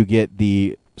only will you get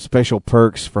the special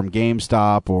perks from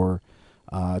GameStop or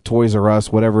Toys R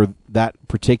Us, whatever that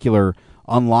particular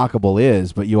unlockable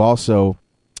is, but you also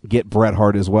get Bret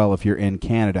Hart as well if you're in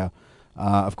Canada.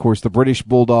 Of course, the British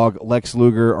Bulldog, Lex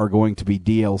Luger are going to be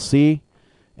DLC,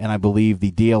 and I believe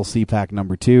the DLC pack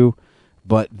number 2.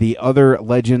 But the other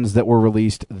legends that were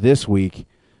released this week,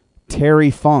 Terry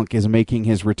Funk is making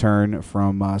his return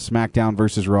from SmackDown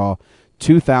vs. Raw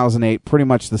 2008, pretty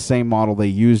much the same model they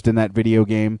used in that video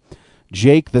game.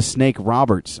 Jake the Snake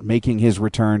Roberts making his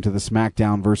return to the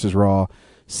SmackDown vs. Raw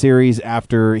series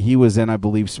after he was in, I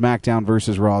believe, SmackDown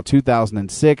vs. Raw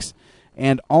 2006,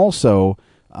 and also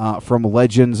from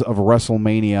Legends of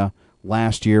WrestleMania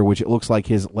last year, which it looks like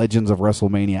his Legends of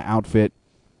WrestleMania outfit.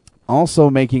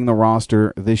 Also making the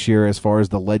roster this year as far as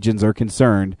the legends are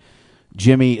concerned,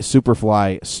 Jimmy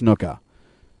Superfly Snuka.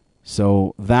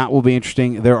 So that will be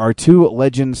interesting. There are 2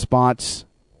 legend spots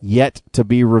yet to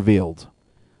be revealed.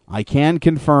 I can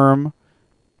confirm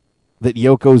that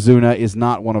Yokozuna is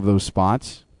not one of those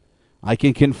spots. I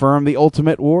can confirm the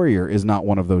Ultimate Warrior is not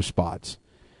one of those spots.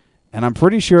 And I'm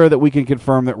pretty sure that we can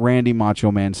confirm that Randy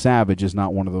Macho Man Savage is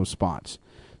not one of those spots.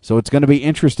 So it's going to be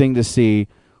interesting to see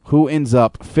who ends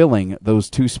up filling those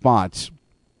 2 spots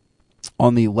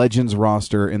on the Legends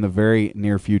roster in the very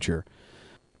near future.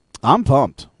 I'm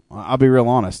pumped. I'll be real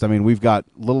honest. I mean, we've got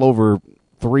a little over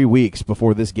 3 weeks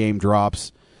before this game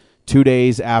drops. 2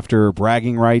 days after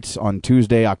bragging rights on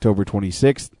Tuesday, October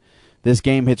 26th, this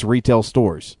game hits retail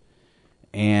stores.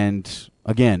 And,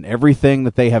 again, everything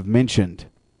that they have mentioned,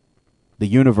 the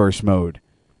Universe mode,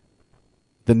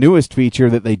 the newest feature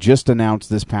that they just announced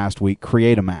this past week,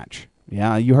 Create a Match.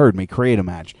 Yeah, you heard me, Create a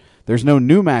Match. There's no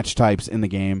new match types in the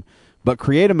game, but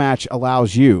Create a Match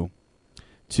allows you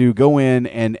to go in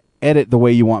and edit the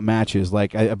way you want matches.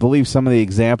 Like, I believe some of the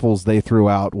examples they threw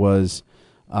out was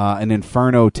an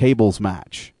Inferno tables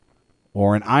match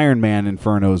or an Iron Man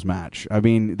Infernos match. I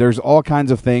mean, there's all kinds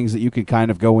of things that you can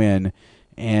kind of go in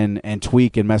and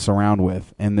tweak and mess around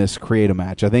with in this Create a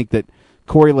Match. I think that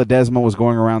Corey Ledesma was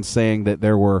going around saying that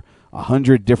there were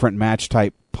 100 different match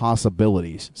type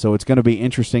possibilities. So it's going to be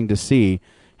interesting to see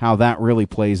how that really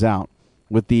plays out.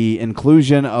 With the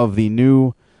inclusion of the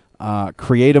new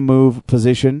Create a Move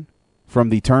position from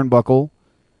the turnbuckle,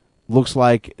 looks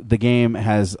like the game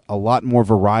has a lot more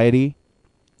variety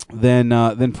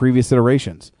than previous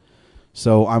iterations.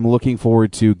 So I'm looking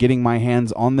forward to getting my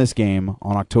hands on this game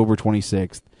on October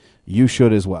 26th. You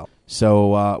should as well.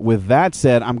 So with that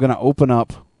said, I'm going to open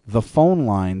up the phone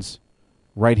lines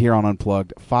right here on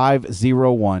Unplugged,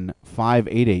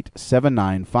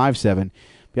 501-588-7957. If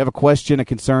you have a question, a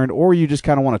concern, or you just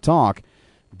kind of want to talk,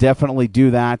 definitely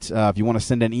do that. If you want to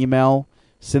send an email,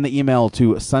 send the email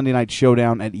to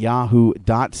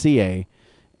sundaynightshowdown@yahoo.ca,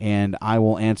 and I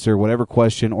will answer whatever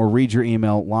question or read your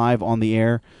email live on the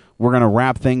air. We're going to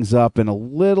wrap things up in a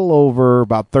little over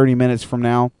about 30 minutes from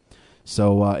now.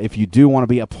 So if you do want to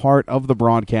be a part of the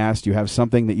broadcast, you have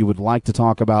something that you would like to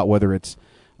talk about, whether it's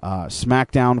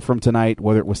SmackDown from tonight,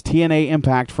 whether it was TNA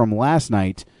Impact from last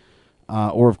night,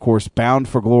 or, of course, Bound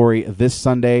for Glory this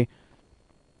Sunday,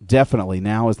 definitely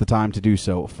now is the time to do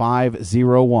so.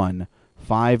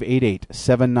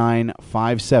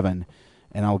 501-588-7957,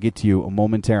 and I'll get to you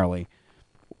momentarily.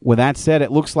 with that said,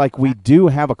 it looks like we do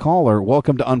have a caller.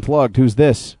 Welcome to Unplugged. Who's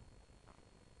this?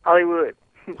 Hollywood.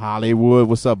 Hollywood.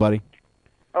 What's up, buddy?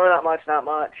 Oh, not much. Not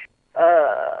much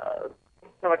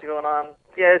going on.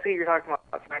 Yeah, I see you're talking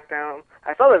about SmackDown.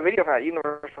 I saw the video for that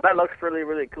Universal. That looks really,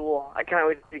 really cool. I can't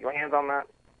wait to get my hands on that.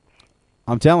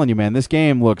 I'm telling you, man, this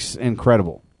game looks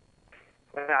incredible.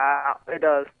 It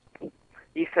does.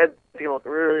 You said you look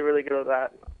really, really good at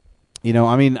that. You know,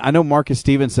 I mean, I know Marcus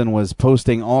Stevenson was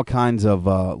posting all kinds of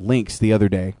links the other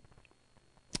day,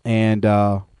 and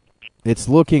it's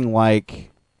looking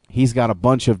like he's got a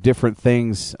bunch of different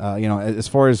things, as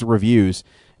far as reviews.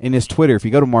 In his Twitter, if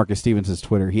you go to Marcus Stevenson's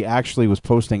Twitter, he actually was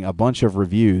posting a bunch of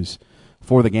reviews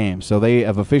for the game. So they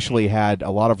have officially had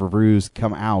a lot of reviews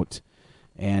come out,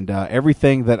 and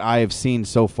everything that I have seen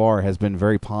so far has been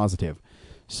very positive.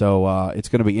 So it's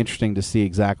going to be interesting to see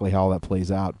exactly how that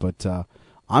plays out. But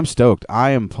I'm stoked. I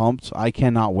am pumped. I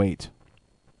cannot wait.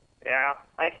 Yeah,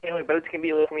 I can't wait, but it's going to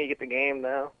be late for me to get the game,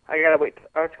 though. I got to wait.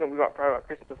 It's going to be about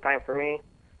Christmas time for me.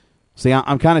 See,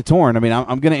 I'm kind of torn. I mean,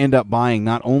 I'm going to end up buying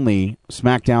not only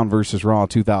SmackDown vs. Raw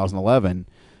 2011,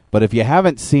 but if you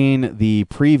haven't seen the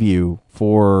preview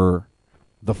for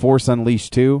The Force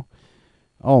Unleashed 2,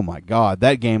 oh my God,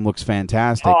 that game looks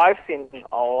fantastic. Oh, I've seen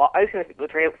a lot. I've seen a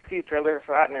few trailers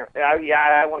for that. And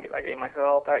I want to get that game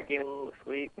myself. That game looks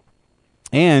sweet.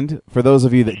 And for those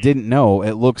of you that didn't know,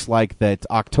 it looks like that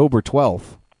October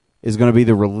 12th is going to be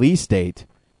the release date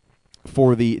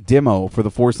for the demo for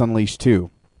The Force Unleashed 2.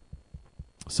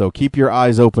 So keep your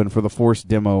eyes open for the Force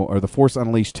demo, or the Force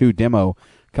Unleashed 2 demo,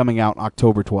 coming out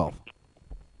October 12th.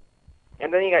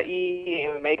 And then you got EA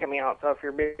MMA coming out, so if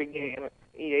you're a big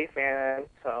EA fan,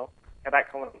 so got that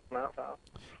coming out. So.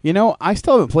 You know, I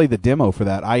still haven't played the demo for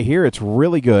that. I hear it's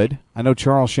really good. I know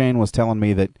Charles Shane was telling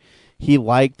me that he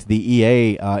liked the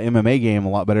EA MMA game a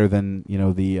lot better than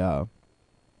the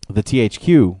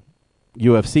THQ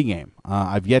UFC game.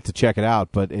 I've yet to check it out,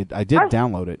 but I did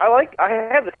download it. I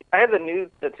have the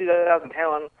 2010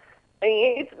 one. I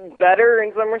mean, it's better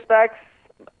in some respects.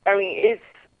 I mean,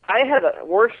 I had the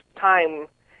worst time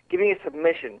giving a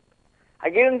submission.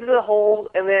 I get into the hold,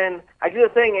 and then I do the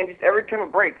thing, and just every time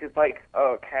it breaks, it's like,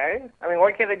 okay. I mean,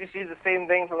 why can't they just use the same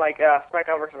thing from like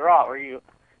SmackDown vs. Raw, where you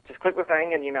just click the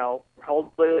thing and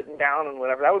hold it down and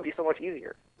whatever? That would be so much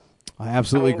easier. I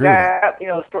absolutely agree. That,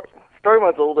 story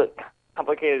mode's a little bit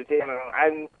complicated too.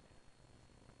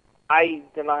 I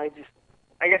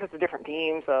guess it's a different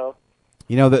team, so.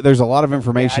 There's a lot of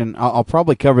information. I'll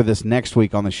probably cover this next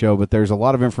week on the show, but there's a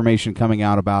lot of information coming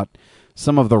out about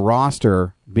some of the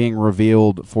roster being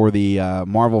revealed for the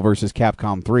Marvel vs.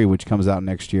 Capcom 3, which comes out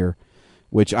next year,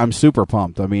 which I'm super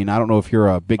pumped. I mean, I don't know if you're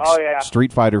a big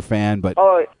Street Fighter fan, but...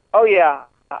 Oh, yeah.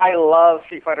 I love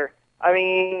Street Fighter. I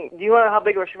mean, do you want to know how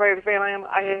big of a Street Fighter fan I am?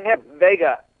 I have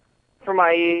Vega for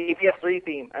my PS3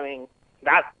 theme. I mean,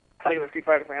 that's how big of a Street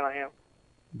Fighter fan I am.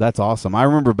 That's awesome. I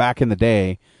remember back in the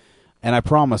day, and I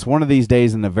promise one of these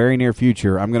days in the very near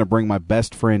future, I'm going to bring my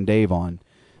best friend Dave on.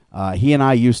 He and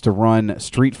I used to run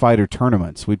Street Fighter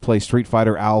tournaments. We'd play Street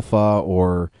Fighter Alpha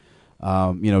or,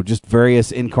 just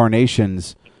various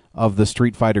incarnations of the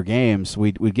Street Fighter games.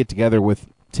 We'd get together with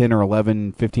 10 or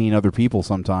 11, 15 other people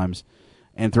sometimes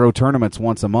and throw tournaments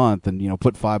once a month and,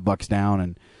 put $5 down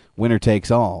and winner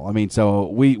takes all. I mean, so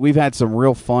we've had some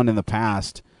real fun in the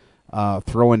past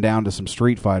throwing down to some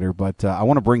Street Fighter, but I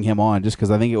want to bring him on just because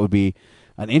I think it would be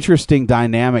an interesting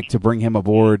dynamic to bring him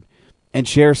aboard and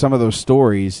share some of those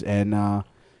stories. And,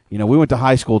 we went to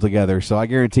high school together, so I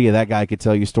guarantee you that guy could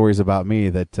tell you stories about me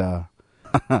that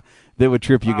that would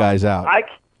trip you guys out. I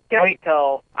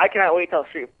cannot wait till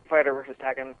Street Fighter versus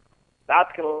Tekken.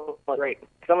 That's going to look great,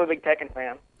 because I'm a big Tekken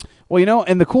fan. Well,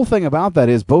 and the cool thing about that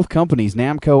is both companies,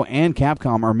 Namco and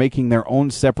Capcom, are making their own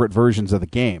separate versions of the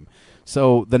game.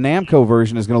 So the Namco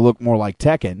version is going to look more like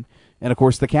Tekken, and of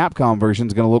course the Capcom version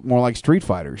is going to look more like Street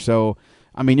Fighter. So,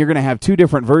 I mean, you're going to have two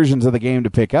different versions of the game to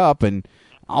pick up, and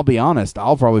I'll be honest,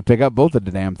 I'll probably pick up both of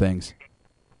the damn things.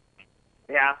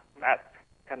 Yeah, that's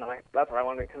kind of that's what I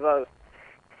wanted, because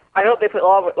I hope they put a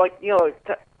lot of,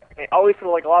 they always put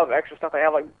a lot of extra stuff. They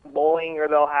have bowling, or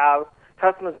they'll have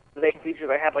customization features.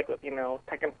 They have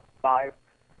Tekken 5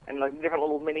 and different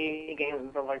little mini games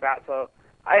and stuff like that. So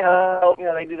I hope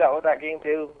they do that with that game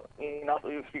too.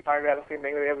 Street Fighter has the same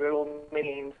thing. They have their little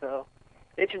mini games, so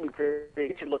it should be pretty.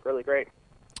 It should look really great.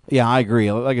 Yeah, I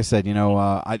agree. Like I said,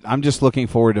 I'm just looking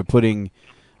forward to putting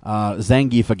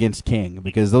Zangief against King,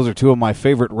 because those are two of my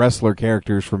favorite wrestler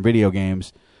characters from video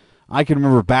games. I can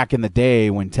remember back in the day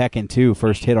when Tekken 2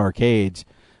 first hit arcades.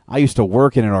 I used to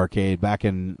work in an arcade back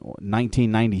in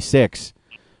 1996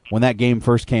 when that game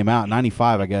first came out,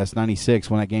 95, I guess, 96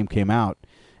 when that game came out.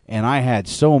 and I had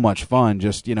so much fun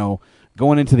just,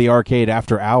 going into the arcade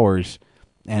after hours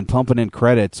and pumping in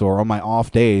credits, or on my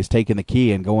off days taking the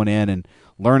key and going in and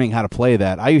learning how to play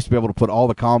that. I used to be able to put all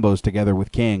the combos together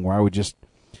with King, where I would just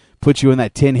put you in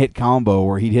that 10-hit combo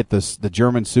where he'd hit the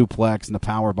German suplex and the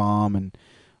power bomb and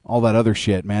all that other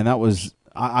shit, man. That was...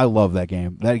 I love that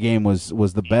game. That game was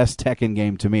the best Tekken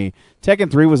game to me.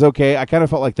 Tekken 3 was okay. I kind of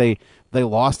felt like they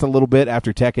lost a little bit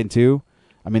after Tekken 2.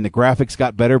 I mean, the graphics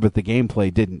got better, but the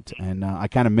gameplay didn't. And I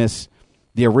kind of miss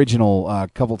the original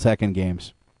couple Tekken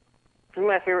games. For me,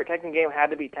 my favorite Tekken game had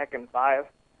to be Tekken 5.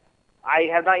 I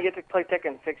have not yet to play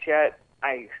Tekken 6 yet.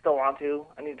 I still want to.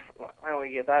 I need to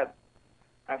finally get that.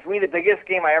 For me, the most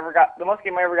game I ever got to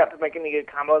make any good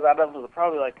combos out of was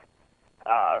probably like,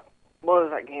 what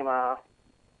was that game?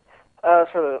 For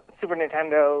the Super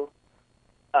Nintendo,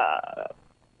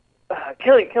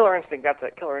 Killer Instinct. That's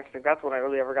it. Killer Instinct. That's when I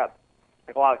really ever got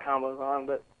like a lot of combos on.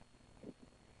 But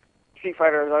Street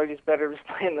Fighter is always just better just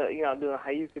playing the doing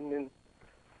how you can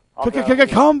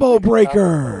Combo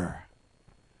breaker.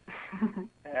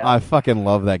 I fucking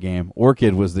love that game.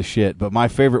 Orchid was the shit, but my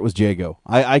favorite was Jago.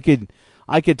 I could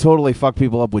totally fuck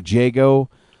people up with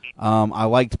Jago. I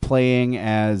liked playing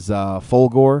as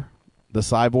Fulgore, the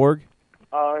cyborg.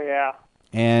 Oh, yeah.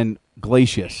 And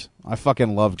Glacius. I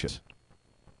fucking love Glacius.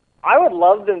 I would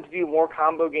love them to do more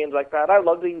combo games like that. I'd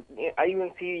love to. I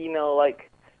even see, like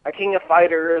a King of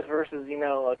Fighters versus,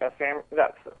 like a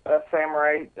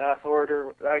samurai sword,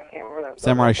 or I can't remember that.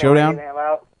 Samurai Showdown?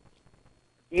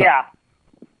 Yeah.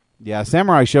 Yeah,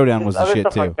 Samurai Showdown was the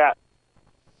shit too. Like that.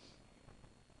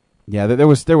 Yeah, there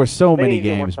was so many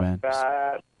games, man.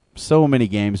 Like so many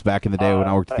games back in the day when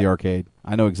I worked at the arcade.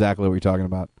 I know exactly what you're talking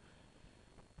about.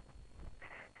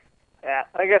 Yeah,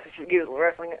 I guess I should get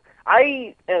wrestling.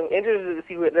 I am interested to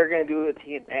see what they're going to do with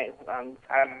TNA on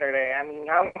Saturday. I mean,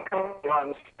 I'm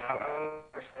on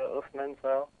listening,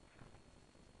 so.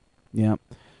 Yeah.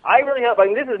 I really hope. I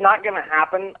mean, this is not going to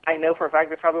happen. I know for a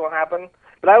fact this probably won't happen.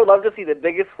 But I would love to see the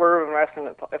biggest swerve in wrestling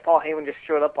if Paul Heyman just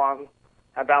showed up on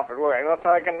Bound for Glory. I know it's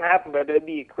not going to happen, but it'd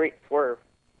be a great swerve.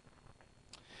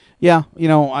 Yeah,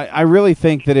 I really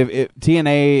think that if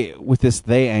TNA with this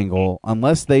they angle,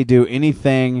 unless they do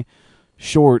anything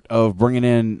short of bringing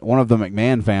in one of the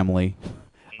McMahon family,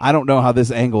 I don't know how this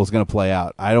angle is going to play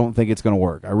out. I don't think it's going to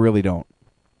work. I really don't.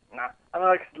 Nah. I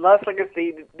mean, unless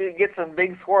they get some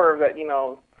big swerve that,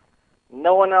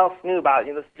 no one else knew about.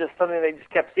 It's just something they just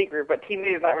kept secret, but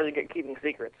TNA is not really good at keeping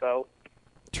secrets, so.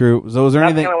 True. So is there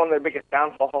anything... That's kind of one of their biggest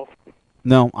downfalls.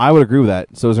 No, I would agree with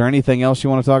that. So is there anything else you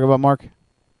want to talk about, Mark?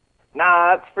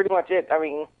 Nah, that's pretty much it. I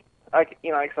mean, like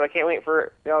I said, I can't wait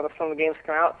for some of the games to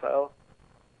come out. So,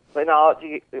 but no, I'll let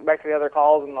you get back to the other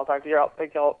calls, and I'll talk to you. Talk to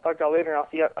y'all later, and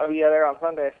I'll be there on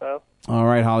Sunday. So. All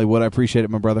right, Hollywood. I appreciate it,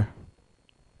 my brother.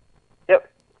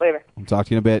 Yep. Later. I'll talk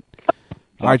to you in a bit.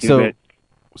 All right, so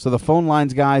the phone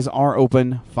lines, guys, are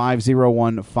open.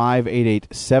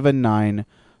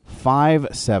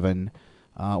 501-588-7957.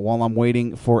 While I'm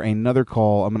waiting for another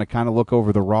call, I'm going to kind of look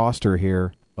over the roster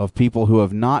here of people who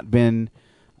have not been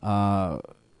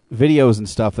videos and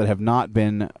stuff that have not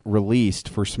been released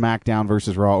for SmackDown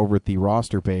versus Raw over at the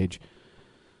roster page.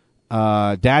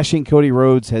 Dashing Cody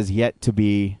Rhodes has yet to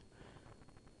be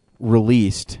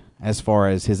released as far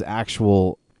as his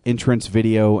actual entrance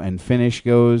video and finish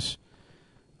goes.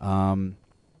 Of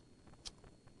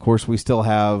course, we still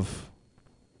have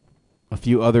a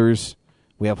few others.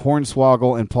 We have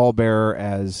Hornswoggle and Paul Bearer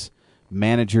as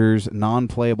managers,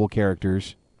 non-playable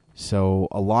characters. So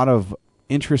a lot of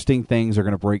interesting things are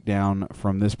going to break down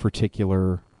from this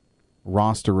particular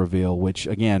roster reveal, which,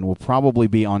 again, will probably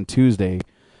be on Tuesday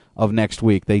of next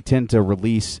week. They tend to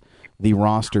release the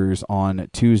rosters on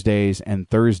Tuesdays and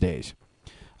Thursdays.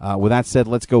 With that said,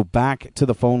 let's go back to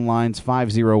the phone lines,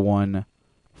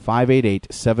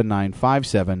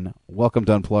 501-588-7957. Welcome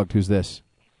to Unplugged. Who's this?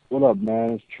 What up,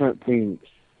 man? It's Trent Phoenix.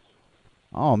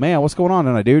 Oh, man, what's going on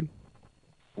tonight, dude?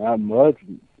 Not much.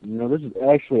 This is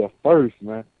actually a first,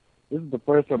 man. This is the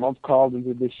first time I've called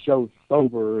into this show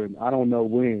sober, and I don't know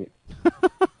when.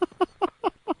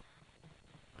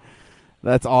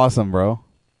 That's awesome, bro.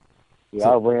 Yeah,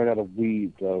 I ran out of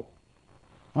weed, so.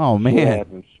 Oh,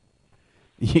 man.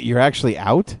 You're actually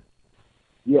out?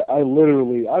 Yeah,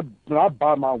 when I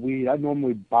buy my weed, I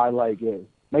normally buy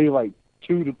maybe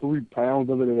 2 to 3 pounds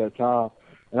of it at a time,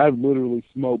 and I literally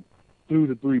smoke 2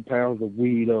 to 3 pounds of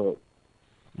weed up.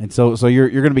 And so you're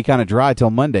going to be kind of dry till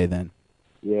Monday then?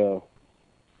 Yeah.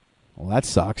 Well, that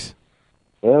sucks.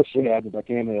 Well, shit happens. I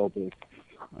can't help it.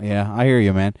 Yeah, I hear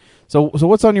you, man. So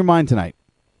what's on your mind tonight?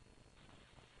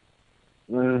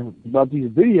 About these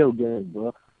video games,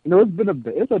 bro.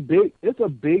 it's a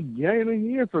big gaming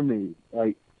year for me.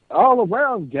 Like all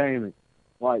around gaming,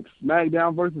 like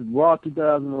SmackDown versus Raw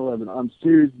 2011. I'm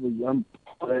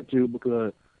for that too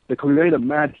because the creative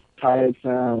match tag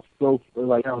sounds so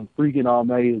sounds freaking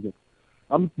amazing.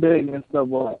 I'm digging stuff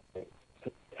like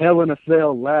Hell in a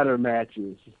Cell ladder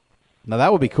matches. Now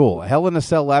that would be cool. A Hell in a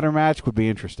Cell ladder match would be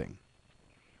interesting.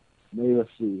 Maybe let's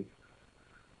see.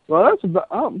 Well,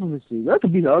 let me see. That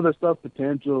could be the other stuff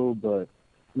potential, but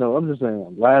I'm just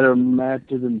saying ladder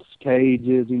matches and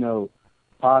cages.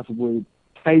 Possibly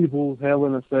tables, Hell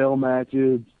in a Cell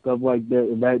matches, stuff like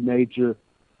that of that nature.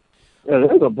 Yeah,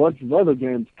 there's a bunch of other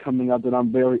games coming up that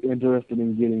I'm very interested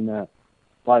in getting at.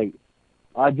 Like,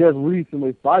 I just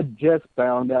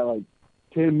found out like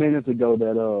 10 minutes ago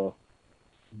that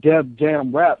Def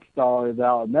Jam Rap Star is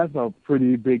out, and that's a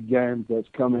pretty big game that's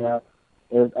coming out.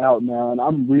 It's out now, and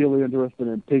I'm really interested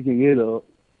in picking it up.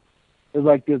 It's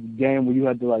like this game where you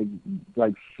have to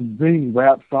like sing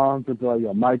rap songs into like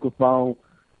a microphone.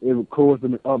 It records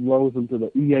them and uploads them to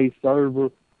the EA server.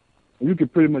 And you can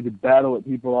pretty much battle with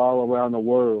people all around the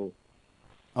world.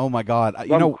 Oh my God!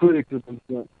 You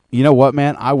know what,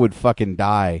 man? I would fucking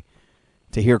die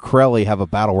to hear Crelly have a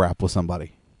battle rap with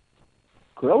somebody.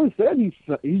 Crowley said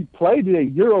he played a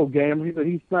Euro game. He said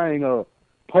he's saying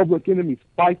Public Enemy's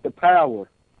Fight the Power.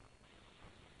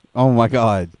 Oh my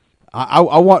God! I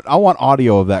want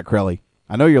audio of that, Crelly.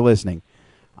 I know you're listening.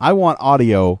 I want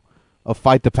audio of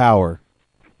Fight the Power.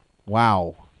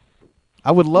 Wow,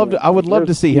 I would love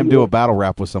to see him do a battle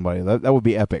rap with somebody. That would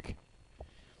be epic.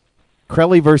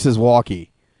 Crelly versus Walkie,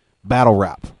 battle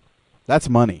rap. That's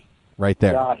money right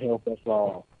there. God help us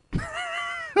all.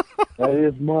 That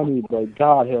is money, but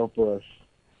God help us.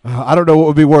 I don't know what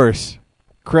would be worse.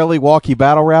 Crelly Walkie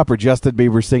battle rap or Justin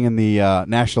Bieber singing the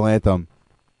national anthem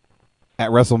at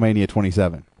WrestleMania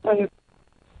 27.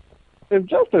 If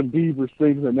Justin Bieber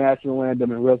sings the national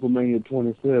anthem at WrestleMania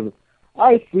 27,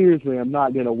 I seriously am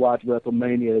not going to watch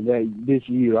WrestleMania this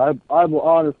year. I will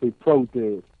honestly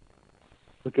protest.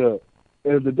 Because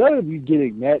if the WWE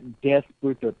getting that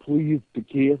desperate to please the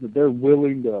kids that they're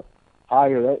willing to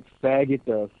hire that faggot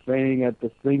to sing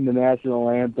the national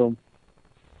anthem.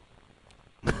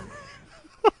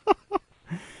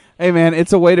 Hey, man,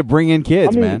 it's a way to bring in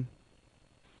kids, man.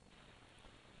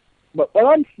 But what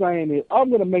I'm saying is, I'm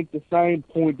going to make the same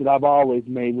point that I've always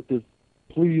made with this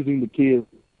pleasing the kids.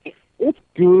 It's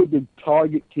good to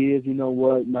target kids, you know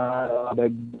what, all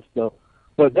that good stuff.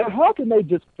 But how can they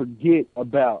just forget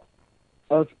about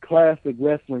us classic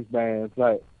wrestling fans?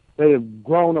 Like, they have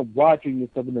grown up watching this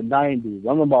stuff in the 90s.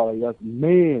 I'm about like us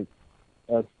men,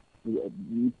 us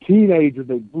teenagers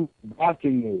that grew up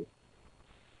watching this.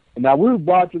 And now we're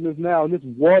watching this now in this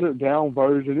watered down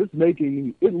version.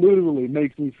 It literally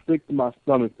makes me sick to my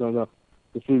stomach to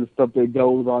see the stuff that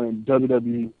goes on in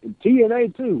WWE and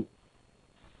TNA too.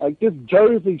 Like this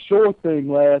Jersey Shore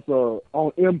thing last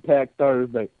on Impact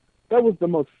Thursday. That was the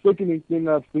most sickening thing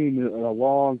I've seen in a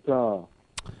long time.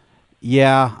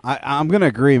 Yeah, I'm going to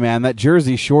agree, man. That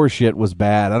Jersey Shore shit was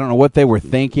bad. I don't know what they were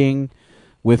thinking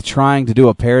with trying to do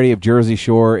a parody of Jersey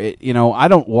Shore. I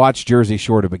don't watch Jersey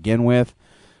Shore to begin with,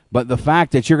 but the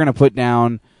fact that you're going to put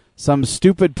down some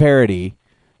stupid parody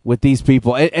with these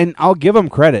people, and I'll give them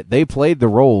credit. They played the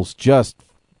roles just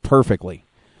perfectly.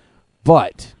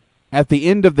 But at the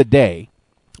end of the day,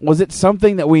 was it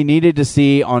something that we needed to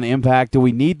see on Impact? Do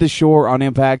we need the Shore on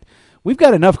Impact? We've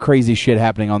got enough crazy shit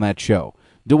happening on that show.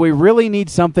 Do we really need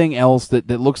something else that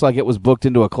looks like it was booked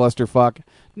into a clusterfuck?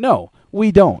 No,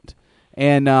 we don't.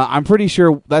 And I'm pretty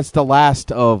sure that's the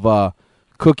last of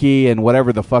Cookie and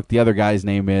whatever the fuck the other guy's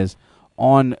name is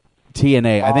on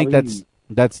TNA. I think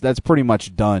that's pretty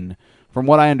much done. From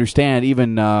what I understand,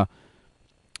 even what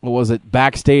was it,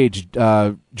 backstage,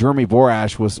 Jeremy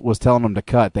Borash was telling them to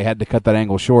cut. They had to cut that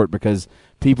angle short because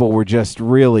people were just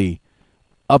really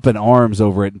up in arms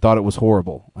over it and thought it was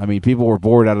horrible. I mean, people were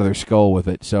bored out of their skull with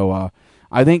it. So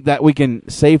I think that we can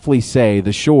safely say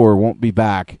the Shore won't be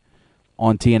back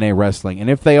on TNA Wrestling. And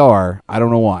if they are, I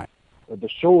don't know why. But the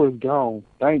Shore is gone.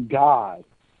 Thank God.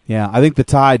 Yeah, I think the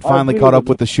tide finally caught up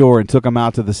with the Shore and took them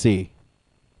out to the sea.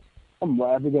 I'm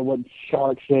laughing at what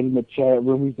Shark said in the chat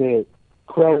room. He said,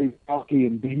 Crowley, Rocky,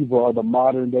 and Beaver are the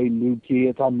modern-day new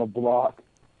kids on the block.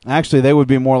 Actually, they would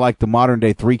be more like the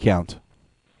modern-day 3-count.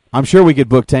 I'm sure we could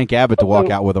book Tank Abbott to walk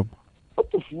out with them.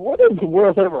 What in the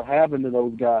world ever happened to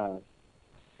those guys?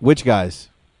 Which guys?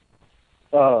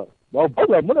 What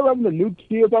happened to the new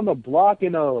kids on the block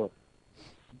and that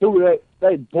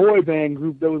boy band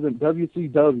group that was in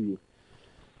WCW?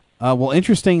 Well,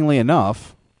 interestingly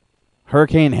enough,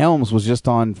 Hurricane Helms was just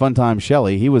on Funtime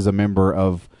Shelley. He was a member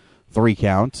of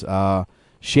 3-count.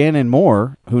 Shannon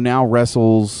Moore, who now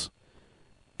wrestles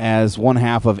as one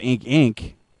half of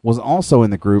Inc., was also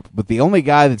in the group, but the only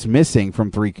guy that's missing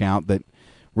from 3 Count that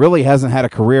really hasn't had a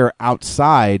career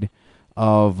outside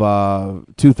of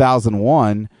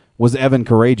 2001 was Evan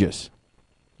Courageous.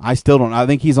 I still don't. I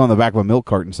think he's on the back of a milk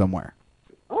carton somewhere.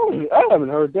 I haven't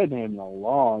heard that name in a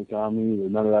long time either.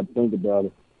 Now that I think about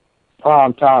it,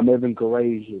 prime time Evan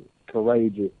Courageous.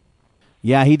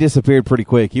 Yeah, he disappeared pretty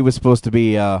quick. He was supposed to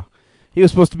be a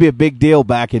big deal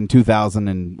back in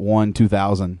 2001,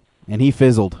 2000, and he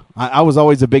fizzled. I was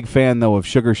always a big fan though of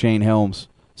Sugar Shane Helms,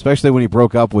 especially when he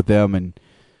broke up with them and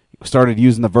started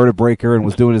using the vertebreaker and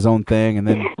was doing his own thing, and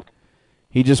then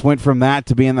he just went from that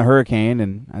to being the Hurricane,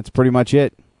 and that's pretty much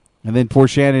it. And then poor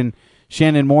Shannon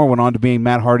Moore went on to being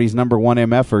Matt Hardy's number 1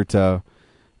 MFer to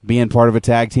being part of a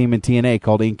tag team in TNA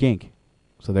called Inc.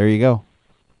 So there you go.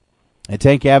 And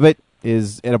Tank Abbott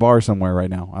is at a bar somewhere right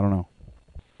now. I don't know.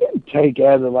 Tank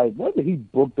Abbott, wasn't he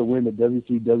booked to win the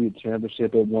WCW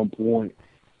Championship at one point?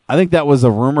 I think that was a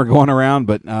rumor going around,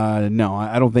 but no,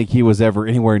 I don't think he was ever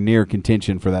anywhere near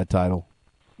contention for that title.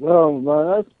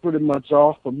 Well, that's pretty much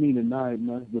all for me tonight,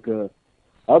 man, because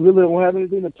I really don't have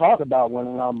anything to talk about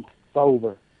when I'm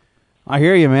sober. I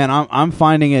hear you, man. I'm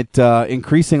finding it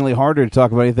increasingly harder to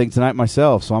talk about anything tonight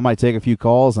myself, so I might take a few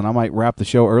calls and I might wrap the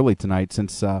show early tonight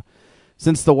since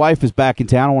the wife is back in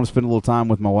town. I want to spend a little time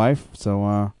with my wife,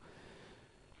 so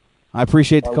I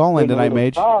appreciate the call in tonight,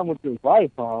 Mage. Time with your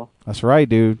wife, huh? That's right,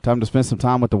 dude. Time to spend some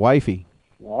time with the wifey.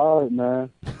 All right, man.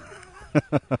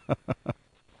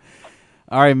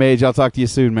 All right, Mage. I'll talk to you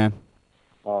soon, man.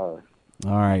 All right.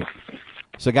 All right.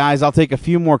 So, guys, I'll take a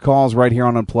few more calls right here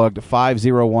on Unplugged,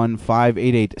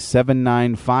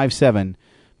 501-588-7957,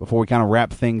 before we kind of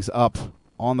wrap things up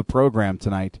on the program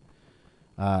tonight.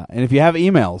 And if you have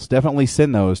emails, definitely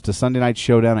send those to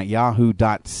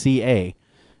sundaynightshowdown@yahoo.ca,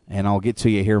 and I'll get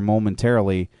to you here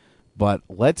momentarily. But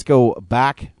let's go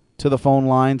back to the phone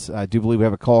lines. I do believe we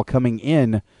have a call coming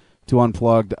in to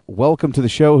Unplugged. Welcome to the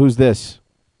show. Who's this?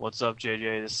 What's up,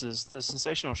 JJ? This is the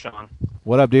Sensational Sean.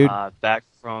 What up, dude? Back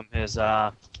from his,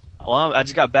 I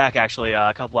just got back, actually,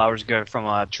 a couple hours ago from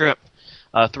a trip,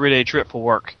 a 3-day trip for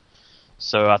work.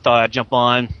 So I thought I'd jump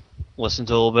on, listen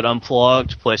to a little bit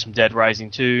Unplugged, play some Dead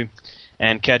Rising 2,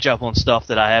 and catch up on stuff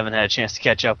that I haven't had a chance to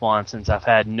catch up on since I've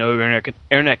had no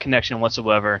internet connection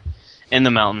whatsoever in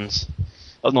the mountains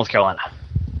of North Carolina.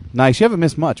 Nice. You haven't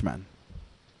missed much, man.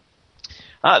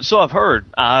 So I've heard.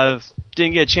 I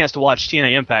didn't get a chance to watch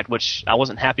TNA Impact, which I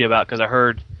wasn't happy about because I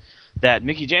heard that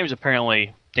Mickie James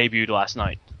apparently debuted last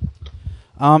night.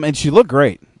 And she looked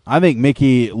great. I think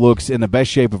Mickie looks in the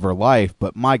best shape of her life,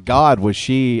 but my God, was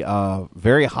she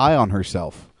very high on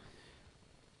herself.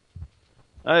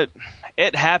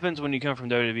 It happens when you come from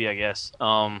WWE, I guess.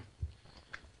 I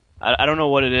don't know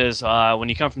what it is. When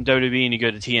you come from WWE and you go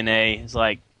to TNA, it's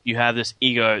like you have this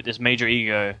ego, this major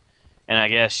ego, and I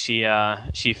guess she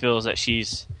feels that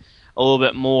she's a little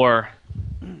bit more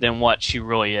than what she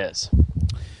really is.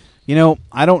 You know,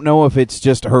 I don't know if it's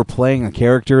just her playing a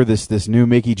character, this new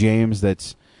Mickie James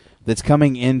that's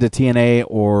coming into TNA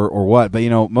or what. But, you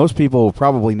know, most people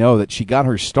probably know that she got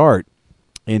her start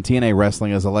in TNA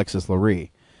wrestling as Alexis Lurie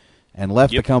and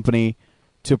left the company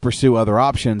to pursue other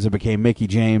options and became Mickie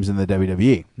James in the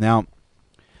WWE. Now,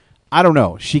 I don't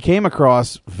know. She came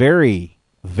across very,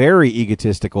 very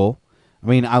egotistical. I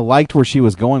mean, I liked where she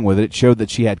was going with it. It showed that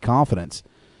she had confidence.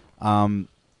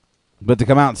 But to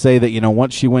come out and say that, you know,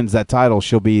 once she wins that title,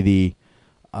 she'll be the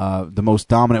most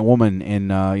dominant woman in,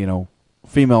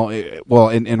 female,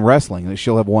 in wrestling. That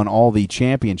she'll have won all the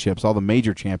championships, all the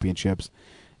major championships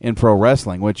in pro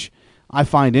wrestling, which I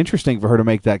find interesting for her to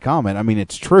make that comment. I mean,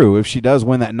 it's true. If she does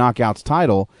win that Knockouts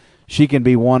title, she can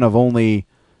be one of only,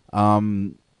 a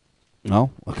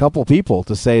couple people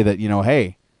to say that,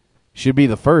 hey, she'd be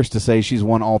the first to say she's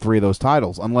won all 3 of those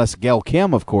titles, unless Gail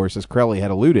Kim, of course, as Crowley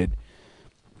had alluded,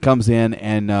 comes in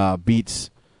and beats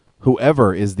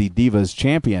whoever is the Divas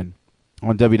champion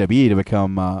on WWE to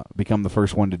become the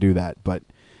first one to do that. But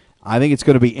I think it's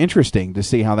going to be interesting to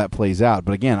see how that plays out.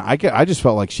 But again, I just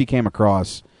felt like she came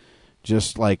across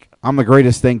just like, I'm the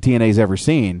greatest thing TNA's ever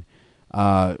seen.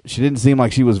 She didn't seem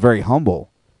like she was very humble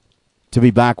to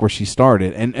be back where she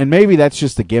started. And maybe that's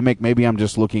just a gimmick. Maybe I'm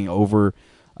just looking over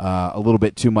a little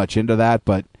bit too much into that.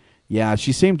 But, yeah,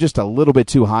 she seemed just a little bit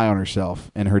too high on herself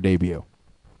in her debut.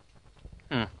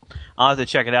 I'll have to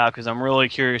check it out because I'm really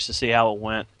curious to see how it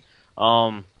went.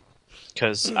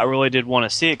 Because I really did want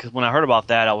to see it, because when I heard about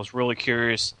that, I was really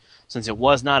curious. Since it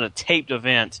was not a taped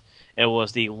event, it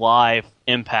was the live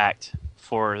Impact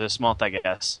for this month, I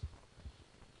guess.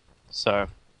 So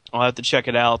I'll have to check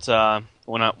it out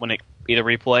when either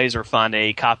replays or find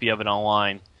a copy of it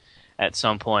online at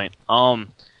some point.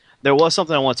 There was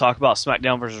something I want to talk about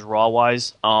SmackDown versus Raw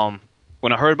wise.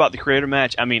 When I heard about the creator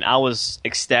match, I mean, I was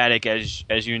ecstatic,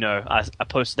 as you know. I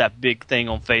posted that big thing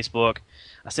on Facebook.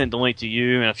 I sent the link to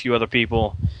you and a few other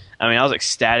people. I mean, I was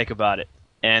ecstatic about it.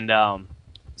 And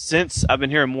since I've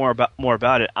been hearing more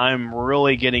about it, I'm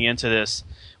really getting into this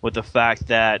with the fact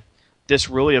that this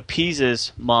really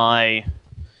appeases my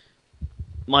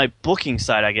booking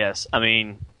side, I guess. I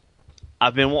mean,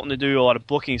 I've been wanting to do a lot of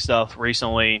booking stuff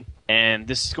recently, and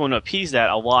this is going to appease that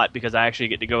a lot because I actually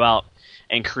get to go out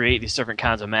and create these different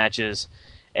kinds of matches.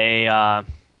 A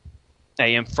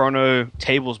Inferno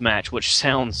tables match, which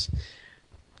sounds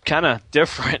kind of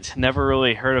different. Never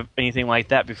really heard of anything like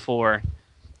that before.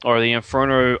 Or the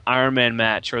Inferno Iron Man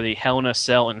match, or the Hell in a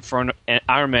Cell Inferno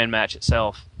Iron Man match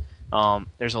itself.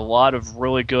 There's a lot of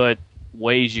really good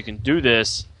ways you can do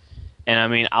this, and I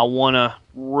mean, I want to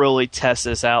really test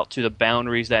this out to the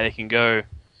boundaries that it can go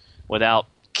without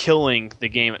killing the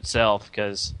game itself,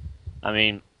 because, I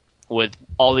mean, with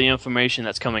all the information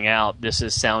that's coming out, this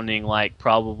is sounding like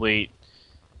probably,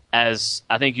 as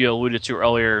I think you alluded to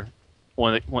earlier,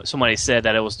 when somebody said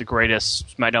that it was the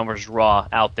greatest SmackDown vs. Raw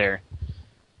out there.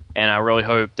 And I really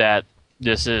hope that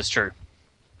this is true.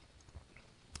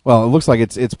 Well, it looks like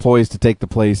it's poised to take the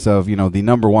place of, the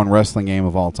number one wrestling game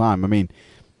of all time. I mean,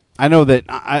 I know that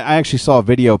I actually saw a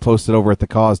video posted over at the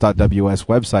Cause.ws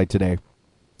website today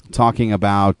talking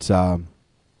about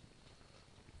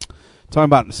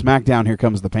SmackDown Here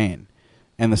Comes the Pain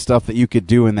and the stuff that you could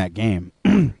do in that game.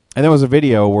 And there was a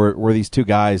video where these two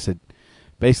guys had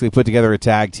basically put together a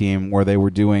tag team where they were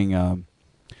doing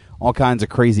all kinds of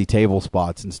crazy table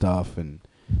spots and stuff. And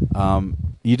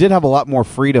you did have a lot more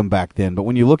freedom back then, but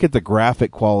when you look at the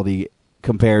graphic quality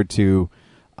compared to,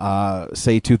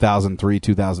 say, 2003,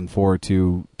 2004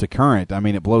 to current, I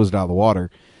mean, it blows it out of the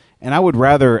water. And I would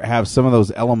rather have some of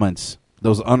those elements,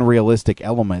 those unrealistic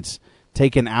elements,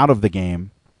 taken out of the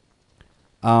game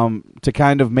to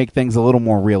kind of make things a little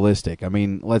more realistic. I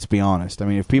mean, let's be honest. I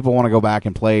mean, if people want to go back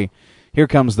and play Here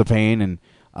Comes the Pain and,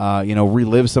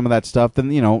 relive some of that stuff,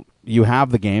 then, you have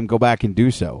the game, go back and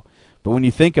do so. But when you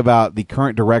think about the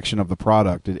current direction of the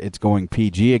product, it's going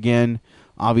PG again.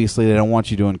 Obviously, they don't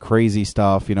want you doing crazy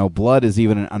stuff. Blood is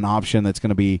even an option that's going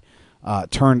to be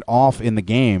turned off in the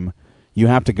game. You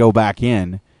have to go back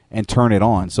in and turn it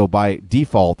on. So by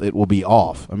default, it will be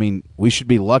off. I mean, we should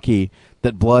be lucky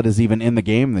that blood is even in the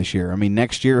game this year. I mean,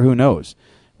 next year, who knows?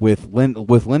 With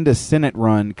Linda's Senate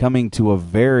run coming to a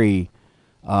very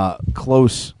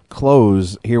close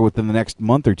close here within the next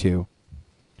month or two,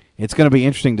 it's going to be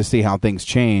interesting to see how things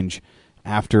change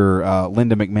after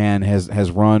Linda McMahon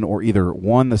has run or either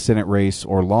won the Senate race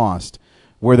or lost,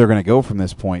 where they're going to go from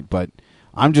this point. But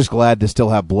I'm just glad to still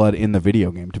have blood in the video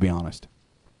game, to be honest.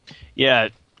 Yeah,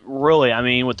 really. I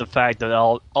mean, with the fact that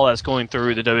all that's going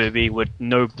through the WWE with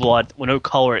no blood, with no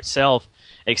color itself,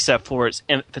 except for if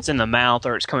it's in the mouth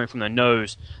or it's coming from the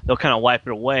nose, they'll kind of wipe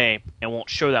it away and won't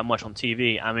show that much on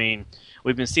TV. I mean,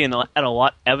 we've been seeing that a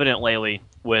lot evident lately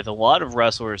with a lot of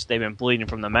wrestlers. They've been bleeding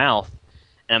from the mouth.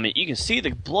 And, I mean, you can see the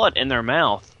blood in their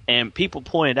mouth, and people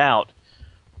point it out.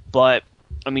 But,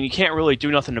 I mean, you can't really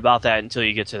do nothing about that until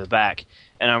you get to the back.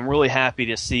 And I'm really happy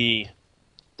to see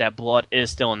that blood is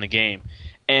still in the game.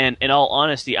 And in all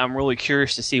honesty, I'm really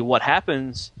curious to see what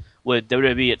happens with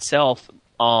WWE itself,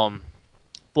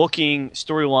 booking,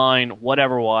 storyline,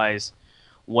 whatever-wise,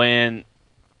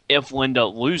 if Linda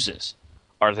loses.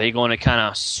 Are they going to kind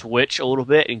of switch a little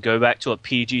bit and go back to a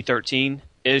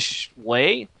PG-13-ish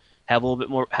way? Have a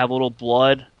little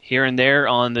blood here and there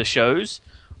on the shows?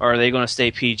 Or are they going to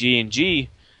stay PG and G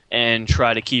and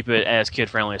try to keep it as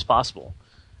kid-friendly as possible?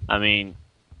 I mean,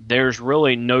 there's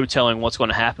really no telling what's going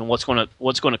to happen, what's going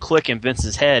to click in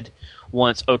Vince's head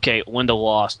once, okay, Linda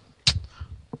lost.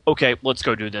 Okay, let's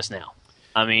go do this now.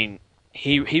 I mean,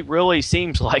 he really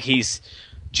seems like he's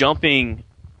jumping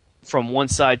from one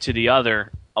side to the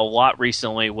other a lot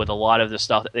recently with a lot of the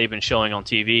stuff that they've been showing on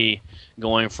TV,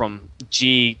 going from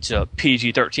G to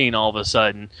PG-13 all of a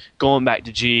sudden, going back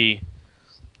to G,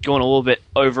 going a little bit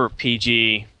over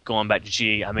PG, going back to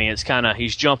G. I mean, it's kind of,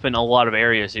 he's jumping a lot of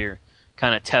areas here,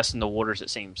 kind of testing the waters, it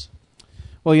seems.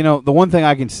 Well, the one thing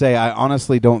I can say, I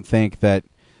honestly don't think that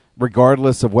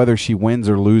regardless of whether she wins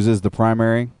or loses the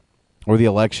primary or the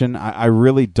election, I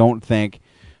really don't think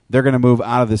they're going to move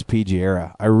out of this PG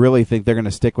era. I really think they're going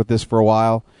to stick with this for a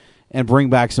while and bring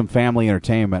back some family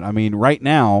entertainment. I mean, right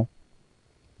now,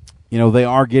 they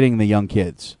are getting the young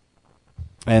kids,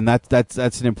 and that's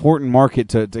an important market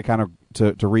to kind of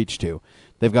to reach to.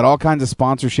 They've got all kinds of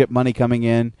sponsorship money coming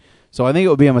in, So I think it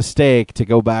would be a mistake to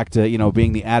go back to,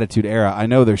 being the Attitude Era. I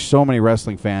know there's so many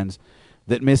wrestling fans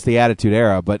that miss the Attitude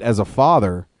Era, but as a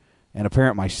father and a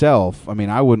parent myself, I mean,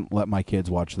 I wouldn't let my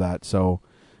kids watch that. So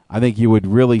I think you would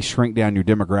really shrink down your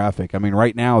demographic. I mean,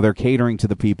 right now they're catering to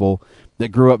the people that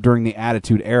grew up during the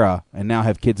Attitude Era and now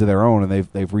have kids of their own, and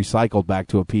they've recycled back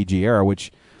to a PG era,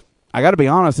 which I got to be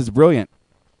honest, is brilliant.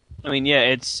 I mean, yeah,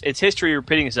 it's history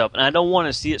repeating itself, and I don't want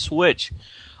to see it switch.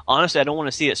 Honestly, I don't want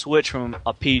to see it switch from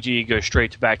a PG go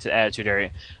straight back to the Attitude Era.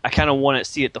 I kind of want to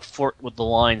see it flirt with the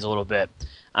lines a little bit.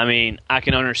 I mean, I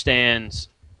can understand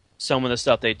some of the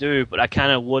stuff they do, but I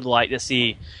kind of would like to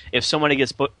see if somebody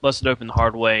gets busted open the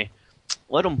hard way,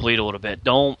 let them bleed a little bit.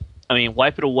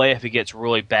 Wipe it away if it gets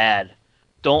really bad.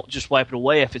 Don't just wipe it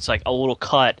away if it's like a little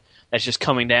cut that's just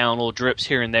coming down, little drips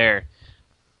here and there.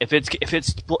 If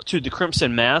it's to the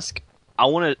Crimson Mask, I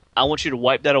want you to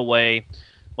wipe that away.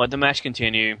 Let the match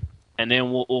continue, and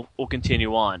then we'll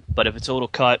continue on. But if it's a little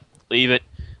cut, leave it,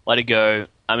 let it go.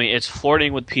 I mean, it's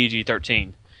flirting with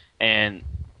PG-13, and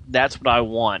that's what I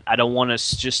want. I don't want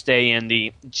to just stay in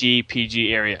the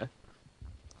GPG area.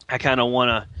 I kind of want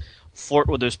to flirt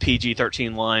with those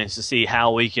PG-13 lines to see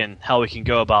how we can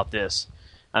go about this.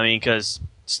 I mean, because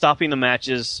stopping the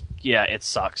matches, yeah, it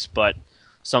sucks, but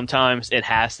sometimes it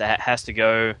has to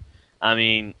go. I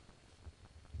mean,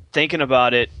 thinking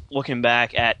about it, looking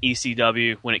back at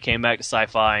ECW when it came back to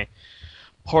SyFy,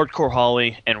 Hardcore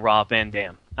Holly and Rob Van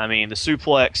Dam. I mean, the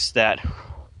suplex that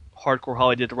Hardcore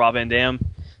Holly did to Rob Van Dam,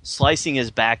 slicing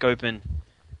his back open.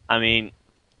 I mean,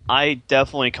 I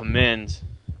definitely commend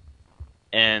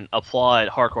and applaud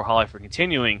Hardcore Holly for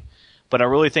continuing, but I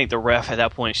really think the ref at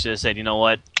that point should have said, you know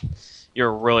what,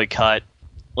 you're really cut.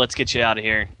 Let's get you out of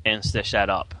here and stitch that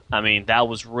up. I mean, that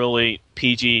was really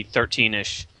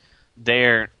PG-13-ish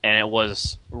there, and it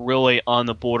was really on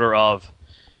the border of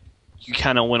you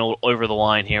kind of went over the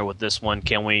line here with this one.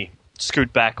 Can we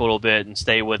scoot back a little bit and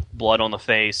stay with blood on the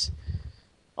face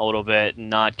a little bit and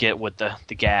not get with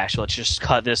the gash? Let's just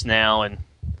cut this now and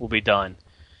we'll be done.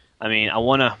 I mean, I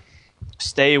want to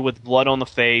stay with blood on the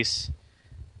face.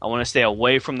 I want to stay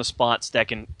away from the spots that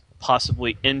can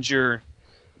possibly injure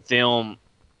them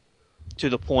to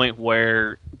the point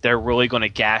where they're really going to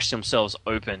gash themselves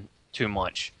open too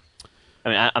much. I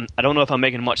mean, I don't know if I'm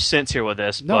making much sense here with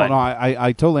this. No, but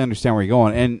I totally understand where you're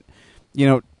going.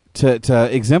 And, to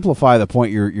exemplify the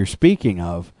point you're speaking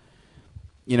of,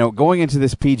 going into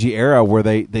this PG era where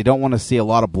they don't want to see a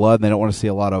lot of blood and they don't want to see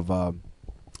a lot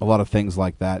of things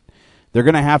like that, they're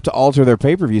going to have to alter their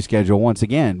pay-per-view schedule once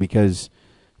again because,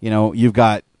 you've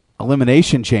got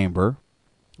Elimination Chamber,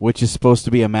 which is supposed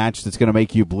to be a match that's going to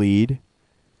make you bleed.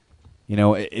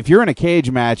 If you're in a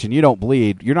cage match and you don't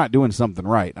bleed, you're not doing something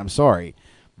right. I'm sorry.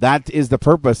 That is the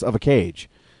purpose of a cage.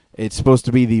 It's supposed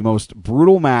to be the most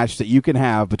brutal match that you can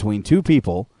have between two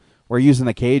people. We're using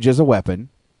the cage as a weapon,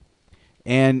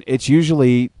 and it's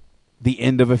usually the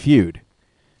end of a feud.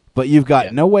 But you've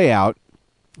got No Way Out.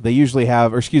 They usually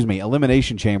have,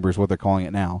 Elimination Chamber is what they're calling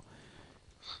it now.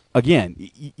 Again,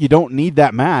 you don't need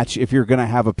that match if you're going to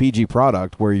have a PG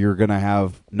product where you're going to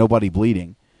have nobody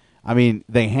bleeding. I mean,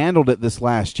 they handled it this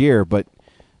last year, but,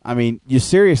 I mean, you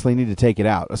seriously need to take it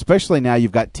out, especially now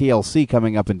you've got TLC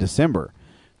coming up in December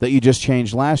that you just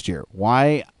changed last year.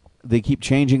 Why they keep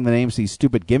changing the names to these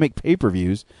stupid gimmick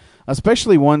pay-per-views,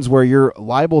 especially ones where you're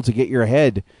liable to get your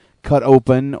head cut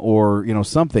open or,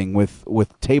 something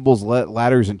with tables,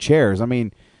 ladders, and chairs. I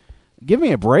mean, give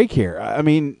me a break here. I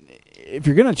mean, if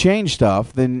you're going to change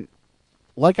stuff, then,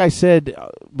 like I said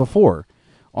before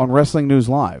on Wrestling News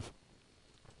Live,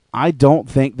 I don't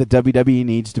think that WWE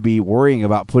needs to be worrying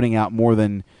about putting out more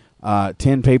than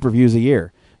 10 pay-per-views a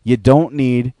year. You don't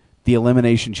need the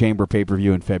Elimination Chamber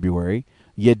pay-per-view in February.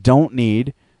 You don't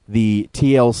need the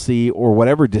TLC or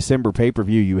whatever December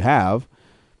pay-per-view you have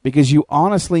because you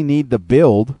honestly need the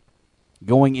build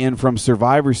going in from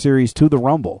Survivor Series to the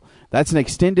Rumble. That's an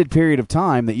extended period of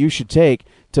time that you should take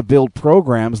to build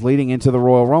programs leading into the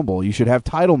Royal Rumble. You should have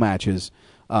title matches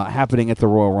happening at the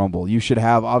Royal Rumble. You should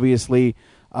have, obviously,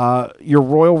 your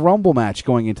Royal Rumble match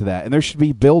going into that, and there should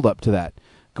be build-up to that.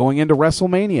 Going into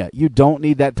WrestleMania, you don't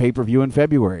need that pay-per-view in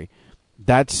February.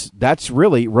 That's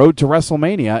really, Road to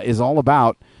WrestleMania is all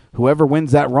about whoever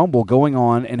wins that Rumble going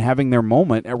on and having their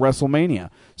moment at WrestleMania.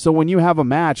 So when you have a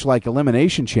match like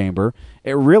Elimination Chamber,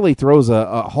 it really throws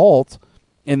a halt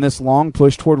in this long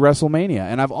push toward WrestleMania,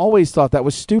 and I've always thought that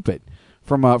was stupid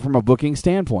from a booking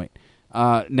standpoint.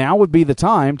 Now would be the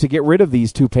time to get rid of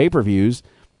these two pay-per-views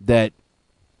that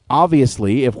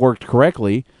obviously, if worked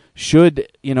correctly, should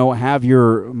have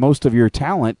most of your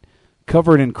talent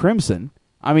covered in crimson.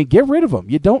 I mean, get rid of them.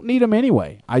 You don't need them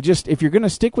anyway. If you're going to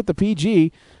stick with the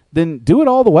PG, then do it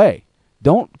all the way.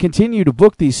 Don't continue to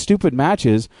book these stupid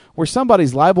matches where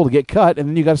somebody's liable to get cut and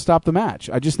then you got to stop the match.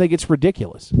 I just think it's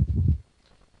ridiculous.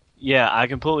 Yeah, I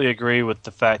completely agree with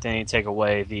the fact they need to take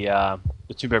away the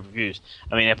 2 pay-per-views.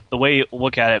 I mean, if the way you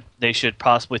look at it, they should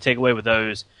possibly take away with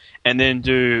those and then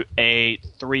do a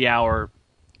 3-hour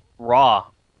Raw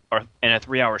and a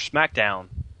 3-hour SmackDown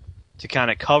to kind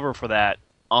of cover for that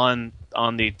on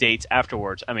the dates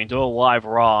afterwards. I mean, do a live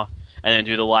Raw and then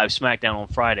do the live SmackDown on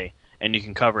Friday, and you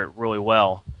can cover it really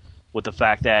well with the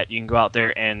fact that you can go out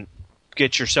there and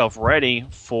get yourself ready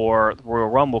for the Royal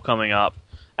Rumble coming up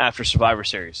after Survivor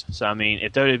Series. So, I mean,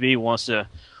 if WWE wants to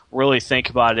really think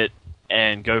about it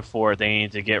and go for it, they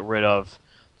need to get rid of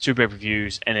 2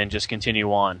 pay-per-views and then just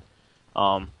continue on.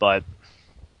 But,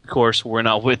 of course, we're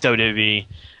not with WWE,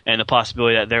 and the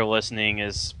possibility that they're listening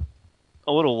is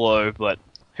a little low, but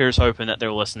here's hoping that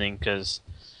they're listening because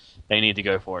they need to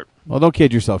go for it. Well, don't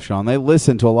kid yourself, Sean. They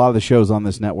listen to a lot of the shows on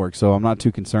this network, so I'm not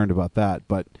too concerned about that.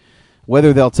 But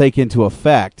whether they'll take into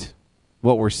effect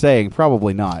what we're saying,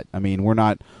 probably not. I mean, we're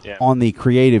not on the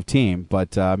creative team,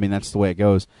 but, I mean, that's the way it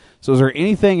goes. So is there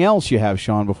anything else you have,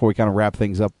 Sean, before we kind of wrap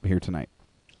things up here tonight?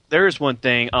 There is one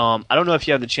thing. I don't know if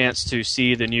you have the chance to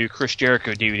see the new Chris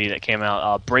Jericho DVD that came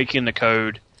out, Breaking the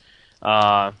Code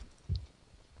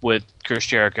with Chris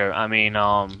Jericho. I mean,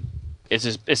 it's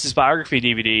his biography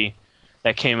DVD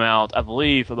that came out, I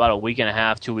believe, about a week and a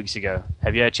half, 2 weeks ago.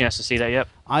 Have you had a chance to see that yet?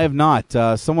 I have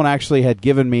not. Someone actually had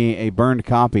given me a burned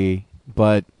copy,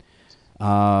 but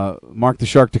Mark the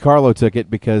Shark DiCarlo took it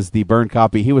because the burned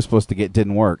copy he was supposed to get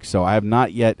didn't work. So I have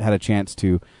not yet had a chance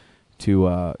to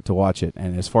watch it.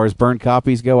 And as far as burned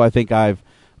copies go, I think I've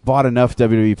bought enough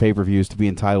WWE pay-per-views to be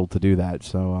entitled to do that.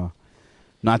 So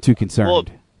not too concerned. Well,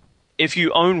 if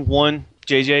you own one,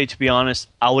 JJ, to be honest,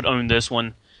 I would own this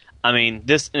one. I mean,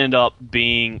 this ended up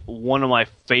being one of my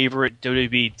favorite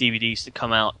WWE DVDs to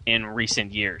come out in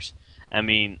recent years. I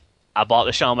mean, I bought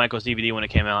the Shawn Michaels DVD when it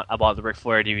came out. I bought the Ric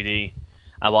Flair DVD.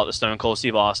 I bought the Stone Cold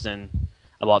Steve Austin.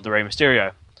 I bought the Rey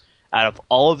Mysterio. Out of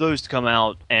all of those to come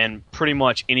out, and pretty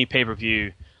much any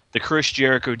pay-per-view, the Chris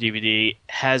Jericho DVD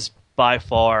has by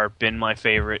far been my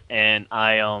favorite. And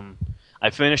I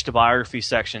finished the biography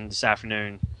section this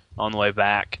afternoon on the way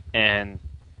back, and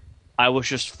I was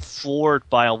just floored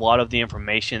by a lot of the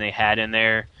information they had in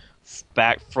there,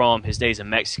 back from his days in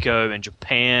Mexico and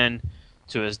Japan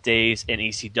to his days in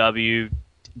ECW,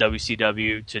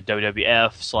 WCW to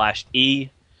WWF/E.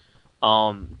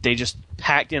 They just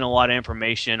packed in a lot of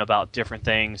information about different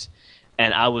things,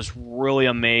 and I was really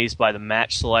amazed by the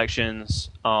match selections,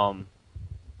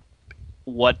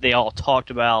 what they all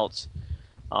talked about,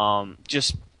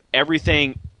 just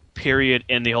everything, period,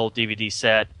 in the whole DVD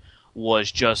set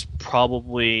was just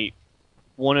probably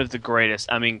one of the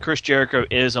greatest. I mean, Chris Jericho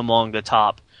is among the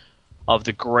top of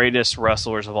the greatest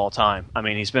wrestlers of all time. I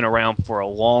mean, he's been around for a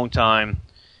long time,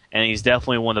 and he's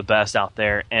definitely one of the best out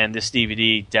there, and this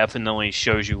DVD definitely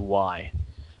shows you why.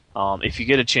 If you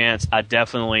get a chance, I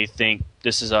definitely think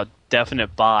this is a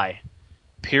definite buy,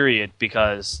 period,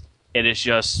 because it is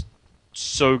just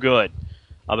so good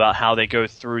about how they go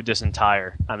through this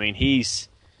entire. I mean, he's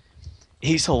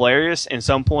hilarious in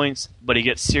some points, but he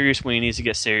gets serious when he needs to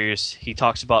get serious. He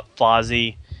talks about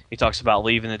Fozzy. He talks about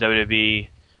leaving the WWE.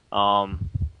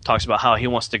 Talks about how he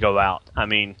wants to go out. I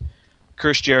mean,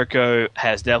 Chris Jericho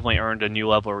has definitely earned a new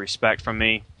level of respect from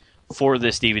me for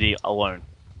this DVD alone.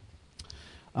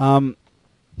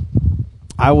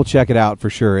 I will check it out for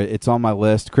sure. It's on my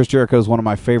list. Chris Jericho is one of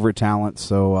my favorite talents,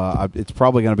 so it's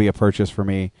probably going to be a purchase for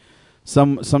me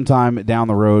sometime down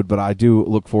the road, but I do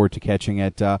look forward to catching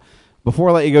it. Before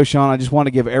I let you go, Sean, I just want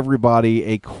to give everybody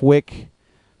a quick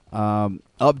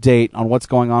update on what's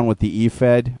going on with the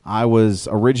eFed. I was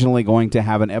originally going to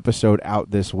have an episode out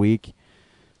this week,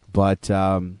 but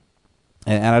and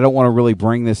I don't want to really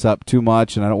bring this up too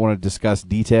much, and I don't want to discuss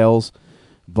details,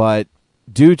 but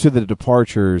due to the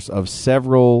departures of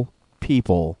several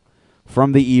people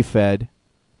from the eFed,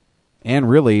 and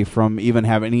really from even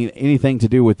having anything to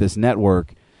do with this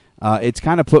network, it's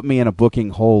kind of put me in a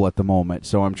booking hole at the moment.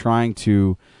 So I'm trying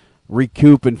to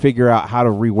recoup and figure out how to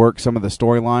rework some of the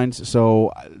storylines.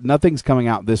 So nothing's coming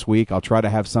out this week. I'll try to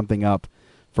have something up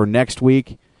for next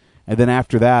week. And then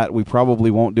after that, we probably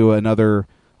won't do another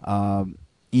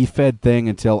eFed thing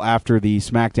until after the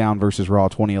SmackDown versus Raw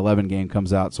 2011 game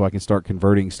comes out, so I can start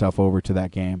converting stuff over to that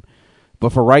game.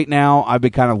 But for right now, I've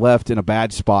been kind of left in a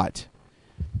bad spot.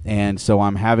 And so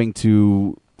I'm having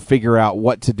to figure out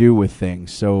what to do with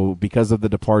things. So because of the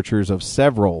departures of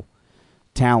several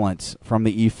talents from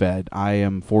the eFed, I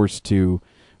am forced to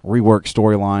rework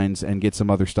storylines and get some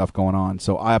other stuff going on.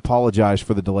 So I apologize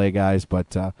for the delay, guys,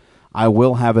 but I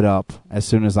will have it up as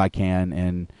soon as I can,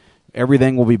 and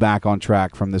everything will be back on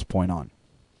track from this point on.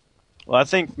 Well, I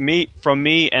think from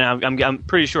me, and I'm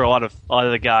pretty sure a lot of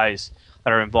the guys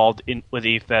that are involved with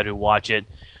EFED who watch it,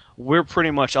 we're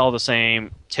pretty much all the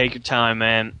same. Take your time,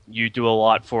 man. You do a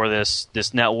lot for this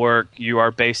network. You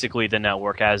are basically the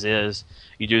network as is.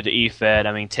 You do the EFED.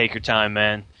 I mean, take your time,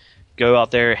 man. Go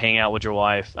out there, hang out with your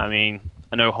wife. I mean,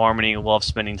 I know Harmony loves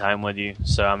spending time with you.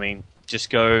 So, I mean, just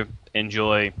go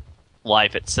enjoy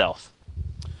life itself.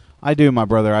 I do, my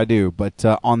brother, I do. But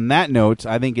on that note,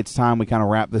 I think it's time we kind of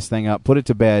wrap this thing up, put it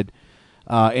to bed.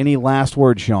 Any last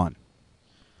words, Sean?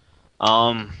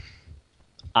 I'm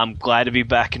glad to be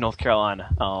back in North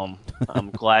Carolina.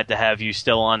 I'm glad to have you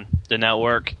still on the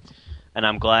network, and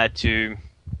I'm glad to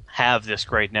have this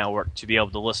great network to be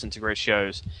able to listen to great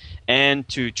shows. And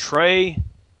to Trey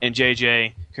and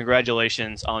JJ,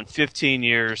 congratulations on 15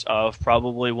 years of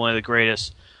probably one of the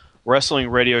greatest wrestling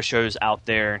radio shows out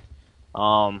there.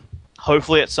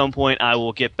 Hopefully at some point I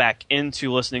will get back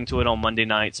into listening to it on Monday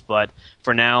nights, but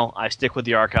for now I stick with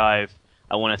the archive.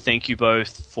 I want to thank you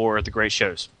both for the great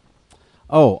shows.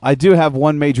 Oh, I do have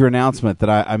one major announcement that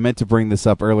I meant to bring this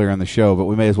up earlier in the show, but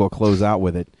we may as well close out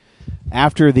with it.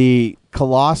 After the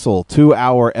colossal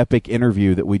 2-hour epic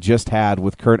interview that we just had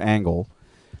with Kurt Angle,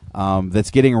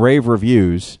 that's getting rave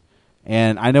reviews,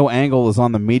 and I know Angle is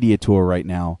on the media tour right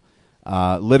now.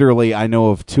 Literally, I know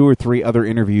of 2 or 3 other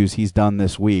interviews he's done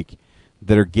this week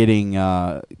that are getting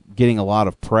a lot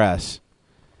of press.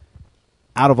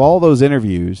 Out of all those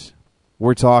interviews,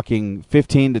 we're talking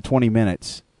 15 to 20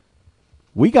 minutes.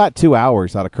 We got 2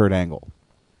 hours out of Kurt Angle.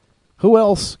 Who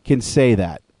else can say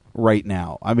that right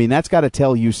now? I mean, that's got to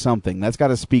tell you something. That's got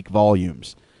to speak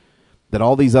volumes, that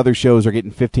all these other shows are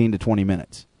getting 15 to 20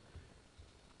 minutes.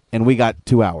 And we got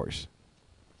 2 hours.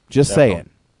 Just saying.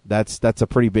 That's a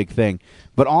pretty big thing.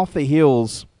 But off the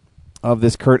heels of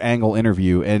this Kurt Angle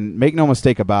interview, and make no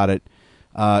mistake about it,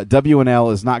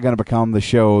 WNL is not going to become the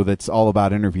show that's all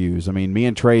about interviews. I mean, me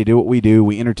and Trey do what we do.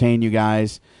 We entertain you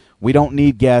guys. We don't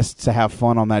need guests to have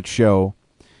fun on that show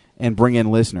and bring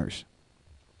in listeners.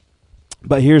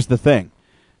 But here's the thing.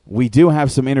 We do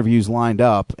have some interviews lined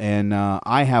up, and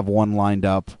I have one lined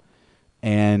up,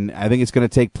 and I think it's going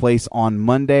to take place on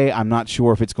Monday. I'm not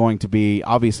sure if it's going to be,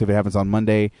 obviously if it happens on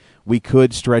Monday, we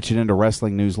could stretch it into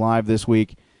Wrestling News Live this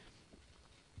week.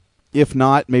 If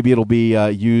not, maybe it'll be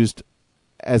used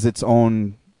as its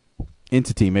own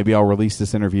entity. Maybe I'll release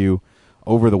this interview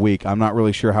over the week. I'm not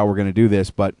really sure how we're going to do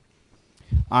this, but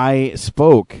I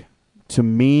spoke to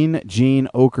Mean Gene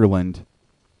Okerlund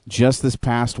just this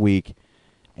past week,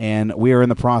 and we are in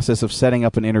the process of setting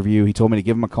up an interview. He told me to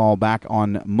give him a call back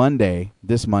on Monday,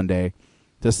 this Monday,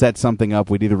 to set something up.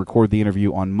 We'd either record the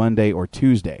interview on Monday or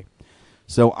Tuesday.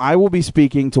 So I will be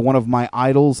speaking to one of my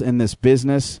idols in this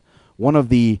business, one of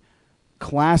the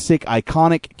classic,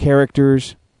 iconic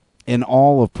characters in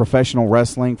all of professional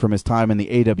wrestling, from his time in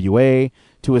the AWA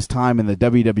to his time in the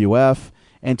WWF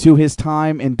and to his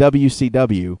time in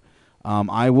WCW.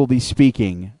 I will be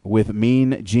speaking with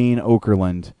Mean Gene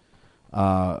Okerlund,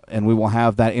 and we will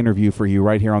have that interview for you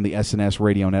right here on the SNS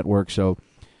Radio Network. So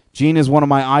Gene is one of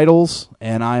my idols,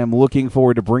 and I am looking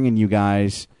forward to bringing you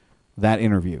guys that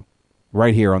interview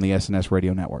right here on the SNS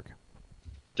Radio Network.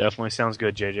 Definitely sounds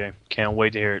good, JJ. Can't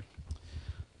wait to hear it.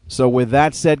 So with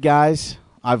that said, guys,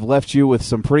 I've left you with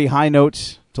some pretty high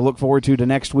notes to look forward to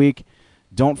next week.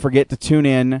 Don't forget to tune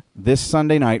in this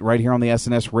Sunday night right here on the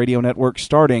SNS Radio Network,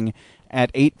 starting at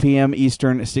 8 p.m.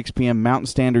 Eastern, 6 p.m. Mountain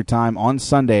Standard Time on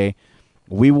Sunday.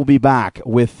 We will be back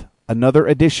with another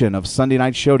edition of Sunday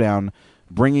Night Showdown,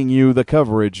 bringing you the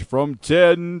coverage from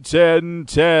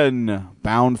 10-10-10,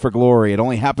 Bound for Glory. It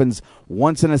only happens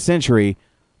once in a century.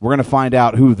 We're going to find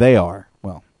out who they are.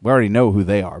 Well, we already know who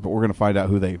they are, but we're going to find out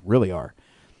who they really are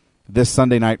this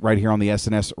Sunday night right here on the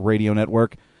SNS Radio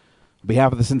Network. On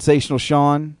behalf of the Sensational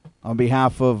Sean, on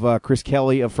behalf of Chris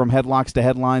Kelly of From Headlocks to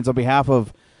Headlines, on behalf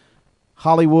of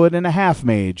Hollywood and a Half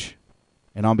Mage,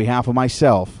 and on behalf of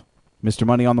myself, Mr.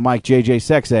 Money on the Mic, JJ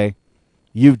Sexay,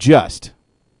 you've just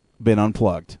been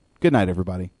unplugged. Good night,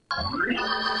 everybody.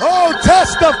 Oh,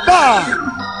 testify!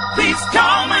 Please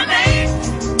call my name.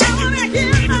 I want to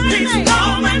hear my name. Please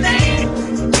call my name.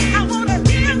 I want to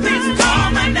hear my name. Please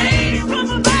call my name. From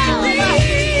above.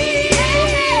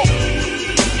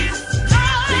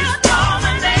 Please call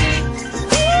my name.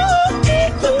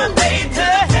 Put my name to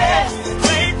head.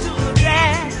 Way to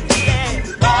that.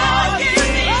 Oh, give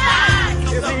me eyes.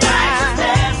 Give me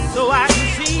eyes. So I can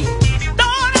see.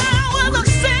 Thought I was a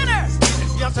sinner.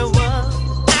 Yes, I was.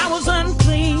 I was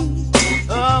unclean.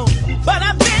 Oh, but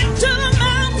I've been to the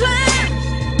mountain.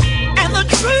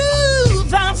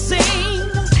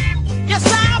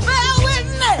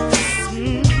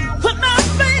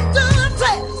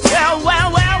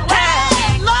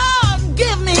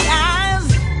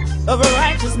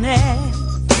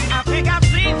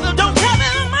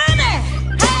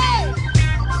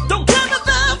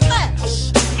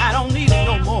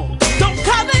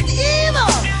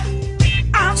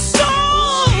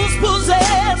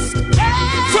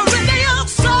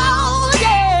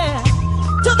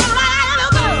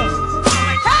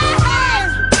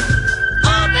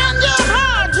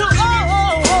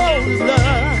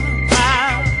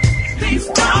 Please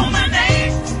call my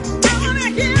name. I wanna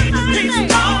hear my name.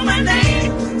 Please call my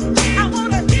name. I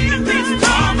wanna hear my name. Please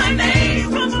call my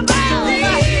name. From above.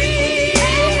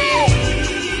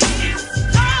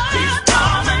 Please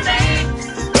call my name.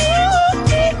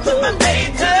 Put my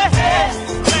faith to head,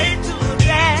 straight to the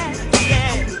dead.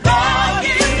 Lord,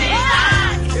 give me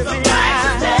eyes of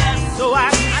righteousness, so I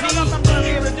can see. I don't know if I'm gonna be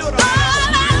able to do it.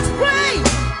 Let's pray.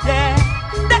 Yeah,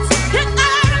 that's it.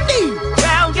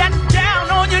 Well, get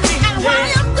down on your knees. And while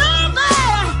you're down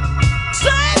there,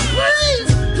 say please,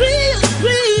 please,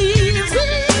 please,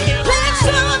 please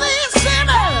show these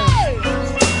sinners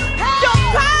your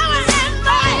power and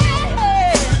might.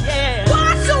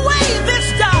 Wash away this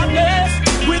darkness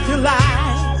with your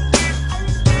light.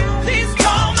 Please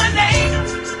call my name.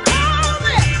 Call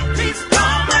me. Please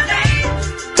call my name.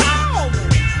 Call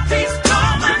me. Please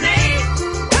call my name.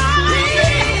 Call me.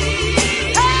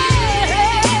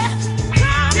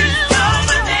 Please call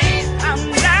my name. I'm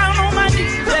down on my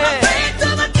knees. Put my faith to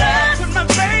the test. Put my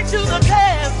faith to the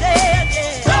test.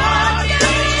 Lord,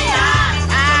 give me eyes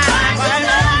of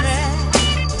righteousness.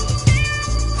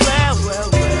 Well, well,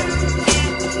 well.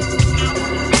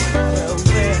 Well,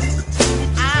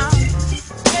 well.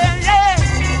 Yeah, yeah.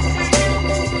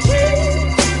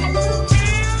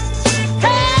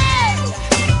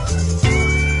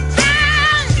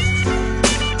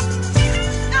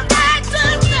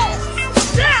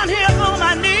 Down here on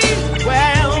my knees.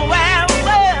 Well, well,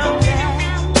 well,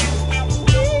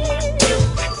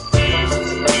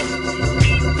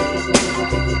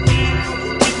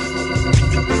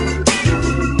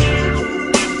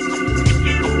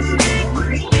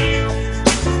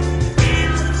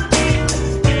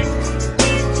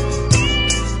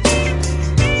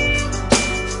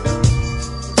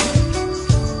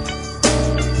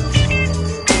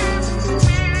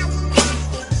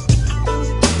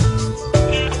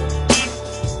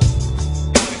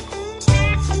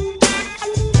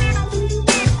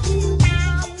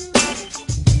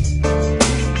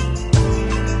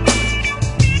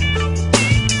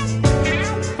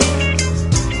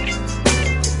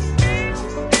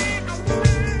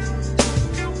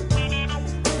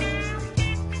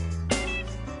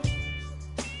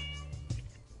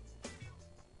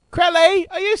 Crowley,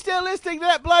 are you still listening to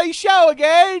that bloody show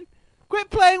again? Quit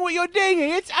playing with your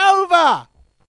dinghy, it's over!